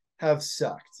lately have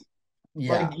sucked.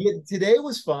 Like Yeah. yeah, today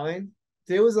was fine.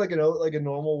 Today was like a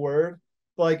normal word,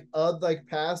 but like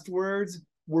past words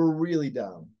were really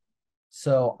dumb.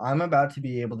 So I'm about to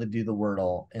be able to do the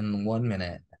Wordle in 1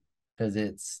 minute because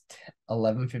it's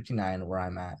 11:59 where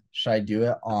I'm at. Should I do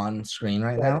it on screen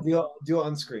right Yeah, now? do it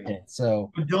on screen. Okay,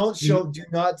 so But don't show. Do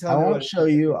not I tell me won't what. show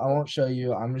you. I won't show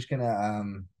you. I'm just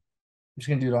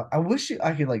gonna do it. I wish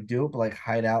I could like do it, but like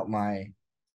hide out my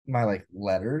like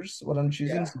letters, what I'm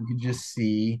choosing, Yeah. so you could just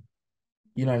see,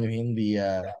 you know what I mean,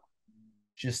 the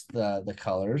just the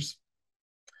colors.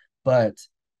 But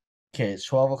okay, it's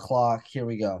 12 o'clock. Here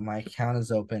we go. My account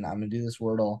is open. I'm gonna do this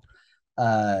Wordle.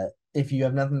 Uh, if you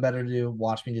have nothing better to do,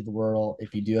 watch me do the Wordle.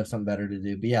 If you do have something better to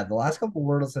do, but yeah, the last couple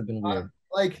Wordles have been I, weird.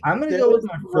 like I'm gonna go with there's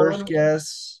my the first one.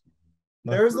 guess.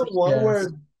 My There's the first one guess, where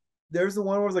there's the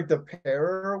one where it's like the pair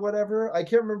or whatever. I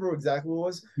can't remember exactly what it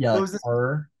was, yeah, but it like was this.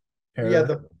 per, Yeah, pair.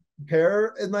 the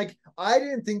pair, and like I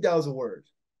didn't think that was a word.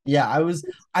 Yeah,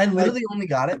 I Like literally only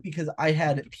got it because I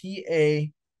had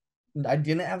PA. I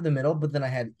didn't have the middle, but then I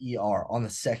had ER on the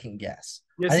second guess.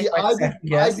 yeah, I think see, my second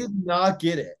I guess, did not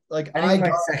get it. Like I I think my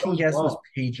got I second was guess was wrong.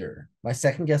 pager. My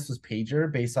second guess was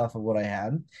pager based off of what I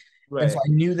had. And so Right. I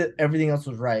knew that everything else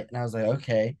was right. And I was like,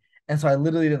 okay. And so I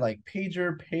literally did like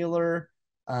pager, paler,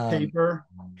 um, Paper.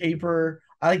 paper.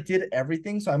 I like did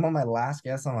everything. So I'm on my last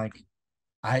guess. I'm like,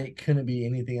 I couldn't be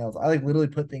anything else. I like literally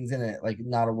put things in it, like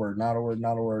not a word, not a word,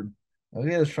 not a word.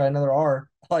 Okay, let's try another R.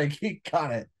 Like he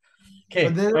got it. And Okay,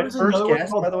 then my there's first another one guess,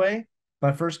 by called the way,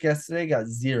 my first guess today got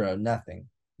zero, nothing,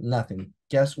 nothing.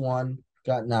 Guess one,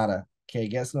 got nada. Okay,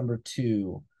 guess number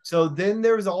two. so then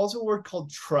there was also a word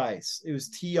called trice. It was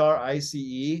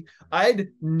TRICE. I'd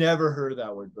never heard of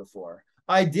that word before.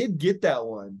 I did get that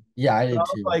one, Yeah, I but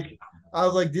did too. I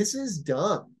was like, this is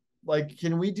dumb. Like,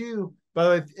 can we do? By the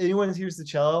way, if anyone hears the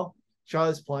cello,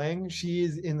 Charlotte's playing. She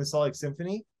is in the Salt Lake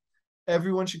Symphony.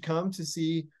 Everyone should come to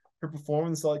see her perform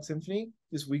in the Salt Lake Symphony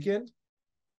this weekend.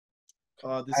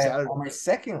 This I Saturday. on my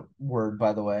second word,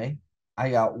 by the way,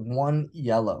 I got one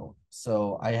yellow.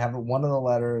 So I have one of the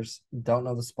letters, don't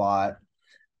know the spot.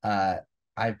 Uh,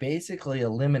 I basically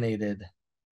eliminated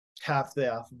Half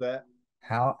the alphabet.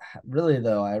 how really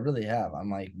though, I really have.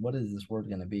 I'm like, what is this word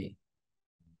gonna be?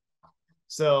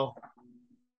 So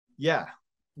yeah,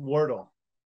 Wordle.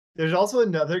 There's also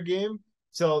another game.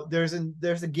 So there's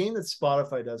a game that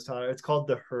Spotify does, Tyler. It's called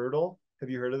the Hurdle. Have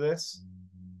you heard of this?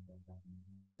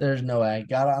 There's no way. I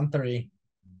got it on three.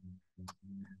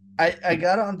 I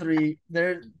got it on three.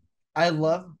 I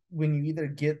love when you either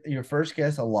get your first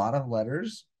guess a lot of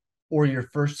letters or your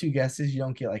first two guesses you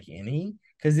don't get like any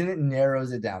because then it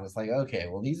narrows it down. It's like, okay,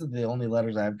 well, these are the only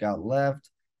letters I've got left.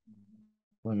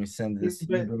 Let me send this to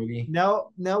you, But Brody.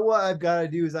 now what I've got to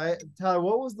do is Tyler,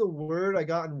 what was the word I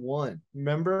got in one?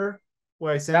 Remember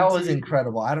where I sent That it to was you?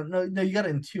 incredible. I don't know. No, you got it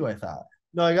in two, I thought.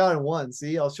 No, I got it in one.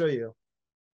 See, I'll show you.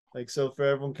 Like so for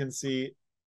everyone can see.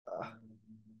 Uh,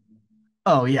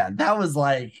 Oh yeah, that was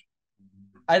like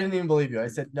I didn't even believe you. I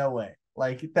said no way.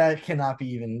 Like that cannot be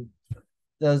even.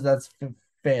 That's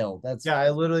failed. That's yeah, I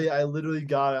literally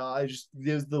got it. I just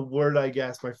it was the word I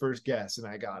guessed, my first guess, and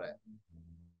I got it.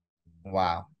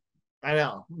 wow. I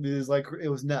know. It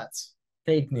was nuts.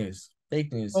 Fake news.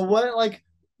 Fake news. But what like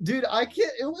dude, I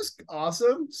can't it was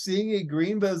awesome seeing it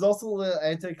green, but it was also a little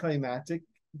anticlimactic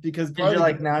because Because part you're of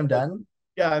the like, game now I'm like, done.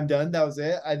 yeah, I'm done. That was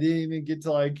it. I didn't even get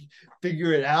to like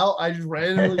figure it out. I just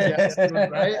randomly guessed it was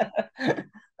right.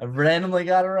 I randomly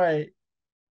got it right.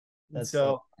 And That's so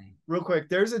so funny. real quick,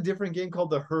 there's a different game called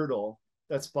the Hurdle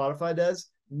that Spotify does.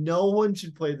 No one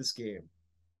should play this game.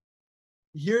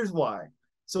 Here's why.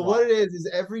 So what Why? it is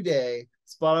every day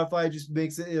Spotify just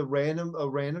makes it a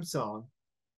random song.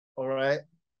 All right.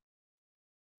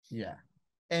 Yeah.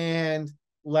 And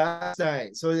last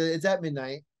night, so it's at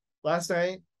midnight. Last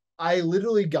night, I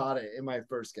literally got it in my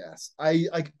first guess. I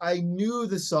knew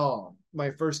the song,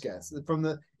 my first guess from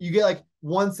the you get like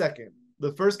 1 second.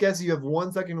 The first guess, you have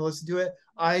 1 second to listen to it.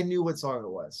 I knew what song it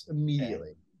was Okay.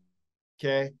 immediately.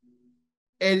 Okay.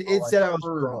 And Oh, it like said I was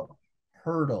wrong. hurdle.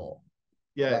 Hurdle.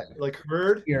 Yeah. Like Like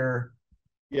heard. here.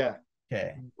 Yeah.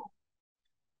 Okay.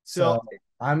 So So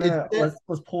I'm it's gonna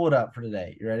let's pull it up for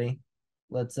today. You ready?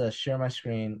 Let's share my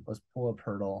screen. Let's pull up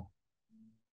hurdle.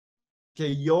 okay.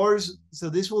 Yours. So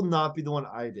this will not be the one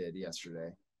I did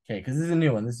yesterday. Okay, because this is a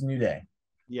new one. This is a new day.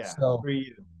 Yeah. So For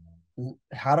you.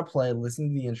 how to play, listen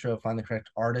to the intro, find the correct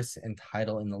artist and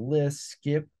title in the list,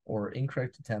 skip or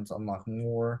incorrect attempts, unlock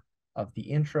more of the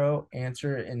intro,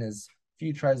 answer in as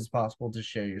few tries as possible to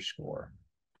share your score.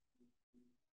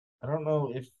 I don't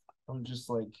know if I'm just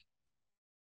like,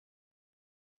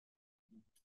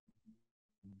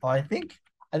 oh, I think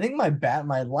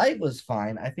my light was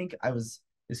fine. I think I was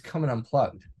is coming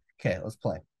unplugged. Okay, let's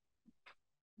play.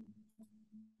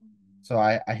 So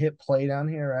I hit play down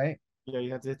here, right? Yeah.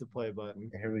 You have to hit the play button.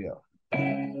 Okay, here we go.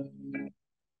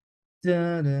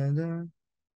 Dun, dun,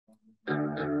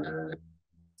 dun.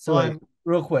 So Hold wait, on.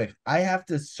 real quick. I have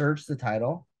to search the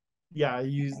title. Yeah. I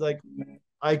use like,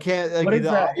 I can't, like, What is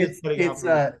the that? audio's cutting out It's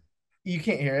for me. you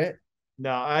can't hear it.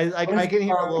 No, I like, What is I the can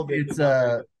hear a song? little bit, but not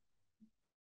very good.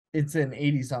 It's an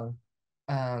 80s song.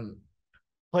 Um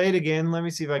Play it again. Let me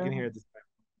see if I can hear it this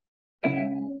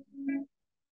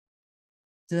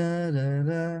da, da,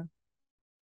 da.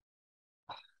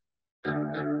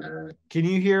 time. Can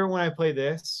you hear when I play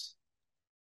this?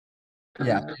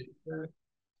 Yeah.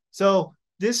 So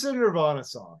this is a Nirvana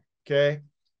song, okay?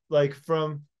 Like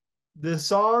from the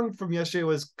song from yesterday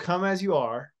was "Come as You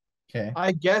Are." Okay.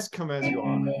 I guess "Come as You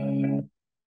Are,"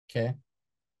 Okay.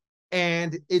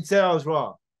 and it said I was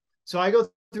wrong. So I go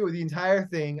through the entire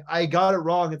thing. I got it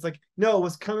wrong. It's like no, it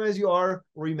was "Come as You Are"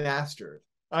 remastered.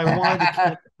 I wanted to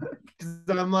kill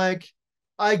because I'm like,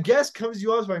 I guess "Come as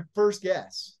You Are" was my first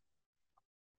guess.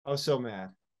 I was so mad.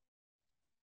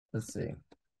 Let's see.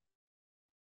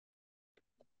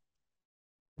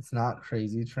 It's not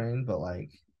Crazy Train, but like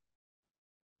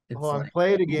it's Hold on, like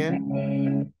play it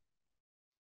again.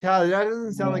 Tyler, that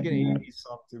doesn't sound like an 80s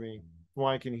song to me, from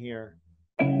what I can hear.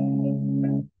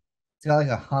 it's got like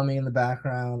a humming in the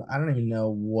background. I don't even know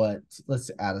what.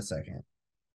 Let's add a second.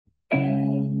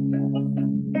 Dun,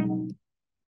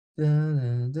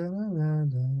 dun, dun, dun,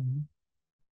 dun.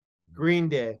 Green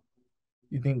Day.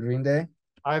 You think Green Day?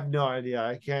 I have no idea.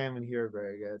 I can't even hear it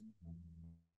very good.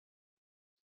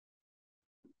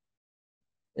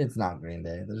 It's not Green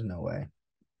Day. There's no way.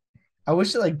 I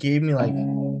wish it like gave me like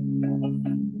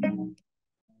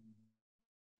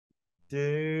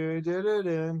Dun, dun, dun,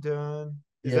 dun, dun.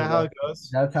 Is yeah, that how it goes?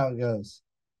 that's how it goes.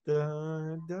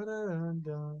 Dun, dun, dun,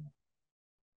 dun,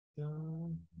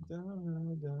 dun,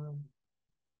 dun, dun.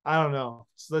 I don't know.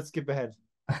 So let's skip ahead.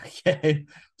 Okay,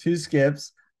 two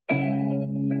skips.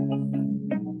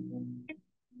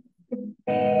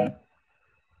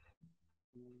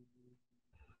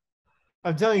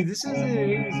 I'm telling you, this isn't an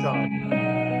 80s song.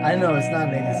 I know it's not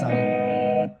an 80s song.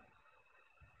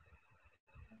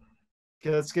 Okay,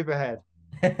 let's skip ahead.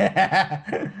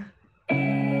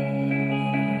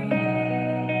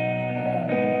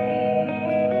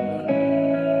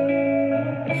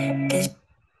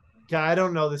 Okay, I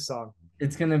don't know this song.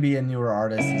 It's gonna be a newer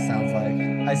artist, it sounds like.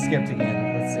 I skipped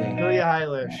again. Let's Billie see.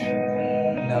 Eilish.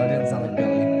 No, it didn't sound like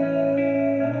Billy.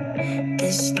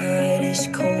 This night is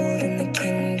cold in the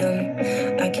kingdom.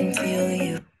 I can feel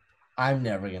you. I'm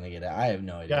never gonna get it. I have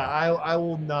no Yeah, idea. I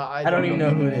will not. I I don't don't even know.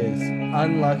 know who it is.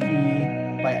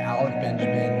 Unlucky by Alec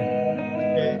Benjamin.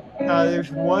 Okay,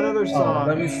 there's one other Oh,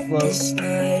 let song. me slow. This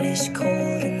night is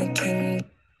cold in the kingdom.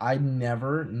 I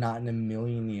never, not in a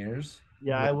million years.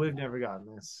 Yeah, I would have never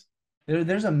gotten this.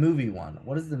 There's a movie one.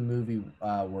 What is the movie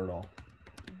Wordle?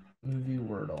 Movie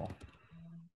Wordle.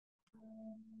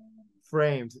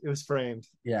 Framed. It was framed.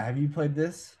 Yeah, have you played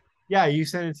this? Yeah, you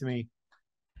sent it to me.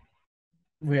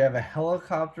 We have a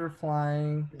helicopter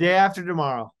flying. The day after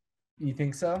tomorrow. You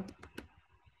think so?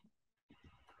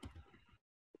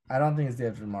 I don't think it's day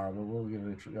after tomorrow, but we'll give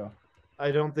it a go.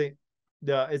 I don't think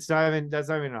it's not even that's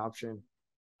not even an option.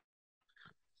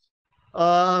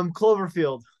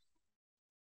 Cloverfield.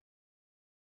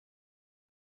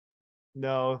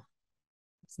 No.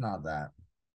 It's not that.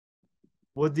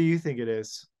 What do you think it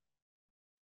is?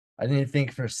 I didn't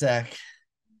think for a sec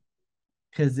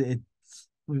because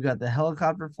we've got the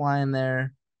helicopter flying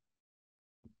there.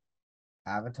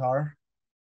 Avatar.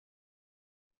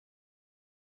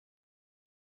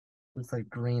 Looks like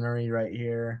greenery right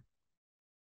here.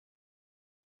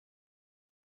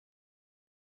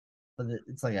 But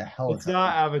it's like a It's helicopter.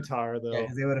 not Avatar Yeah, though.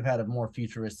 because they would have had a more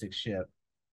futuristic ship.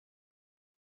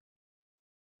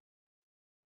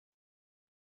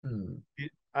 Hmm.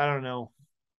 I don't know.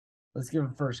 Let's give a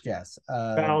first guess.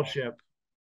 Battleship.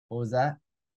 What was that?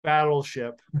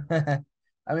 Battleship. I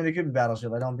mean, it could be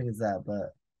Battleship. I don't think it's that,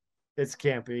 but It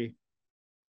can't be.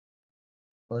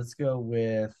 let's go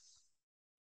with.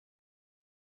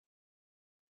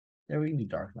 Yeah, we can do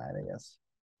Dark Knight, I guess.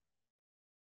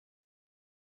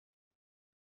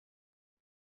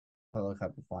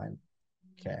 Helicopter flying.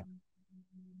 Okay.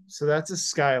 So that's a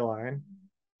skyline.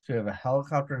 So we have a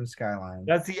helicopter and skyline.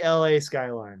 That's the LA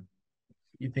skyline.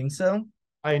 You think so?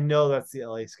 I know that's the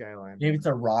LA skyline. Maybe it's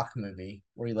a rock movie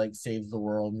where he like saves the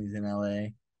world and he's in LA.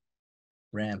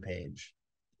 Rampage.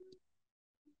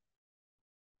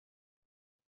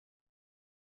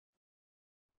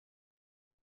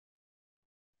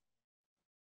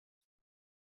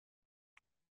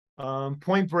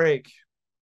 Point Break.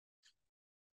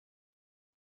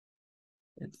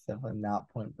 It's definitely not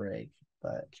Point Break,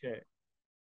 but Okay.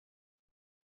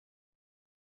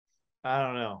 I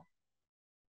don't know.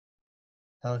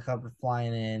 helicopter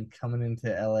flying in, coming into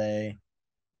LA.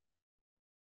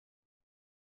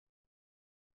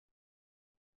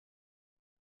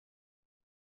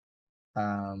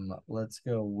 Let's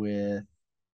go with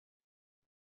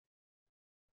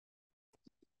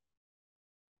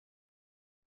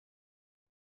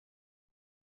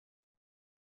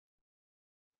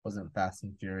wasn't Fast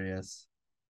and Furious.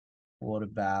 What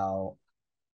about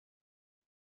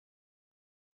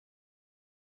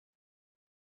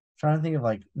trying to think of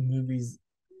like movies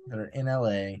that are in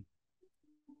LA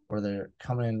where they're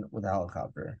coming in with a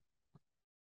helicopter?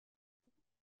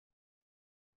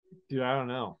 Dude, I don't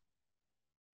know.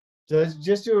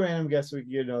 Just do a random guess so we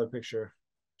can get another picture.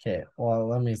 Okay, well,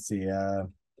 let me see.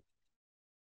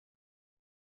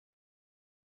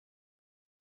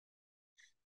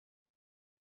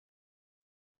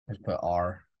 Let's put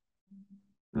R.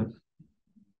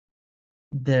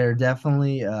 They're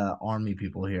definitely army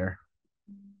people here.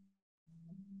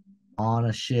 On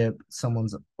a ship,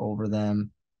 someone's over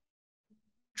them.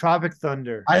 Tropic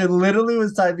Thunder. I literally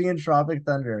was typing in Tropic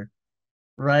Thunder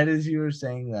right as you were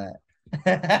saying that.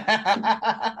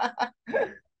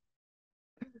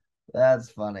 That's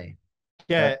funny.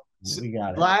 Okay. We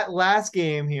got it. Last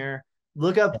game here.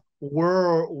 Look up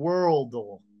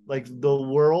Worldle. Like the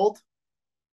world.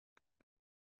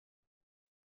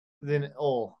 Then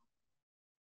oh.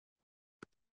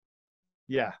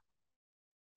 Yeah.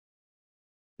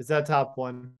 It's that top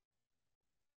one.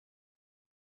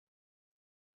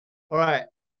 All right.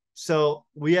 So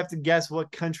we have to guess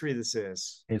what country this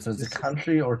is. Okay, so it's a This,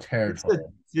 country or territory.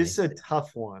 this is a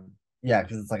tough one. Yeah,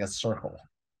 because it's like a circle.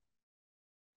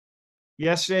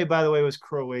 Yesterday, by the way, was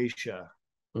Croatia.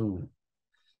 Ooh.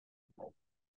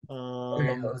 Okay,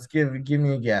 Um, let's give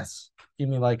me a guess. Give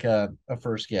me like a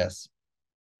first guess.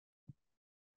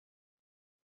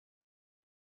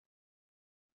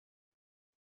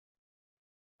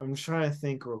 I'm just trying to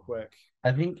think real quick.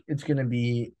 I think it's gonna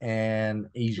be an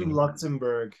Asian.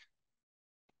 Luxembourg.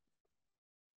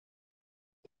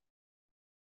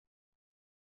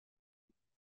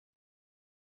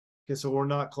 Okay, so we're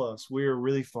not close. We are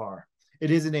really far.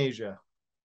 It is in Asia.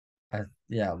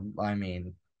 Yeah, I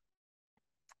mean,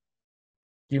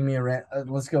 give me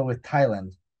let's go with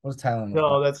Thailand. What's Thailand look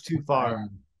like? No, that's too far.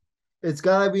 It's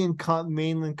got to be in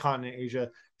mainland continent Asia.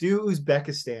 Do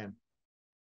Uzbekistan.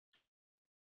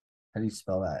 How do you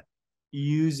spell that?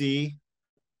 UZ. Okay,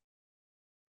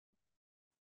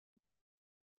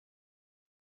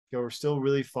 we're still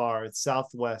really far. It's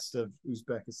southwest of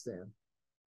Uzbekistan.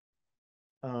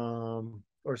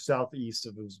 Or southeast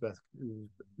of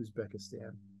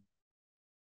Uzbekistan.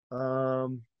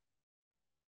 Of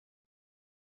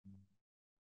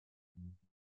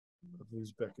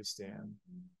Uzbekistan.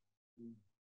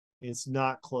 It's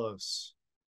not close.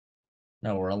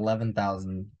 No, we're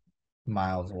 11,000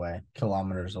 miles away,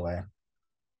 kilometers away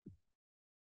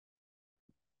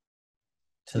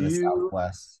to the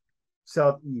southwest.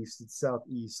 Southeast. It's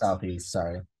southeast. Southeast,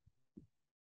 sorry.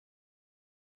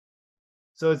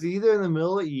 So it's either in the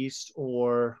Middle East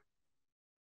or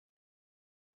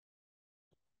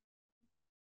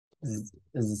Is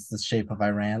this the shape of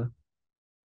Iran?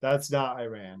 that's not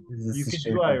Iran. Is this You the can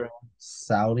shape do of Iran.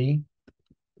 Saudi?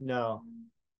 No.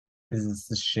 Is this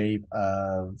the shape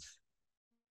of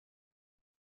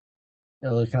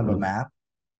look kind of a map?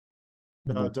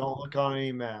 No, don't look on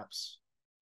any maps.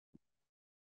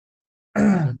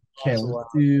 Okay, Also let's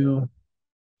do.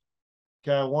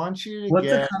 Okay, I want you to What's a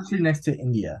get. country next to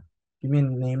India? Give me a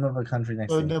name of a country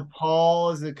next So to India.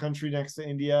 Nepal is the country next to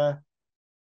India.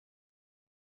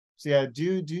 So yeah,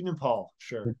 do Nepal,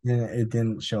 sure. It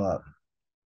didn't show up.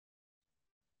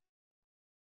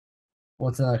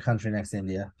 What's another country next to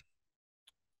India?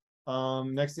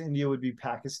 Next to India would be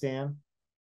Pakistan.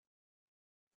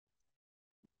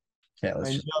 Okay,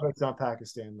 I know that's not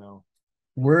Pakistan though.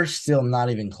 we're still not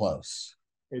even close.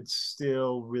 It's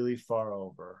still really far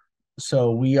over.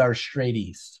 So we are straight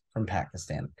east from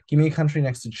Pakistan. Give me a country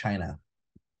next to China.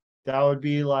 That would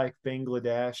be like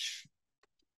Bangladesh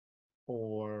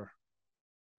or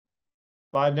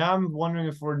but now I'm wondering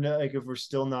if we're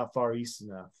still not far east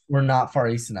enough. We're not far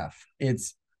east enough.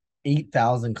 It's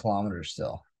 8,000 kilometers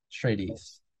still, straight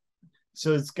east.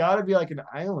 So it's got to be like an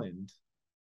island.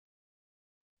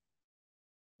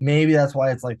 Maybe that's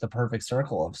why it's like the perfect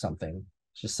circle of something.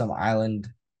 It's just some island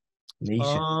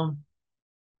nation.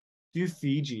 Do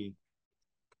Fiji.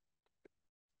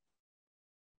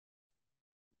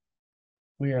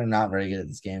 We are not very good at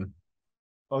this game.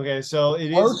 Okay, so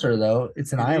Closer though.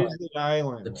 It's an it island. is an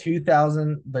island. The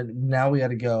 2,000, but now we got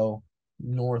to go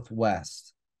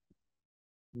northwest.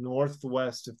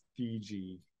 Northwest of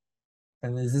Fiji.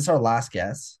 And is this our last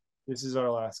guess? This is our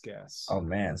last guess. Oh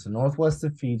man, so northwest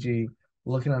of Fiji,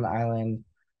 looking at an island,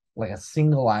 like a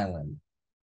single island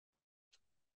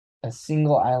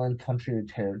country or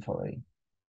territory.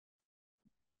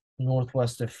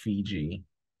 Northwest of Fiji.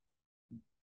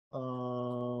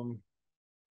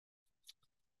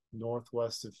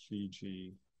 Northwest of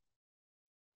Fiji.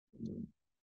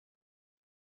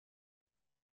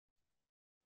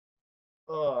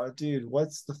 Oh, dude,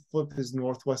 what's the flip is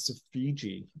northwest of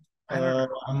Fiji? I don't know.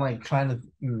 I'm like trying to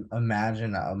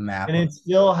imagine a map. And it's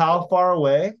still how far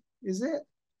away is it?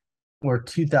 We're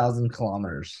 2,000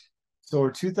 kilometers. So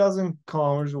we're 2,000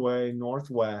 kilometers away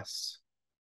northwest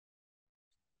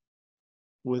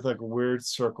with like a weird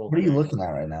circle. What are you looking at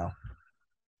right now?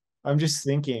 I'm just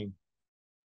thinking.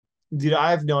 Dude,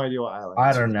 I have no idea what island.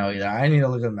 I don't know either. I need to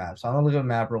look at a map. So I'm gonna look at a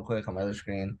map real quick on my other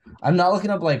screen. I'm not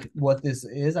looking up like what this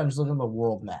is. I'm just looking at the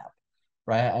world map,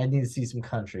 right? I need to see some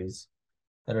countries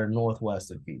that are northwest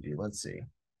of Fiji. Let's see.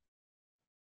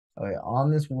 Okay,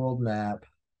 on this world map.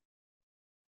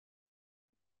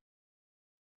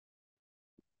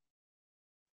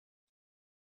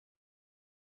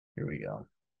 Here we go.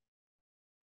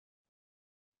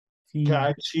 Okay,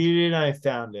 I cheated and I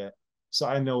found it. So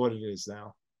I know what it is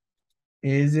now.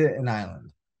 Is it an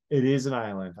island? It is an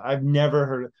island. I've never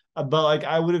heard of, but like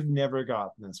I would have never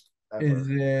gotten this ever. Is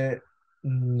it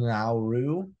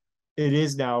Nauru? It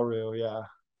is Nauru, yeah.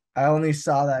 I only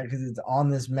saw that because it's on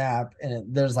this map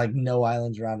and there's like no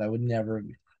islands around. I've never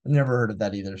heard of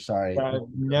that either. Sorry. I've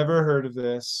never heard of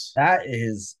this. That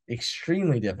is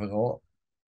extremely difficult.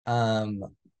 I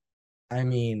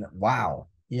mean, wow.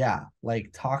 Yeah,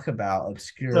 like talk about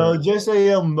obscure. So just so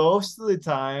you know, most of the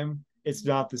time it's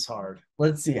not this hard.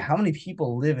 Let's see, how many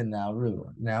people live in Nauru?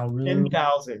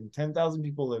 10,000. 10,000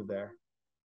 people live there.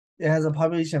 It has a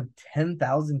population of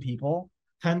 10,000 people.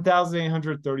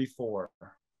 10,834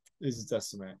 is its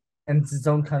estimate. And it's its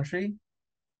own country.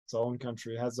 Its own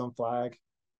country. It has its own flag.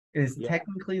 It is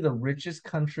technically the richest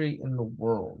country in the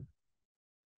world.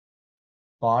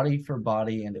 Body for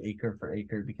body and acre for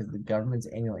acre, because the government's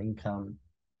annual income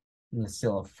from the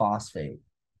sale of phosphate.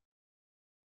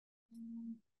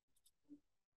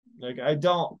 Like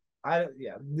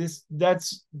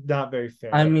that's not very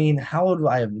fair. I mean, how would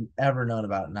I have ever known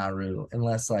about Nauru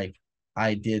unless like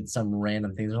I did some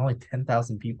random things? There's only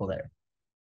 10,000 people there.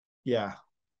 Yeah.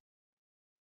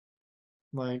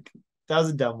 Like that was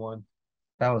a dumb one.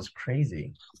 That was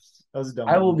crazy. That was a dumb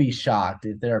I one. will be shocked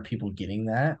if there are people getting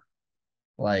that.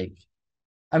 Like,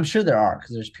 I'm sure there are,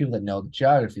 because there's people that know the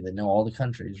geography, that know all the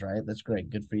countries, right? That's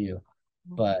great. Good for you.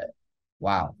 But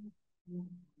wow.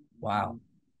 Wow.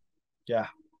 Yeah.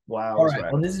 Wow. All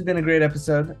right. Well, this has been a great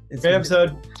episode. Great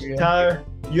episode. Tyler,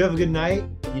 you have a good night.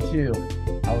 You too.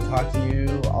 I'll talk to you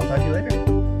later.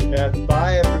 Yeah.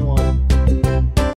 Bye, everyone.